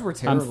 ours were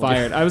terrible. I'm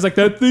fired. I was like,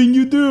 that thing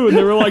you do. And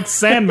they were like,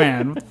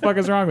 Sandman. What the fuck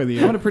is wrong with I'm you?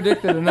 going to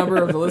predict that a number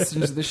of the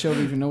listeners of this show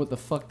don't even know what the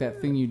fuck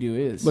that thing you do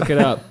is. Look it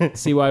up.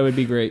 See why it would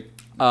be great.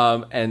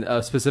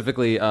 And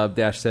specifically,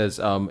 Dash says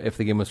if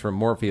the game was from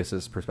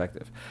Morpheus's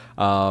perspective.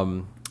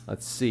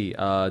 Let's see.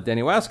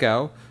 Danny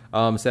Waskow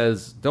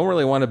says, don't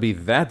really want to be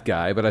that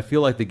guy, but I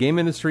feel like the game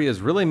industry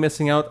is really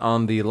missing out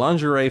on the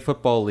lingerie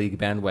football league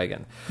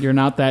bandwagon. You're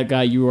not that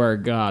guy. You are a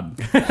god.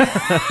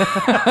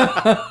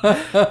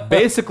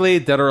 Basically,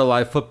 Dead or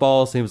Alive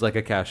football seems like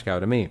a cash cow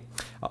to me.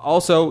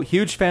 Also,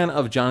 huge fan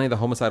of Johnny the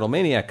Homicidal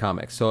Maniac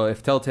comics. So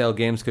if Telltale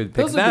Games could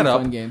pick Those would that be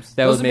up, fun games.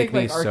 that Those would would make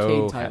me make, like, so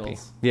arcade happy.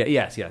 titles.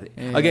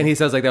 Yeah. Again, he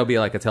says like that would be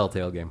like a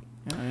Telltale game.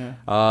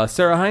 Yeah.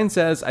 Sarah Hines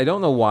says, I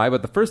don't know why,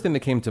 but the first thing that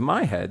came to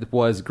my head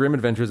was Grim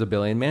Adventures of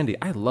Billy and Mandy.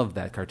 I love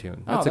that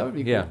cartoon. Oh, that would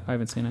be cool. Yeah. I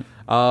haven't seen it.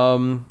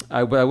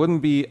 I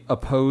wouldn't be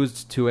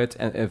opposed to it,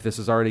 and if this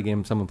is already a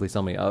game, someone please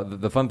tell me.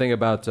 The fun thing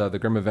about the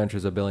Grim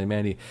Adventures of Billy and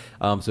Mandy,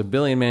 so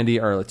Billy and Mandy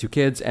are like two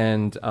kids,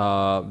 and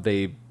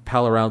they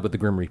pal around with the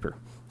Grim Reaper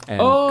and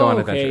go on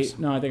adventures.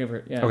 No, I think I've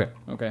heard. Yeah.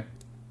 Okay.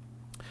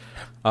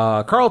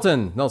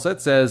 Carlton Nulset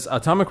says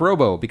Atomic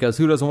Robo, because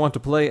who doesn't want to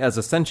play as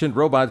a sentient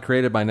robot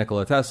created by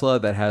Nikola Tesla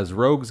that has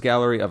rogues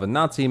gallery of a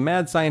Nazi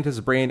mad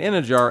scientist's brain in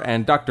a jar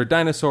and Dr.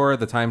 Dinosaur,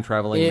 the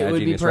time-traveling It mad would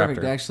be genius perfect.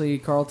 raptor. Actually,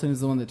 Carlton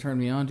is the one that turned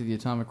me on to the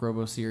Atomic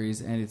Robo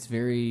series, and it's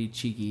very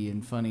cheeky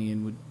and funny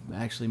and would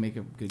actually make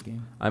a good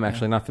game. I'm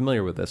actually not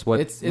familiar with this. What,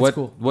 It's what,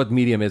 cool. What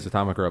medium is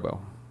Atomic Robo?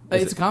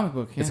 It's a comic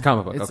book. Yeah. It's a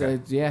comic book, okay.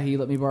 Yeah, he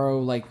let me borrow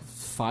like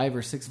 5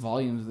 or 6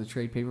 volumes of the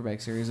trade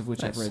paperback series, of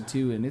which Nice. I've read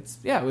 2, and it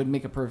would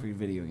make a perfect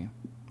video game.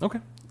 Okay.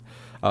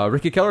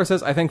 Ricky Keller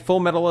says, I think Full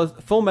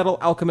Metal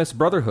Alchemist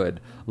Brotherhood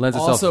lends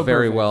itself Also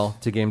very perfect. well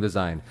to game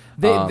design.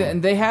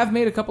 They have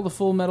made a couple of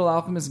Full Metal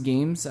Alchemist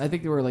games. I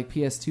think they were like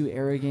PS2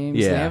 era games.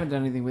 Yeah. They haven't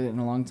done anything with it in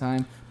a long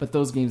time, but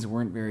those games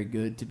weren't very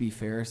good, to be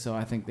fair, so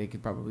I think they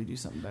could probably do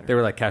something better. They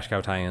were like cash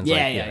cow tie-ins. Yeah,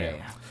 like,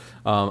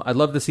 yeah. I'd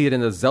love to see it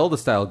in a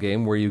Zelda-style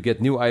game where you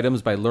get new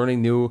items by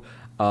learning new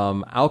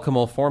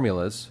alchemal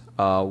formulas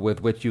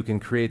with which you can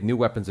create new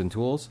weapons and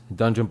tools.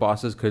 Dungeon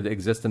bosses could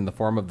exist in the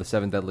form of the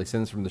 7 deadly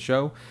sins from the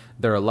show.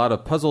 There are a lot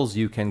of puzzles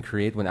you can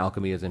create when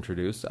alchemy is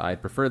introduced.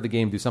 I'd prefer the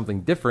game do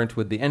something different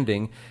with the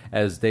ending,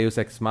 as Deus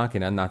Ex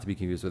Machina, not to be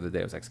confused with the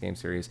Deus Ex game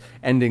series,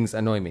 endings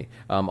annoy me.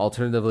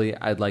 Alternatively,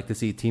 I'd like to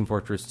see Team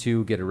Fortress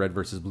 2 get a red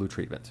versus blue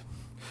treatment.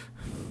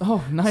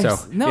 Oh, nice. So,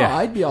 no, yeah,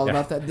 I'd be all yeah.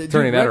 about that.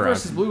 Turning that Red around.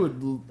 versus Blue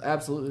would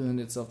absolutely lend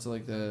itself to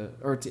like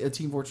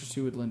Team Fortress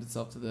 2 would lend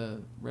itself to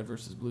the Red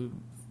versus Blue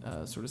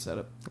sort of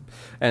setup.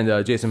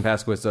 And Jason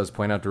Pasquis does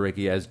point out to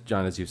Ricky, as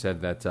John, as you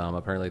said, that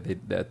apparently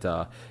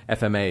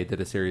FMA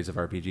did a series of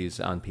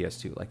RPGs on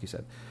PS2, like you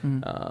said.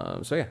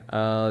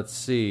 Let's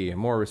see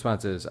more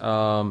responses.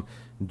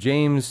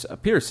 James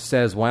Pierce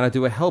says, "Why not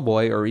do a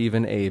Hellboy or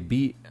even a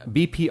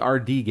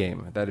BPRD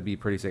game? That'd be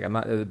pretty sick."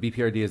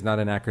 BPRD is not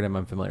an acronym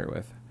I'm familiar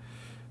with.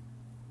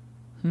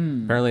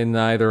 Apparently,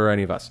 neither are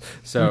any of us.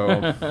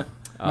 So.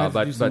 I have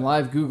to do some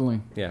live Googling.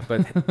 Yeah,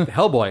 but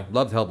Hellboy,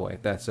 loved Hellboy.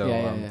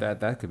 Yeah.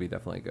 That could be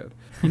definitely good.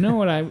 You know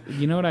what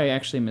I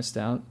actually missed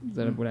out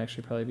that it would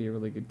actually probably be a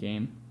really good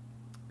game?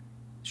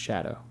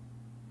 Shadow.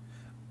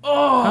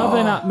 Oh! How have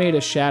they not made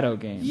a Shadow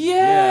game?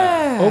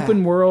 Yeah!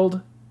 Open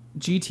world,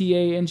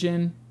 GTA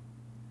engine,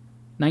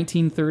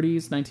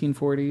 1930s,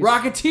 1940s.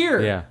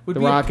 Rocketeer. Yeah. Would The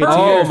be a Rocketeer. perfect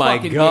Oh my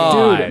fucking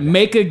God. game. Dude,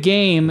 make a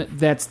game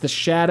that's the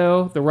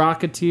Shadow, the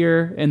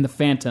Rocketeer, and the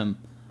Phantom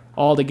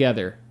all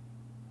together.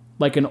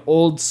 Like an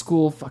old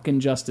school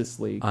fucking Justice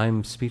League.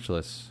 I'm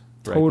speechless.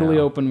 right Totally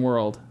now. open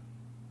world.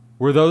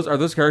 Are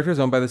those characters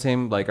owned by the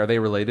same? Like, are they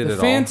related The at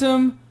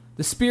Phantom,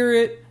 the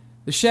Spirit,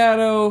 the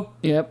Shadow,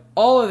 Yep.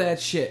 all of that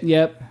shit.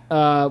 Yep.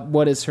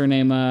 What is her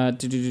name?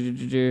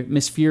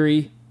 Miss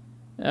Fury.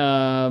 You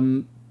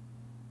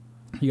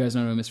guys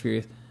don't know who Miss Fury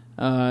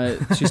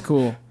is. She's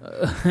cool.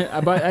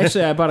 I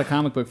bought a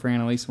comic book for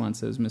Annalise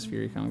once. It was Miss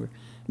Fury comic book.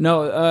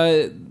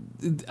 No,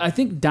 I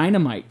think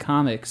Dynamite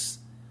Comics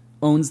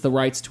owns the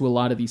rights to a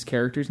lot of these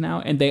characters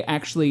now, and they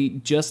actually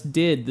just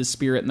did The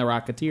Spirit and the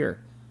Rocketeer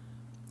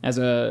as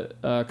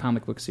a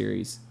comic book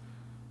series.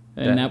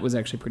 And that was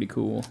actually pretty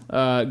cool.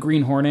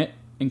 Green Hornet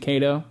and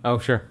Kato. all? Oh,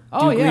 sure.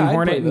 Oh, Do yeah. Green I'd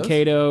Hornet play and those.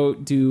 Kato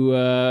do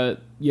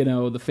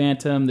the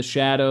Phantom, the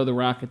Shadow, the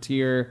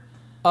Rocketeer.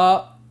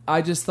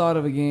 I just thought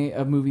of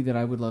a movie that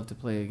I would love to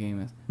play a game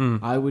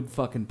with. I would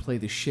fucking play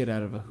the shit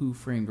out of a Who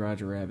Framed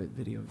Roger Rabbit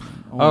video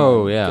game.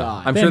 Oh, my yeah.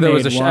 God. I'm They sure there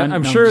was made a. one.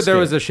 I'm No, sure just there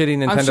was a shitty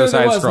Nintendo I'm sure there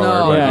side was. scroller.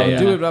 No, but- Yeah, no, yeah.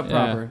 do it up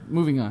Yeah. proper.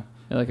 Moving on.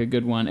 Like a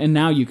good one. And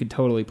now you could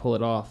totally pull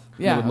it off.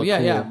 It Yeah, would look yeah,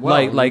 cool. yeah.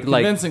 Well, Like-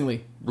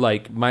 convincingly.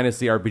 Like minus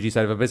the RPG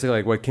side of it, basically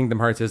like what Kingdom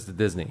Hearts is to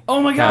Disney.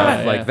 Oh my Kind God.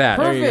 of like that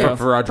Perfect.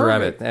 for Roger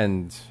Perfect.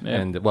 Rabbit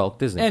Yeah. and well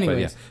Disney.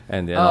 Anyways, but yeah.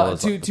 and all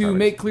those to properties.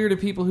 make clear to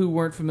people who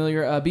weren't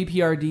familiar,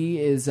 BPRD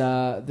is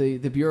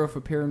the Bureau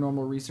for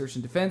Paranormal Research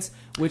and Defense,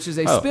 which is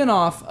a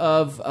spin-off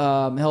of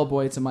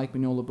Hellboy. It's a Mike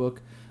Mignola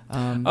book.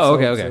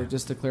 Okay. So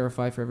just to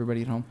clarify for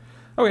everybody at home.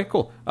 Okay,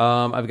 cool.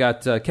 I've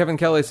got Kevin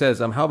Kelly says,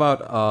 how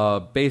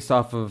about based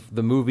off of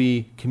the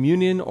movie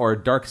Communion or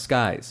Dark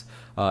Skies?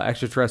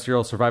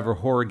 Extraterrestrial survivor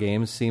horror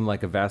games seem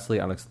like a vastly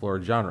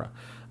unexplored genre.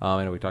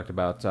 I know we talked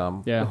about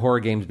the horror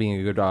games being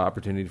a good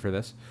opportunity for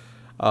this.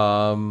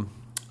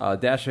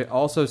 Dash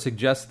also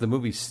suggests the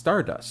movie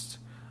Stardust.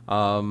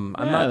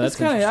 That's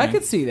Kind of, I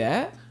could see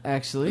that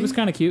actually. It was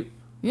kind of cute.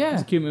 Yeah, It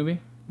was a cute movie.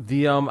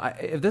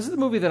 If this is the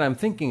movie that I'm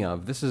thinking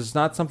of, this is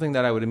not something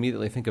that I would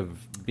immediately think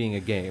of being a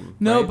game.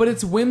 No, right? but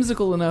it's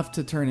whimsical enough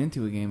to turn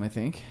into a game, I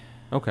think.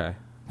 Okay.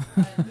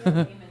 New game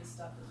and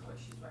stuff is what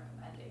she's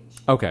recommending. She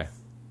Okay.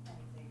 knows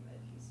anything that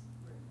he's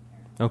written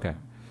apparently. Okay.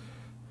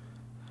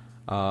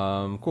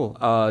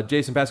 Cool.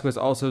 Jason Pasquez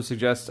also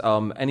suggests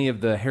any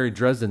of the Harry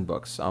Dresden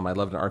books. I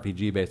loved an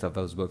RPG based off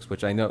those books,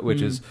 which I know,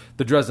 which is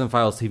the Dresden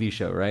Files TV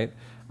show, right?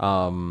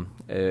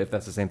 If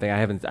that's the same thing,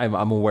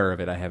 I'm aware of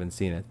it. I haven't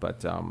seen it,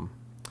 but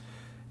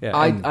yeah.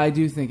 I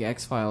do think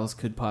X-Files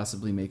could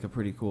possibly make a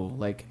pretty cool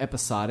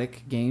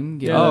episodic game,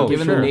 given, Oh,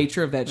 given sure. the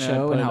nature of that Yeah,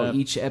 show put and it how up.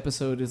 each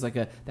episode is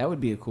that would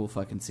be a cool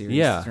fucking series.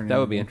 Yeah, to turn that into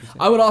would be a game.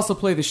 interesting. I would also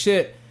play the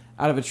shit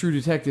out of a True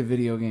Detective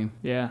video game.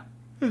 Yeah.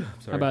 Sorry.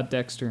 How about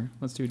Dexter?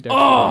 Let's do Dexter.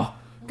 Oh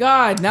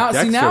God! Now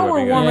Dexter would we're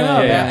be good. warming Yeah,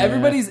 up. yeah, yeah.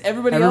 Everybody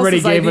Everybody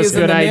else's gave us ideas in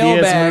good the ideas, and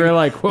we mailbag were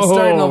like, is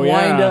starting to whoa,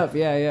 wind yeah. up.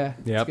 Yeah. Yep.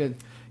 It's good.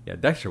 Yeah,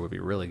 Dexter would be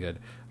really good.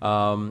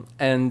 And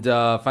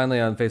finally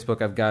on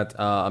Facebook, I've got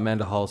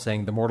Amanda Hall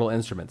saying The Mortal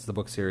Instruments, the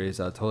book series,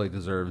 totally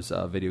deserves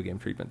video game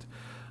treatment.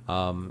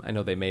 I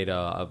know they made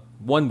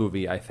one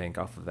movie, I think,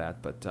 off of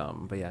that, but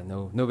yeah,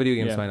 no video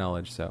games Yeah. to my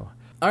knowledge. So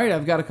All right,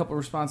 I've got a couple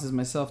responses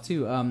myself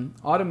too.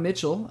 Autumn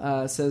Mitchell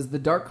says the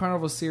Dark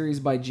Carnival series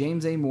by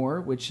James A.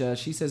 Moore, which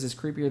she says is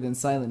creepier than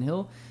Silent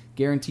Hill,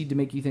 guaranteed to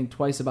make you think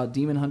twice about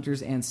demon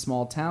hunters and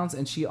small towns.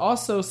 And she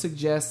also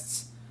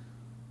suggests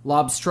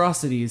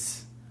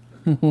Lobstrosities.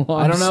 I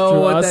don't know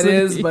what that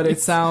is, but it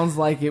sounds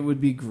like it would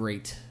be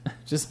great,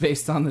 just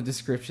based on the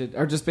description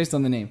or just based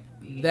on the name.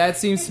 That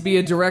seems to be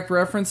a direct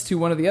reference to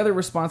one of the other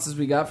responses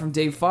we got from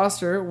Dave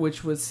Foster, which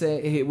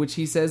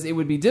he says it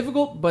would be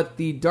difficult, but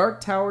the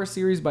Dark Tower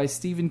series by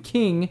Stephen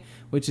King,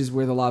 which is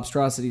where the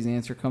Lobstrosities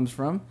answer comes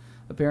from,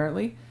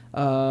 apparently.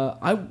 A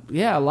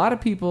lot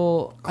of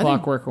people.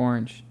 Clockwork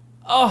Orange.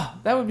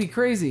 That would be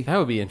crazy. that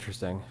would be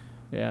interesting.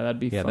 Yeah, that'd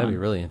be Yeah, fun. that'd be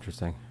really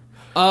interesting.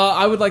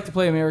 I would like to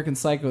play American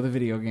Psycho, the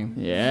video game.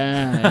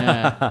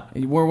 Yeah.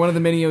 Where one of the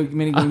mini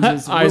games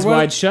is Eyes where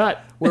one- wide shut.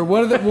 Where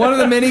one of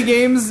the mini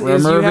games is you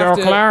Remove have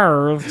your to.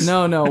 clothes.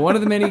 No. One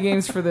of the mini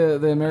games for the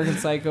American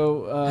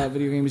Psycho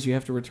video game is you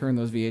have to return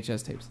those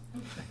VHS tapes.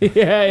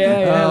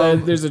 Yeah.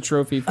 There's a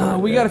trophy for it.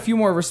 We yeah. got a few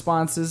more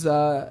responses.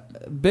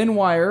 Ben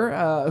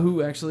Wire,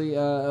 who actually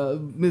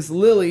Miss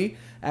Lily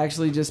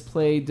actually just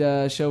played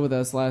a show with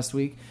us last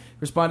week,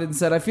 responded and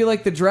said, I feel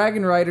like the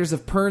Dragon Riders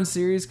of Pern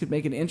series could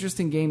make an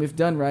interesting game if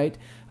done right.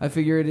 I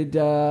figure it'd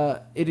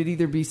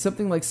either be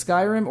something like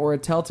Skyrim or a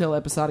Telltale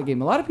episodic game.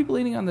 A lot of people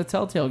leaning on the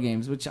Telltale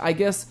games, which I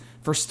guess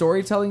for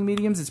storytelling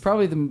mediums, it's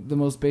probably the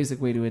most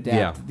basic way to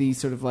adapt these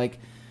sort of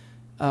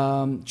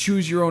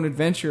choose your own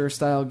adventure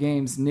style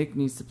games. Nick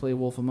needs to play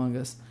Wolf Among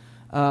Us.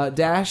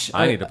 Dash,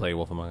 I need to play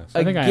Wolf Among Us.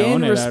 I think I again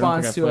own it. I don't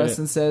responds think I to played us it.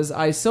 and says,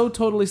 I so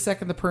totally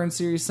second the Pern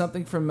series,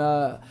 something from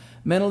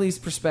Meneley's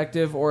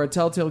perspective or a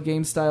Telltale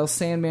game style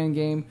Sandman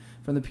game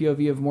from the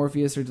POV of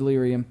Morpheus or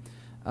Delirium.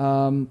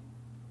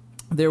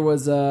 There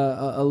was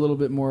a little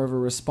bit more of a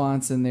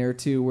response in there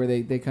too, where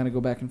they kind of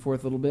go back and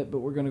forth a little bit, but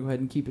we're going to go ahead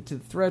and keep it to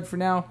the thread for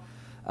now.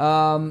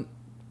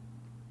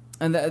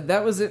 And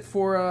that was it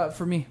for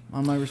me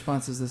on my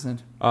responses this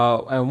end.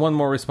 And one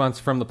more response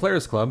from the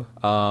Players Club.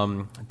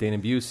 Dana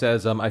Bew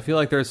says, I feel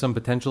like there's some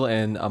potential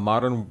in a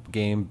modern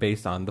game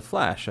based on The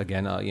Flash.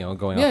 Again,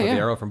 going off of the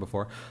arrow from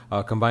before.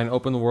 Combine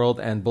open world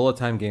and bullet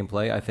time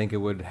gameplay. I think it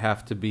would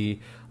have to be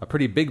a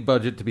pretty big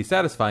budget to be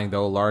satisfying,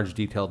 though, a large,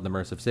 detailed, and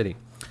immersive city.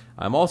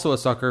 I'm also a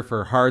sucker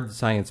for hard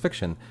science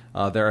fiction.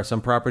 There are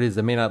some properties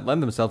that may not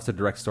lend themselves to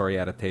direct story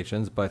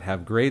adaptations, but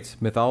have great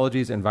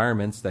mythologies,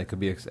 environments that could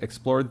be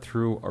explored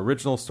through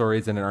original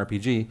stories in an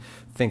RPG.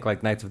 Think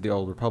like Knights of the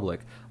Old Republic.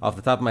 Off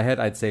the top of my head,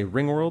 I'd say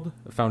Ringworld,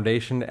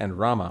 Foundation, and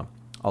Rama.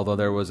 Although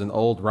there was an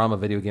old Rama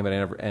video game,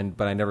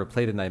 but I never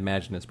played it, and I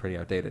imagine it's pretty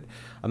outdated.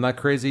 I'm not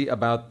crazy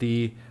about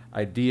the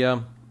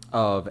idea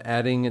of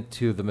adding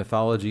to the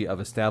mythology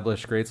of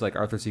established greats like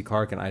Arthur C.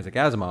 Clarke and Isaac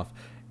Asimov,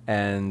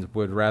 and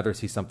would rather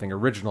see something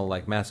original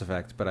like Mass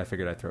Effect, but I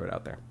figured I'd throw it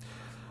out there.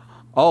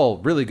 All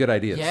really good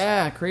ideas.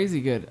 Yeah,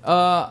 crazy good.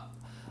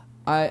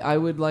 I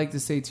would like to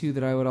say too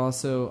that I would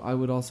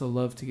also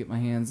love to get my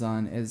hands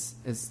on as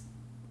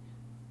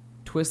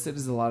twisted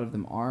as a lot of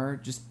them are,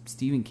 just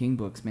Stephen King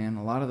books, man.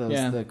 A lot of those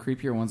the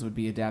creepier ones would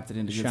be adapted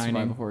into good Shining.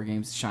 survival horror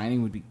games.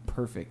 Shining would be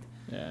perfect.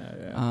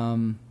 Yeah.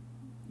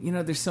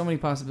 There's so many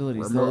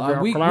possibilities.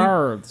 Remove your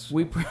clothes.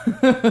 We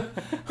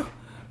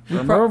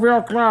Remove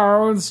your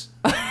clothes,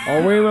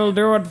 or we will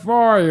do it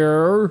for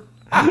you.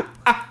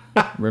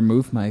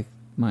 Remove my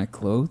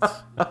clothes.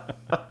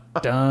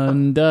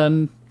 Dun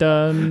dun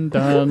dun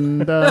dun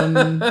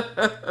dun.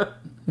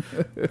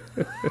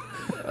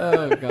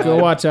 Oh god. Go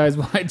watch Eyes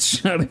Wide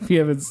Shut if you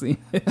haven't seen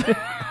it.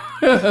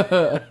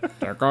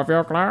 Take off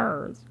your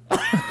clothes.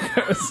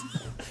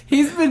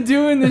 He's been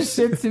doing this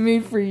shit to me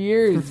for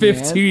years.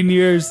 15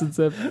 years since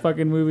that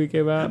fucking movie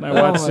came out, and I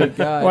watched my it.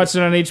 God. Watched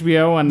it on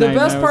HBO one The night.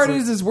 best and I was part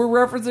like, is we're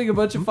referencing a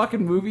bunch of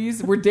fucking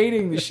movies. We're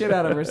dating the shit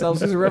out of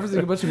ourselves because we're referencing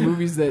a bunch of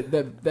movies that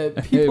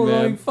people man.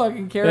 don't even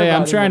fucking care hey,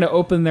 about. I'm trying to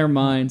open their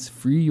minds,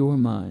 free your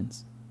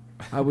minds.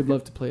 I would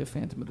love to play a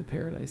Phantom of the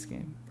Paradise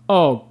game.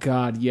 Oh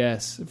God,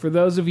 yes. For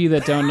those of you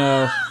that don't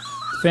know,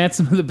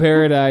 Phantom of the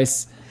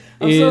Paradise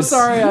I'm is so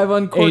sorry I've a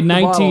uncorked the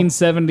bottle.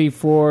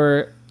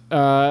 1974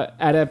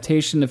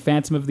 adaptation of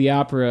Phantom of the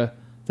Opera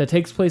that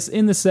takes place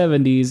in the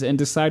 70s and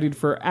decided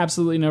for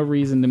absolutely no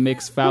reason to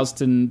mix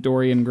Faust and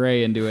Dorian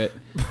Gray into it.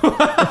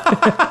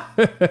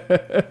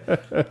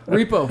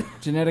 Repo.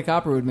 Genetic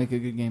Opera would make a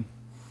good game.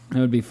 That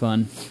would be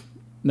fun.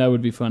 That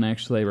would be fun,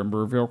 actually.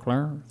 Remember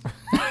Claire?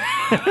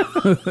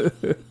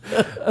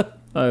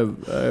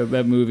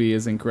 That movie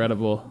is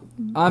incredible.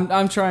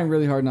 I'm trying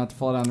really hard not to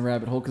fall down the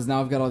rabbit hole because now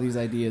I've got all these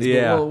ideas.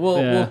 Yeah. But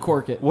we'll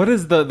cork it. What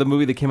is the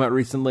movie that came out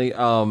recently? It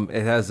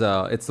has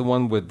it's the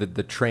one with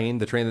the train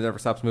that never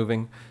stops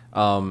moving. It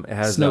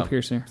has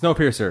Snowpiercer.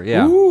 Snowpiercer,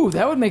 yeah. Ooh,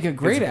 that would make a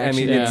great I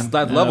action. mean, Yeah. it's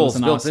that Yeah, level's it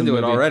was an built awesome into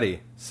it movie. already.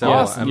 So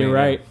Yes, I mean, You're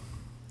right.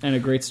 And a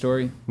great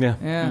story. Yeah.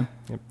 Yeah.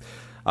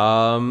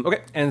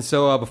 Okay, and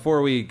so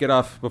before we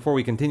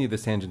continue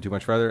this tangent too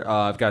much further,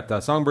 I've got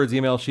Songbird's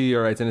email. She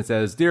writes in and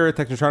says, "Dear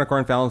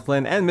Technotronicorn, Fallon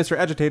Flynn, and Mr.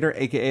 Agitator,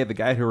 aka the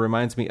guy who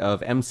reminds me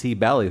of MC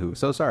Ballyhoo.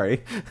 So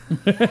sorry."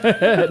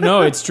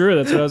 No, it's true.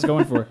 That's what I was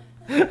going for.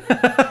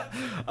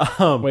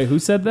 Wait, who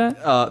said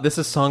that? This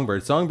is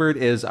Songbird. Songbird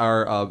is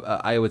our,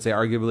 I would say,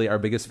 arguably our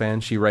biggest fan.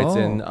 She writes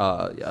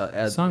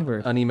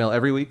Songbird. an email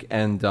every week,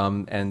 and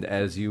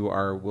as you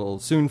will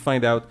soon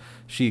find out,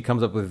 she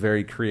comes up with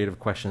very creative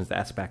questions to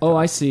ask back. Oh, to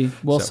I us. see.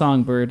 Well, So-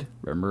 Songbird.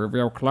 Remove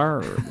your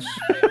clothes.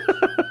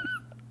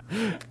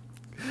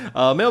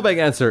 Mailbag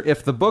answer.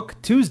 If the book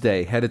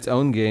Tuesday had its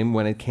own game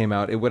when it came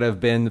out, it would have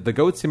been the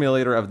Goat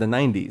Simulator of the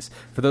 90s.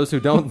 For those who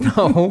don't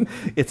know,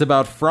 it's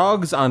about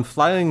frogs on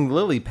flying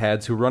lily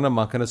pads who run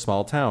amok in a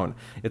small town.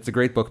 It's a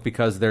great book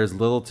because there's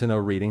little to no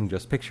reading,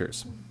 just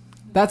pictures.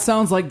 That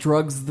sounds like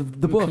Drugs, the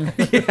book.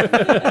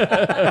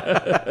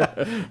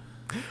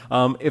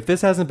 If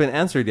this hasn't been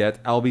answered yet,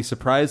 I'll be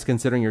surprised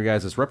considering your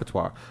guys'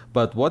 repertoire.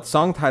 But what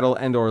song title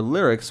and or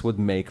lyrics would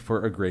make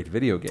for a great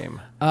video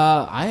game?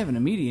 I have an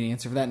immediate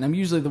answer for that, and I'm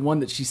usually the one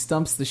that she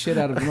stumps the shit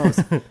out of the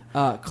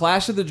most.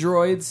 Clash of the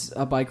Droids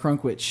by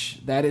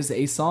Crunkwitch. That is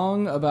a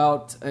song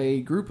about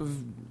a group of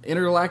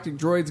intergalactic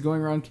droids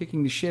going around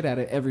kicking the shit out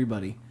of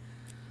everybody.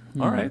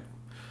 All right.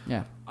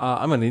 Yeah.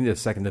 I'm going to need a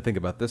second to think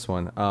about this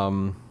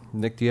one.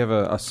 Nick, do you have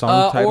a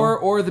song title?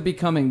 Or The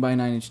Becoming by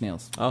Nine Inch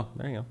Nails. Oh,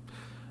 there you go.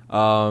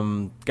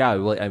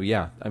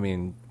 Yeah. I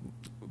mean,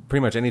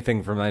 pretty much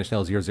anything from Nine Inch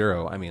Nails Year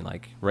Zero. I mean,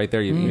 like right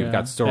there, you've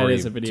got story That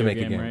is a video to make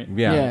game, a game. right?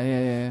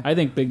 Yeah. I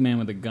think Big Man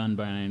with a Gun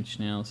by Nine Inch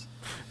Nails.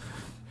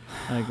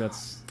 I think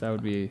that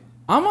would be...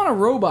 I'm on a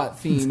robot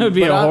theme. That would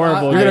be but a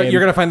horrible You're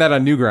gonna find that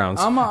on Newgrounds.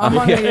 I'm on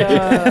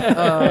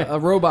a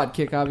robot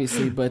kick,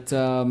 obviously, but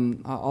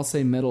I'll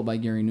say Metal by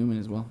Gary Newman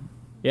as well.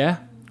 Yeah,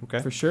 Okay.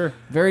 for sure.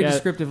 Very Yeah,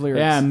 descriptive lyrics.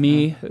 Yeah,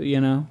 Me,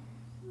 Yeah.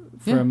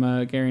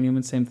 from Gary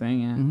Newman, same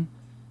thing, yeah. Mhm.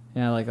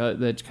 Yeah, like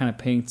that kind of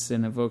paints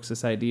and evokes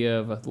this idea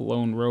of a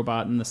lone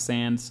robot in the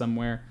sand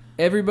somewhere.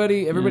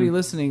 Everybody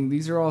listening,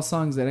 these are all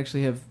songs that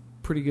actually have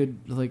pretty good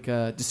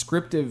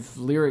descriptive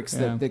lyrics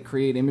Yeah. that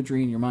create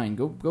imagery in your mind.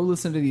 Go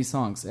listen to these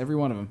songs, every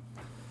one of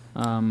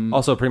them.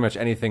 Also, pretty much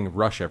anything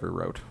Rush ever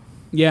wrote.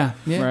 Yeah,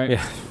 Yeah. right.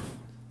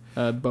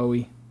 Yeah.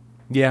 Bowie.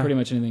 Yeah. Pretty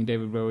much anything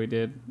David Bowie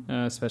did,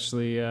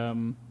 especially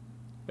in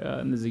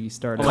the Ziggy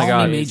Stardust. Oh my Call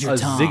god, me a Major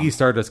Tom. Ziggy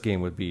Stardust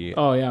game would be.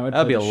 Oh yeah, I would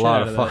that'd be play a the lot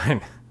shit of out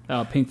fun.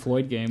 that. Pink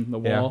Floyd game, The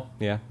Yeah, Wall.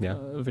 yeah.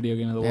 A video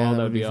game of The Yeah, Wall. that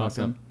That would would be be fucked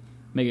awesome.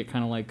 Make it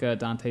kind of like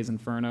Dante's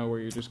Inferno, where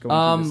you're just going.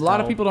 A through this lot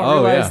of tunnel. people don't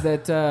Oh, realize yeah.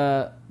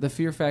 that the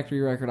Fear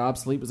Factory record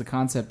Obsolete was a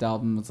concept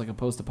album. It's like a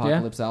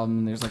post-apocalypse album,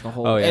 and there's like a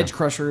whole Oh, yeah. Edge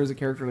Crusher as a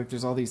character. Like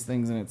there's all these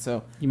things in it.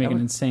 So You make that an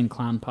would- insane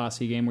clown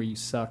posse game where you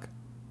suck.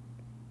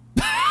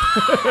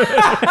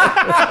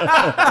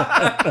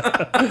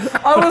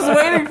 I was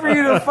waiting for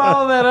you to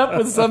follow that up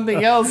with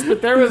something else,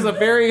 but there was a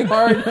very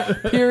hard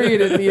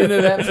period at the end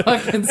of that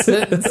fucking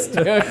sentence,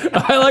 dude.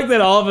 I like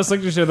that all of us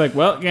looked at each other like,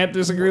 well, can't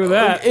disagree with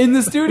that. In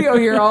the studio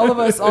here, all of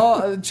us,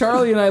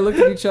 Charlie and I looked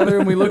at each other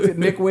and we looked at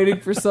Nick waiting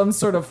for some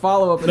sort of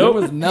follow up, and Nope.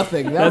 there was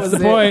nothing. That That's was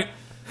the it. point.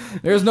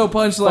 There's no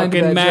punchline to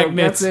Fucking that joke.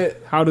 magnets. That's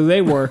it. How do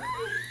they work?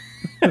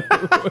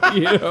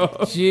 You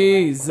know?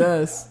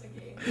 Jesus.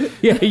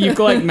 Yeah, you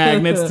collect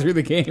magnets through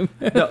the game.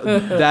 No,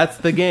 that's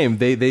the game.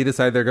 They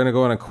decide they're going to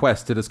go on a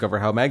quest to discover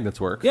how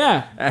magnets work.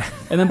 Yeah.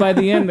 And then by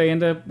the end, they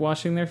end up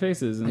washing their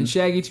faces. And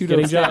Shaggy Two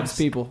Getting Dope stabs jobs.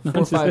 people,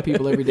 4 or 5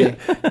 people every day.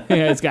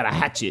 Yeah, it's got a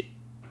hatchet.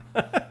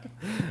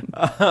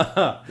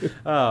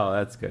 Oh,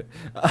 that's good.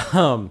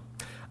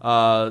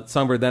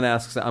 Songbird then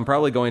asks, I'm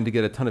probably going to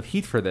get a ton of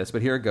heat for this,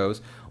 but here it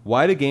goes.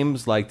 Why do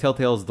games like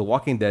Telltale's The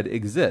Walking Dead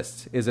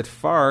exist? Is it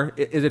fair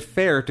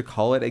to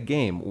call it a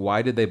game?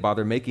 Why did they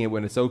bother making it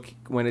when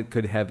it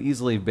could have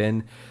easily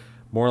been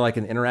more like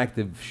an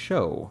interactive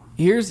show?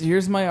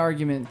 Here's my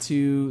argument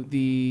to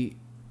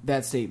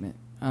that statement.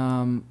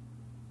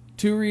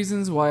 2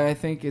 reasons why I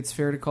think it's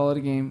fair to call it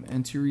a game,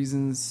 and 2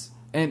 reasons,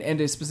 and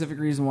a specific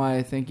reason why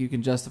I think you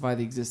can justify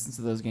the existence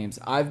of those games.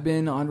 I've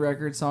been on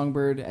record,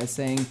 Songbird, as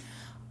saying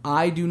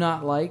I do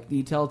not like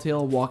the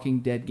Telltale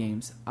Walking Dead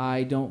games.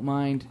 I don't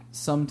mind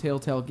some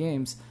Telltale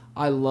games.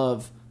 I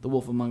love The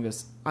Wolf Among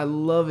Us. I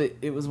love it.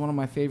 It was one of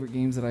my favorite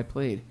games that I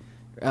played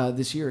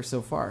this year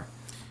so far.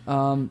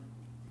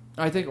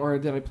 I think, or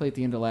did I play at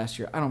the end of last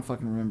year? I don't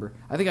fucking remember.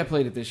 I think I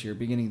played it this year,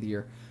 beginning of the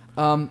year.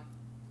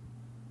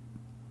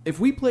 If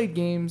we played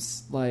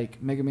games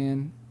like Mega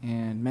Man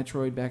and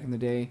Metroid back in the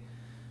day,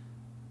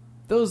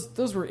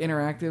 those were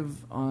interactive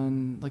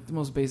on like the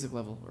most basic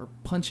level, or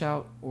Punch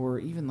Out, or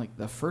even like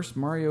the first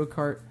Mario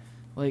Kart.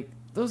 Like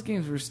those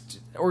games were,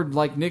 or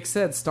like Nick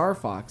said, Star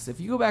Fox.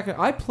 If you go back,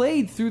 I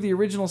played through the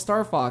original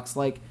Star Fox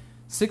like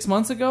 6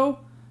 months ago.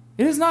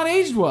 It has not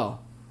aged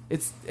well.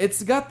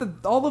 It's got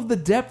all of the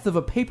depth of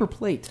a paper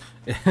plate,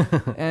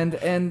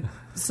 and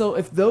so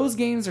if those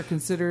games are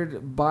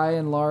considered by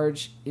and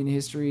large in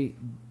history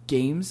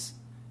games,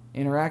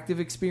 interactive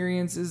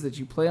experiences that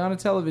you play on a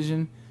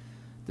television,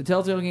 the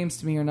Telltale games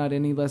to me are not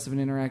any less of an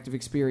interactive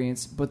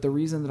experience. But the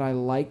reason that I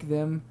like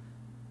them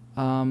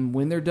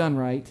when they're done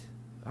right,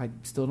 I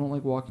still don't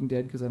like Walking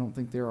Dead because I don't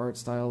think their art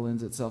style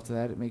lends itself to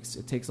that.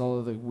 It takes all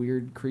of the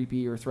weird,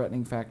 creepy, or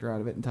threatening factor out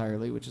of it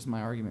entirely, which is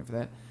my argument for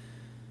that.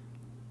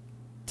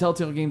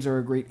 Telltale games are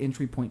a great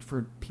entry point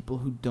for people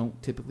who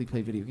don't typically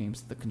play video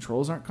games. The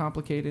controls aren't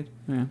complicated.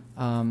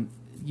 Yeah.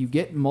 You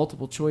get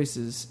multiple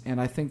choices, and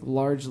I think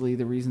largely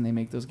the reason they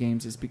make those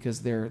games is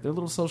because they're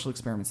little social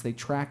experiments. They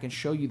track and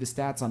show you the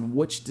stats on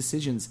which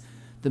decisions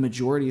the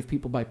majority of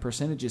people by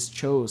percentages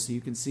chose. So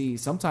you can see,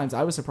 sometimes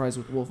I was surprised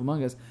with Wolf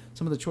Among Us,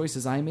 some of the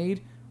choices I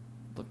made,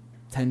 look,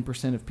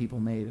 10% of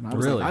people made. And I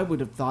was like, I would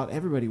have thought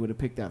everybody would have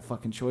picked that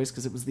fucking choice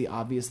because it was the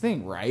obvious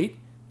thing, right?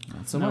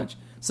 Not so much.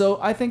 So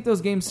I think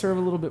those games serve a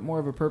little bit more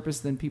of a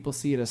purpose than people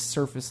see at a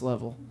surface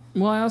level.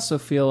 Well, I also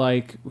feel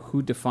like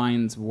who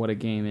defines what a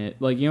game is?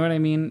 Like, you know what I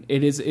mean?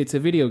 It's a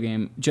video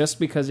game. Just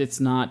because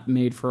it's not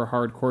made for a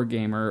hardcore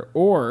gamer,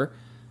 or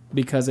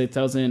because it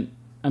doesn't...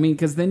 I mean,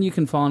 because then you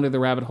can fall into the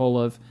rabbit hole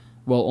of,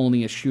 well,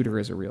 only a shooter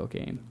is a real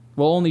game.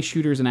 Well, only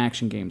shooters and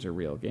action games are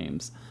real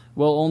games.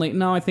 Well,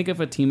 no, I think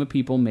if a team of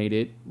people made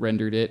it,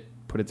 rendered it,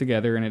 put it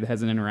together, and it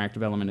has an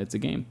interactive element, it's a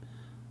game.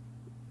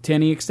 To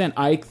any extent,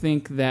 I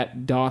think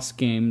that DOS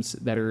games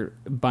that are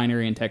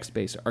binary and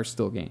text-based are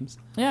still games.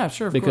 Yeah,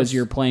 sure, of because course.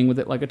 You're playing with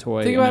it like a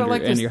toy. Think about it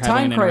like this.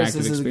 Time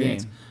Crisis is a game.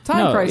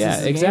 Time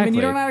Crisis is a game, and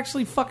you're not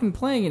actually fucking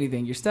playing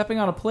anything. You're stepping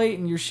on a plate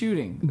and you're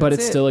shooting. But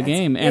it's still a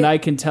game. And I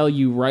can tell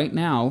you right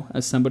now,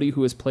 as somebody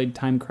who has played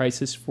Time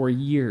Crisis for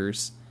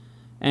years,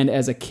 and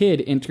as a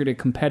kid entered a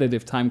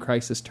competitive Time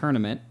Crisis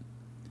tournament...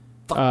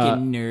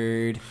 Fucking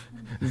nerd.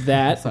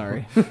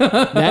 Sorry.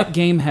 That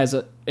game has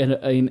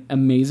an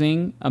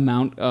amazing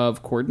amount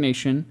of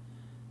coordination,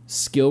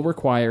 skill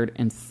required,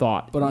 and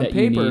thought but on that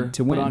paper, you need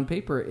to win. But on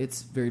paper,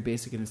 it's very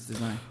basic in its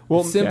design.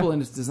 Well, it's simple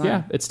in its design.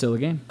 Yeah, it's still a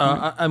game.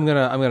 I'm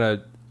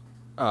gonna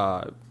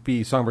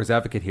be Songbird's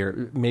advocate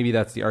here. Maybe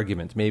that's the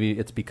argument. Maybe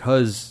it's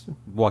because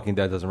Walking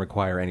Dead doesn't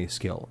require any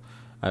skill.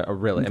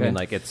 Really, okay. I mean,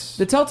 like it's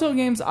the Telltale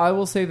games. I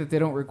will say that they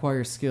don't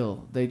require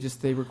skill. They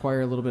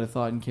require a little bit of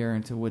thought and care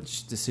into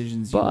which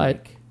decisions you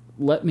make.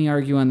 Let me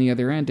argue on the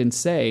other end and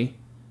say,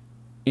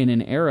 in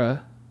an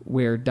era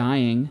where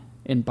dying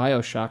in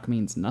BioShock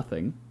means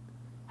nothing,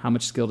 how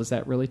much skill does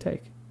that really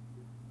take?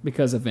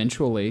 Because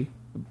eventually,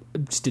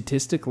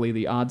 statistically,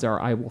 the odds are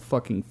I will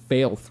fucking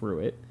fail through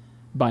it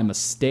by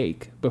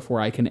mistake before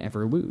I can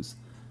ever lose.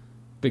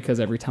 Because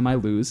every time I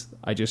lose,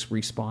 I just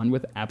respawn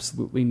with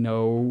absolutely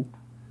no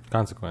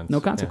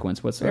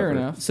consequence whatsoever. Fair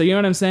enough. So you know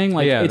what I'm saying?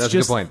 Like, yeah, it's that's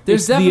just a good point.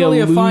 There's definitely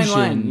a fine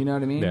line. You know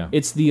what I mean? Yeah.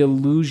 It's the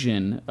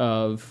illusion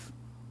of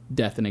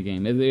death in a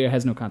game. It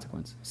has no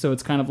consequence. So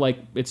it's kind of like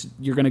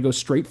you're going to go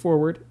straight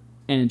forward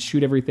and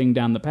shoot everything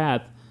down the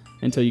path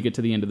until you get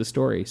to the end of the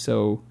story.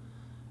 So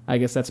I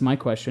guess that's my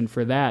question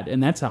for that.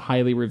 And that's a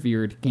highly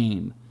revered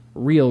game,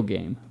 real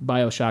game,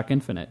 BioShock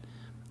Infinite.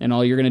 And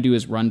all you're going to do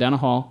is run down a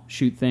hall,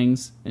 shoot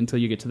things until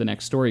you get to the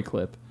next story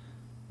clip.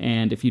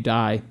 And if you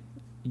die,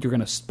 you're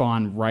going to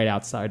spawn right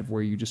outside of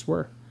where you just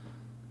were.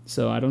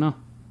 So I don't know.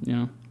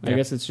 I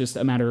guess it's just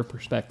a matter of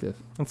perspective.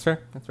 That's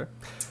fair.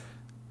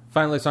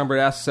 Finally, Songbird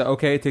asks,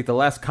 okay, take the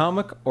last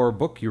comic or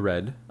book you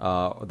read,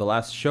 the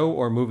last show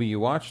or movie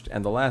you watched,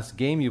 and the last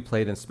game you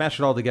played and smash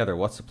it all together.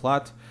 What's the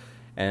plot?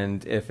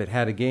 And if it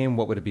had a game,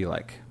 what would it be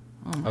like?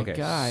 Oh, my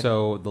God.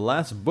 So the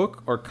last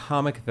book or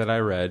comic that I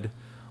read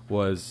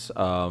was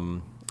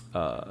the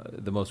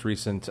most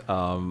recent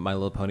My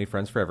Little Pony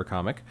Friends Forever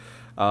comic.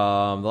 The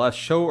last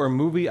show or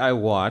movie I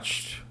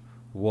watched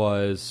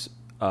was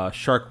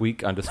Shark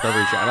Week on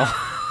Discovery Channel.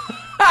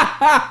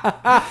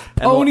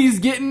 Pony's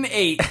getting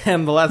 8.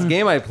 And the last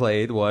game I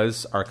played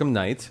was Arkham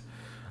Knight.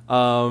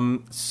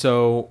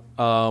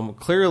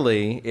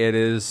 Clearly it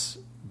is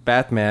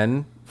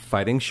Batman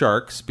fighting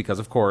sharks because,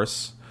 of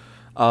course,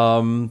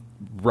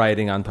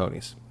 riding on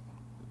ponies.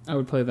 I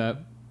would play that.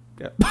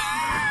 Yeah.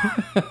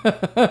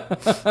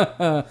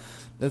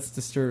 That's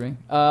disturbing.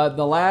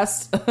 The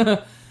last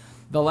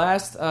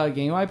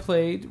game I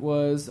played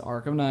was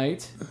Arkham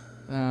Knight.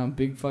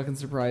 Big fucking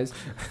surprise.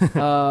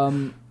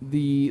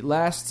 The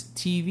last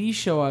TV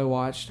show I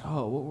watched.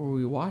 Oh, what were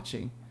we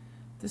watching?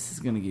 This is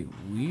gonna get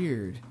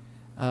weird.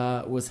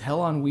 Was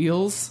Hell on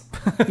Wheels.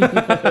 How's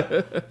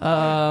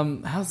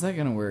that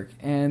gonna work?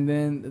 And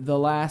then the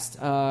last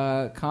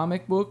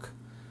comic book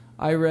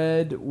I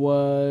read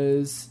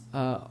was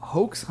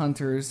Hoax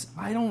Hunters.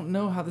 I don't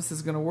know how this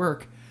is gonna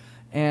work.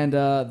 And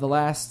the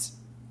last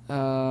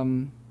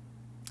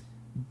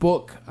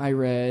book I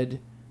read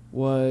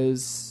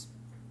was...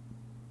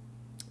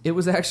 It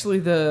was actually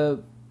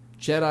the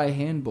Jedi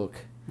Handbook.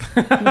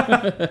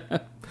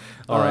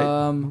 All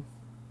right.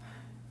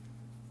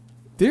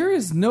 There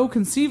is no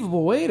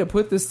conceivable way to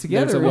put this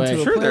together. There's a way.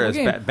 into a Sure there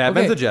playable is. game.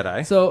 Batman's a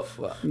Jedi. So,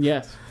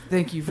 Yes.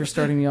 thank you for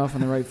starting me off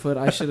on the right foot.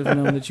 I should have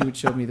known that you would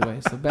show me the way.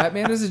 So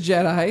Batman is a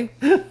Jedi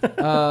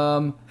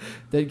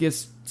that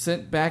gets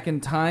sent back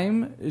in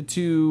time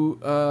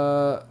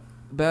to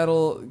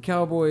battle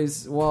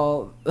cowboys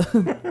while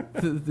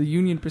the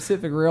Union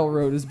Pacific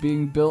Railroad is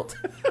being built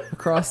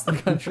across the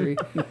country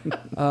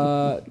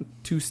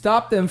to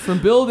stop them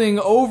from building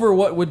over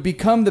what would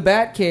become the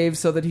Batcave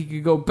so that he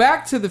could go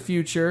back to the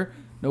future,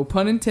 no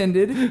pun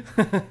intended,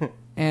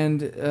 and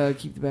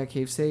keep the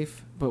Batcave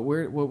safe. But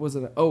what was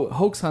it? Oh,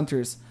 Hoax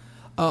Hunters.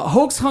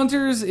 Hoax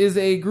Hunters is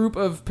a group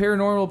of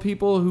paranormal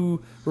people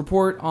who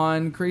report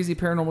on crazy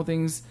paranormal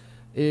things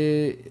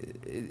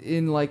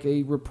in like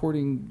a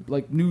reporting,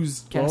 like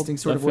newscasting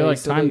sort of way. I feel like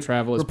So time they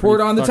travel is report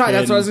pretty on the time.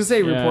 That's what I was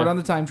fucking- gonna say. yeah. Report on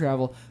the time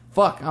travel.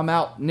 Fuck, I'm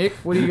out. Nick,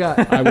 what do you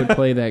got? I would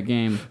play that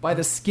game. By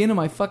the skin of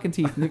my fucking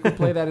teeth, Nick will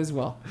play that as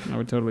well. I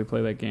would totally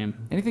play that game.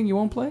 Anything you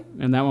won't play?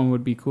 And that one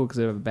would be cool because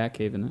they have a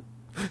Batcave in it.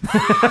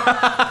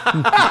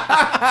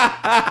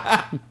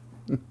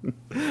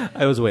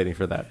 I was waiting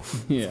for that.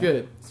 Yeah. It's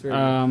good. It's very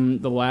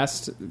good. The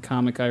last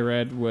comic I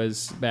read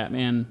was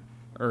Batman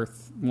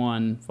Earth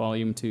 1,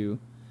 Volume 2.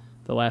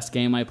 The last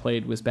game I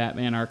played was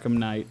Batman Arkham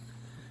Knight.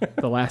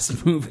 The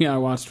last movie I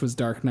watched was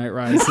Dark Knight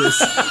Rises.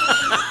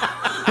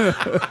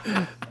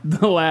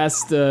 The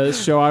last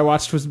show I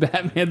watched was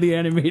Batman the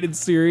Animated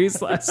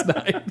Series last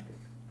night.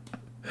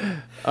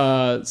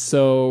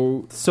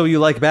 So You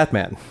like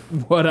Batman?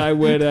 what I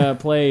would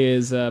play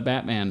is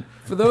Batman.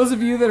 For those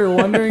of you that are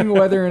wondering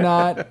whether or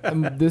not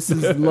this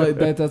is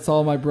that's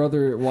all my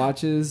brother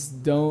watches,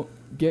 don't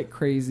get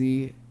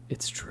crazy.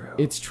 It's true.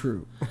 It's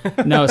true.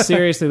 No,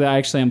 seriously, I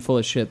actually am full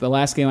of shit. The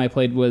last game I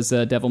played was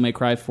Devil May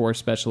Cry 4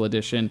 Special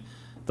Edition.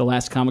 The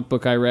last comic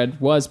book I read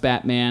was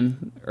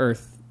Batman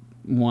Earth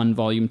 1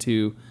 Volume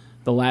 2.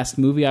 The last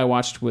movie I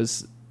watched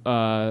was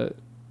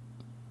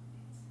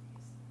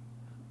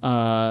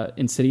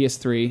Insidious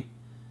 3.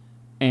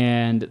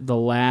 And the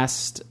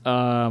last,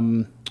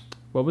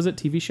 what was it,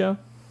 TV show?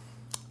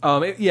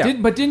 Yeah.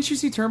 But didn't you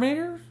see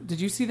Terminator?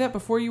 Did you see that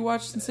before you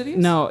watched Insidious?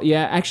 No,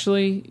 yeah,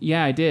 actually,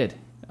 yeah, I did.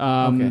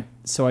 Okay.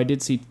 So I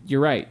did see. You're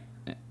right.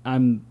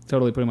 I'm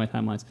totally putting my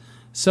timelines.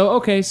 So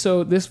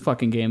this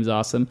fucking game is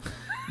awesome.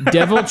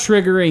 Devil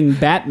triggering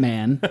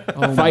Batman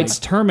fights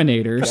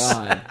Terminators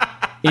God.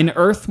 in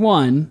Earth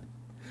 1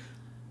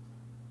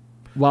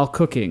 while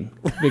cooking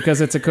because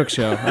it's a cook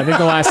show. I think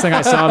the last thing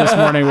I saw this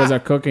morning was a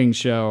cooking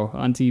show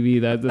on TV.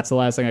 That's the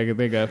last thing I could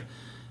think of.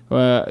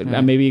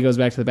 Maybe he goes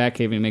back to the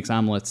Batcave and he makes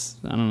omelets.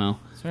 I don't know.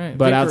 That's right.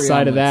 But Victory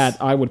outside of omelets.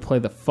 that, I would play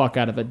the fuck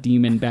out of a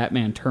demon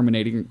Batman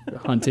terminating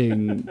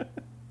hunting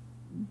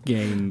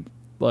game.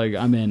 Like,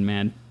 I'm in,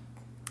 man.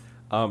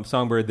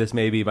 Songbird, this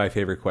may be my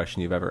favorite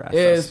question you've ever asked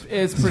us.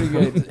 It's pretty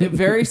good.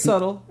 Very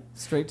subtle,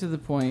 straight to the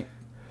point.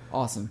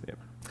 Awesome.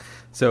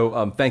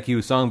 So thank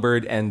you,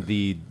 Songbird, and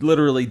the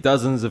literally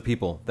dozens of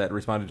people that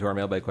responded to our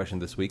mailbag question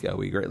this week.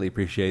 We greatly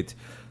appreciate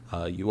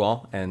you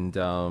all, and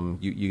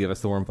you give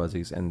us the warm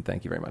fuzzies, and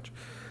thank you very much.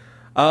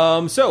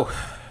 So,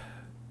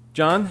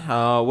 John,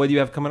 what do you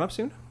have coming up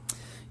soon?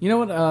 You know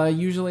what?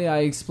 Usually I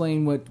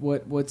explain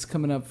what's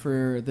coming up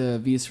for the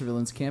Vs for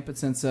Villains camp, but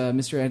since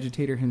Mr.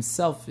 Agitator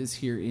himself is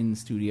here in the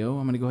studio,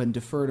 I'm going to go ahead and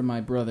defer to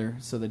my brother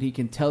so that he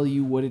can tell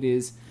you what it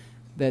is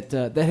that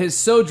has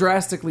so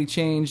drastically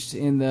changed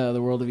in the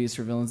world of Vs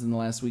for Villains in the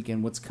last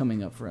weekend. What's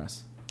coming up for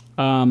us?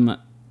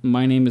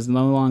 My name is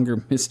no longer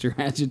Mr.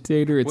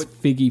 Agitator. It's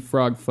Figgy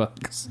Frog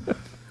Fucks.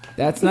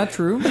 That's not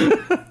true.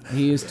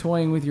 He is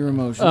toying with your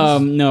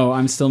emotions. No,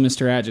 I'm still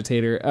Mr.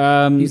 Agitator.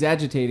 He's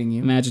agitating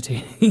you. I'm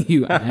agitating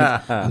you.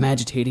 I'm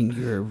agitating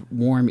your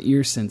warm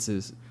ear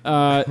senses.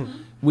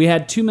 We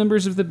had two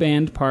members of the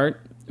band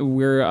part.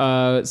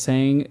 We're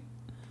saying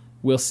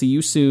we'll see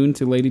you soon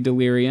to Lady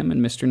Delirium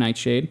and Mr.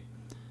 Nightshade.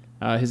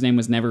 His name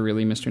was never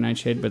really Mr.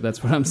 Nightshade, but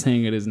that's what I'm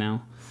saying it is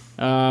now.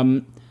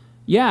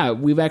 Yeah,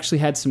 we've actually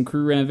had some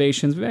crew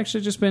renovations. We've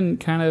actually just been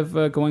kind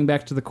of going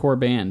back to the core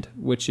band,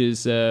 which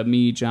is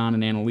me, John,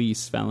 and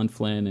Annalise, Fallon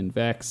Flynn, and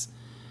Vex.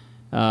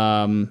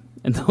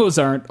 And those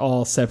aren't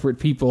all separate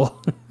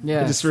people.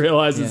 Yes. I just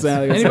realized Yes. it's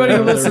not. Anybody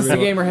who listens to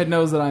Gamerhead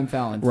knows that I'm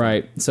Fallon.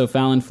 Right. So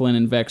Fallon, Flynn,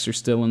 and Vex are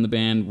still in the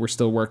band. We're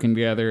still working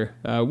together.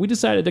 We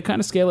decided to kind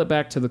of scale it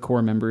back to the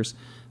core members.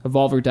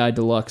 Evolve or Die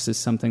Deluxe is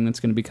something that's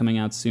going to be coming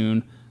out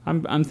soon.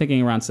 I'm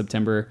thinking around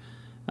September.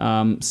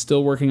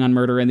 Still working on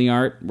Murder in the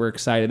Art. We're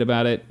excited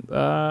about it.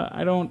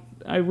 I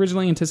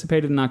originally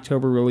anticipated an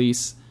October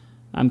release.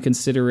 I'm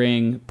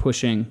considering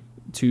pushing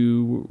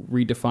to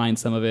redefine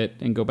some of it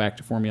and go back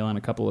to formula on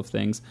a couple of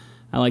things.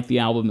 I like the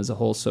album as a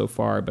whole so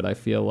far, but I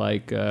feel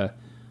like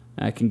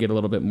I can get a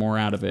little bit more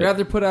out of it.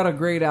 Rather put out a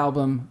great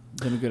album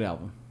than a good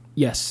album.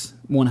 Yes,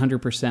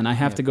 100%. I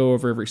have to go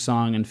over every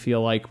song and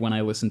feel like when I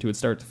listen to it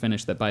start to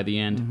finish that by the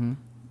end,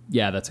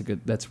 yeah,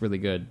 that's really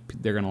good.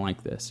 They're going to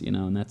like this,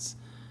 and that's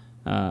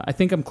I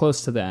think I'm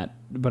close to that,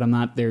 but I'm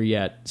not there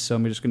yet. So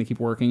I'm just going to keep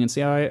working and see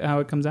how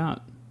it comes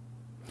out.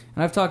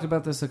 And I've talked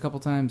about this a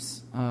couple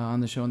times on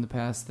the show in the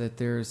past, that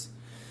there's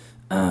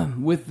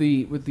with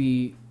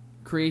the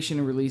creation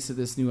and release of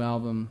this new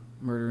album,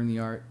 Murder in the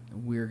Art,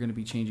 we're going to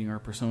be changing our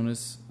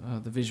personas,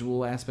 the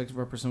visual aspect of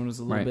our personas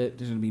a little Right. bit.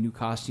 There's going to be new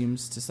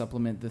costumes to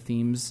supplement the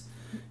themes,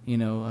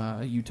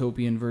 a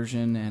utopian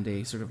version and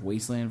a sort of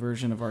wasteland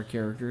version of our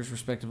characters,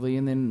 respectively,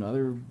 and then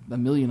a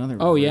million other.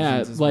 Oh yeah,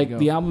 versions as we like go.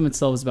 the album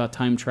itself is about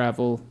time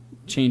travel,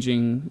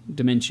 changing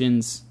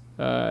dimensions,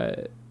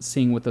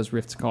 seeing what those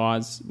rifts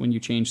cause when you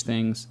change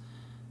things.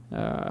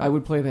 I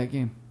would play that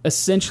game.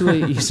 Essentially,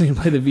 you can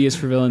play the V is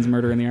for Villains,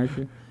 Murder in the Art.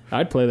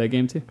 I'd play that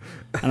game too,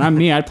 and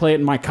I'd play it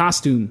in my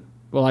costume.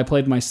 Well, I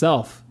played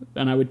myself,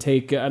 and I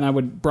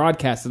would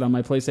broadcast it on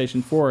my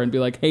PlayStation 4 and be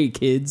like, "Hey,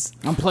 kids,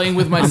 I'm playing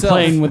with myself. I'm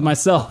playing with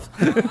myself."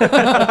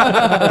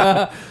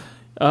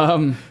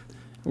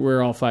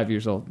 We're all 5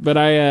 years old, but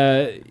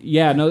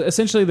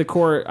essentially the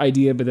core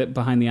idea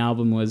behind the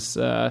album was,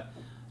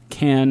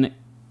 can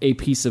a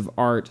piece of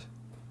art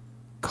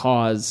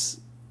cause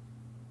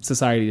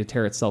society to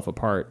tear itself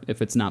apart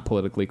if it's not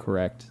politically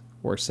correct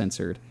or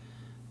censored?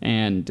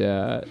 And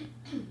I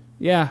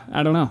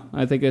don't know.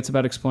 I think it's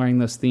about exploring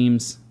those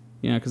themes,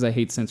 because I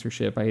hate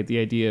censorship. I hate the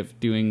idea of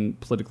doing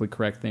politically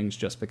correct things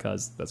just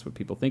because that's what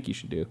people think you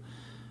should do.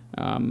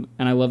 And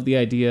I love the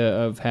idea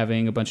of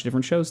having a bunch of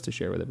different shows to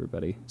share with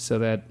everybody, so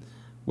that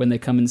when they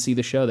come and see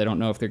the show, they don't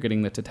know if they're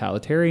getting the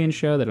totalitarian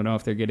show. They don't know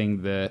if they're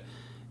getting the,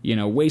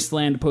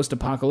 wasteland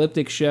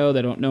post-apocalyptic show.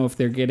 They don't know if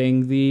they're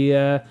getting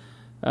the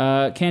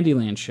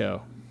Candyland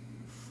show,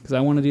 because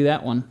I want to do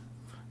that one.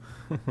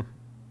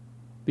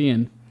 The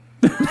end.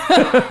 They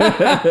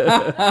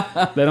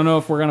don't know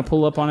if we're going to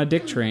pull up on a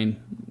dick train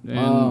and,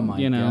 Oh my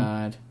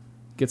god.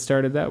 get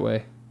started that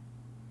way.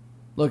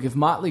 Look, if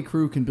Motley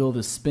Crue can build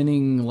a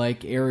spinning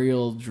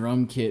aerial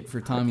drum kit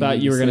for Tommy, I thought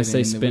you were going to say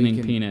Lee Sitting, then we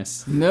spinning can-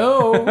 penis.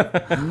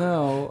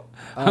 No.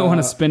 I want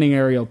a spinning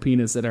aerial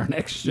penis at our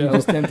next show. You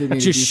just tempted me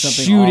to do Just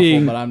something shooting,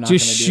 awful, but I'm not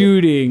just gonna do it.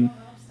 shooting.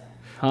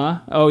 Huh?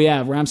 Oh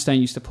yeah, Rammstein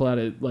used to pull out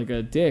a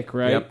dick,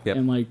 right? Yep.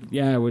 And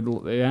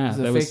It's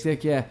a fake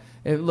dick, yeah.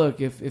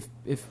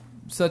 If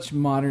such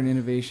modern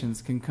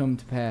innovations can come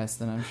to pass,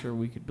 then I'm sure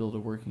we could build a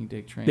working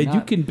dick train. Then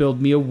you can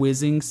build me a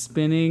whizzing,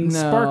 spinning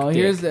spark dick.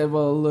 Here's the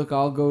look.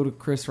 I'll go to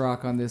Chris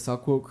Rock on this. I'll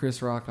quote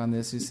Chris Rock on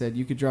this. Who said,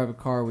 "You could drive a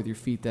car with your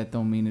feet. That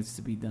don't mean it's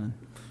to be done."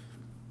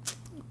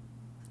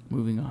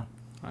 Moving on.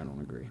 I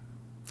don't agree.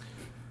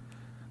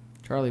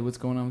 Charlie, what's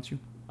going on with you?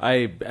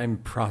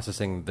 I'm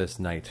processing this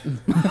night.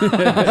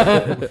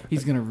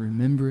 He's gonna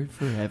remember it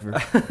forever.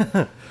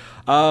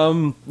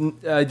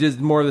 Just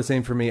more of the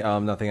same for me.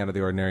 Nothing out of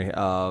the ordinary.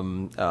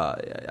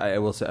 I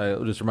will say,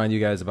 I'll just remind you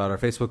guys about our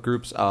Facebook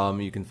groups.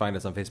 You can find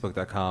us on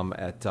Facebook.com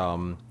at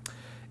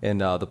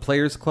and the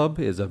Players Club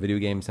is a video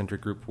game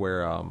centric group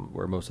where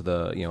most of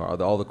the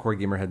all the core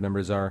Gamerhead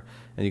members are,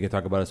 and you can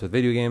talk about us with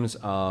video games.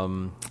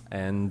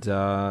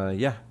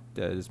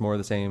 It's more of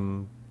the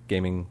same.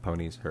 Gaming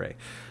ponies, hooray!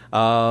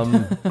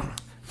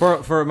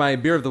 For my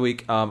beer of the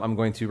week, I'm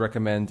going to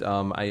recommend.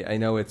 I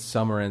know it's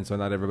summer, and so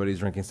not everybody's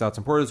drinking stouts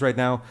and porters right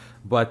now.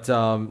 But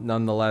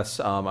nonetheless,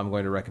 I'm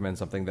going to recommend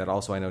something that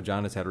also I know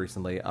John has had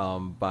recently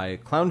by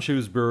Clown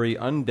Shoes Brewery,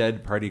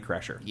 Undead Party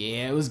Crasher.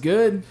 Yeah, it was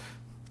good.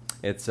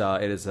 It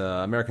is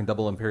American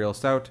Double Imperial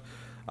Stout.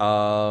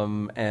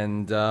 Clown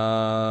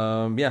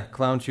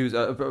Shoes.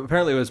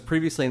 Apparently, it was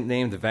previously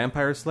named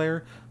Vampire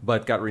Slayer,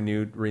 but got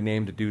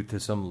renamed due to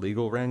some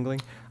legal wrangling.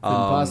 Couldn't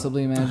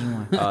possibly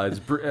imagine why.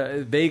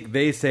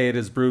 They say it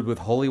is brewed with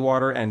holy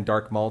water and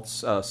dark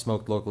malts,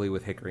 smoked locally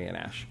with hickory and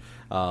ash.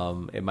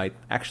 It might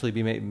actually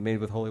be made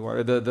with holy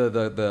water.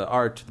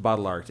 The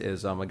bottle art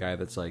is a guy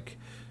that's like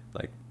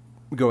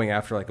going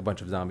after a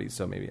bunch of zombies.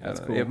 So maybe I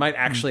don't know. It might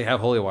actually have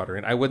holy water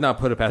in it. I would not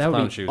put it past That would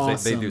Clown be Shoes.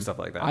 awesome. They do stuff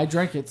like that. I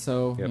drank it,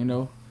 so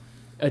Yep.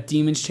 A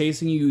demon's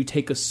chasing you. You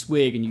take a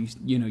swig and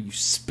you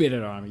spit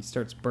it on him. He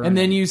starts burning. And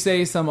then you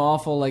say some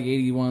awful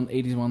 81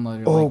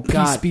 letter. Oh, peace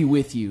God. be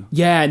with you.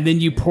 yeah, and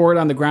then you pour it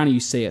on the ground and you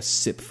say a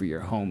sip for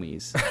your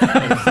homies.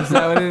 Is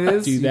that what it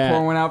is? Do you that.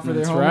 pour one out for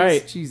That's their homies?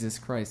 right. Jesus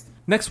Christ.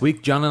 Next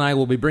week, John and I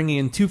will be bringing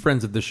in two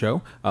friends of the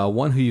show.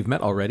 One who you've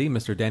met already,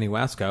 Mr. Danny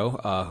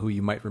Waskow, who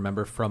you might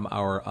remember from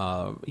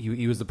our...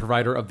 he was the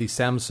provider of the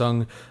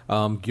Samsung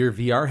Gear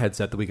VR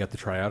headset that we got to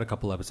try out a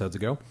couple episodes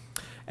ago.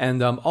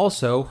 And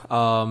also,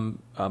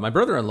 my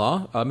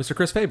brother-in-law, Mr.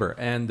 Chris Faber.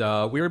 And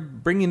we're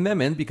bringing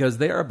them in because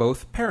they are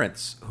both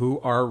parents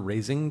who are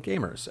raising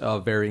gamers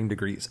of varying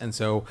degrees. And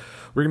so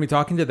we're going to be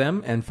talking to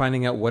them and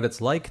finding out what it's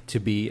like to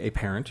be a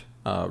parent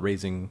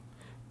raising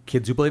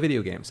kids who play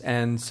video games.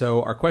 And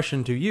so our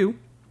question to you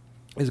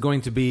is going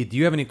to be, do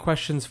you have any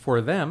questions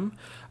for them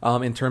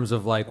in terms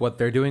of like what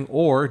they're doing,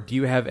 or do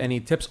you have any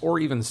tips or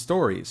even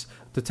stories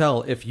to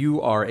tell if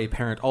you are a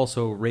parent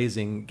also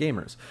raising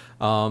gamers?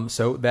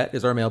 So that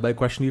is our mailbag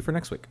question to you for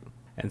next week.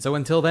 And so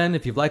until then,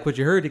 if you've liked what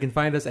you heard, you can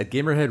find us at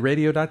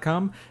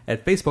GamerheadRadio.com,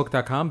 at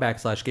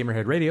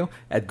Facebook.com/GamerheadRadio,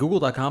 at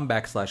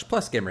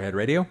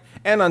Google.com/+GamerheadRadio,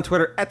 and on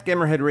Twitter at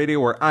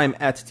GamerheadRadio, where I'm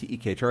at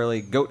TEK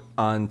Charlie. Goat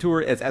on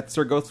tour is at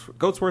Sir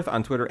Goatsworth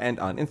on Twitter and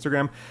on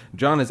Instagram.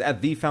 John is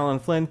at the Fallon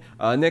Flynn.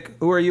 Nick,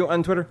 who are you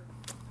on Twitter?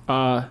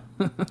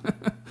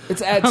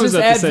 It's at V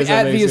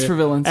is for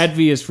Villains. At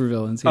V is for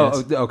Villains,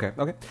 yes. Oh, okay.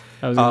 I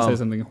was going to say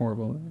something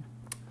horrible.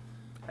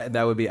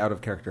 That would be out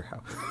of character.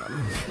 How?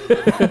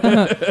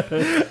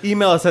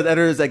 Email us at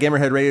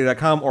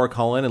editors@gamerheadradio.com or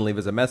call in and leave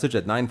us a message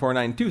at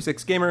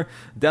 949-26-GAMER.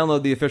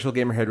 Download the official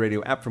Gamerhead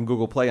Radio app from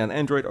Google Play on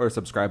Android or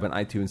subscribe on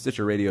iTunes,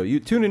 Stitcher Radio,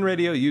 TuneIn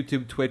Radio,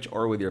 YouTube, Twitch,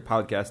 or with your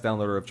podcast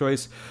downloader of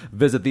choice.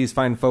 Visit these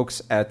fine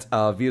folks at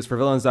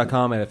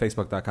VisForVillains.com and at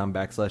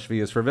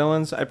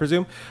Facebook.com/VisForVillains, I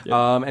presume.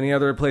 Yep. Any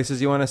other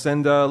places you want to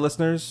send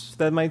listeners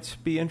that might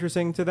be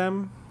interesting to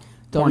them?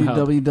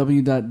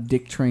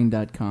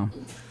 www.dicktrain.com.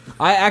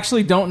 I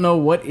actually don't know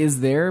what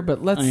is there,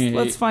 but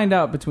let's find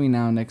out between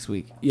now and next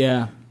week.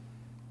 Yeah.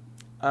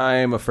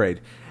 I'm afraid.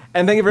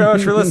 And thank you very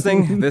much for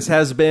listening. This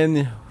has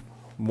been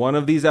one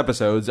of these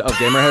episodes of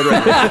Gamerhead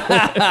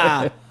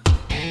Radio.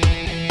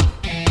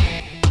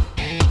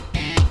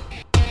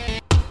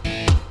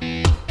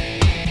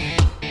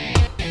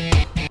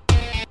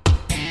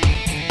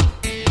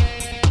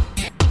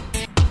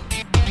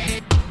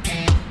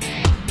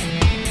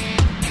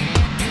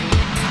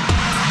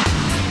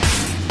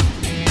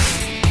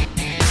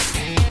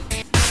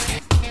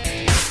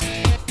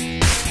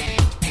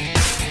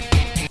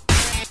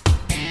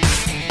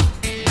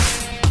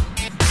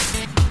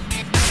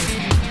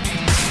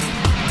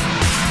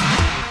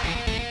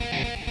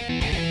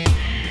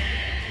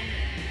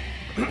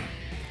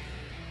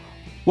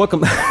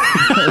 Welcome.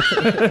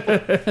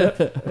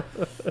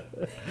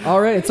 All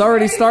right, it's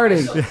already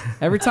starting.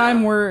 Every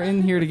time we're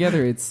in here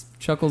together, it's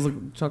chuckles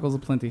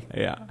aplenty.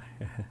 Yeah,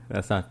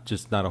 that's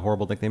not a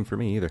horrible nickname for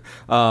me either.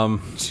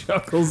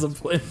 Chuckles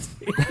aplenty.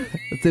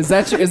 Is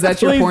that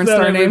your porn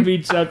star name?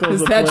 Is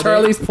that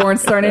Charlie's porn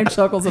star name?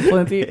 Chuckles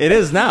aplenty. It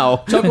is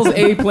now. Chuckles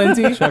a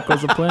plenty.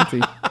 Chuckles aplenty.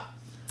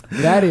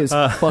 That is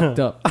fucked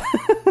up.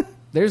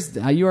 There's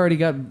you already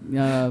got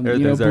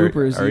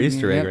bloopers, our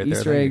Easter egg right there.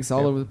 Easter eggs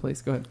all over the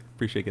place. Go ahead.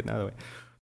 Appreciate getting out of the way.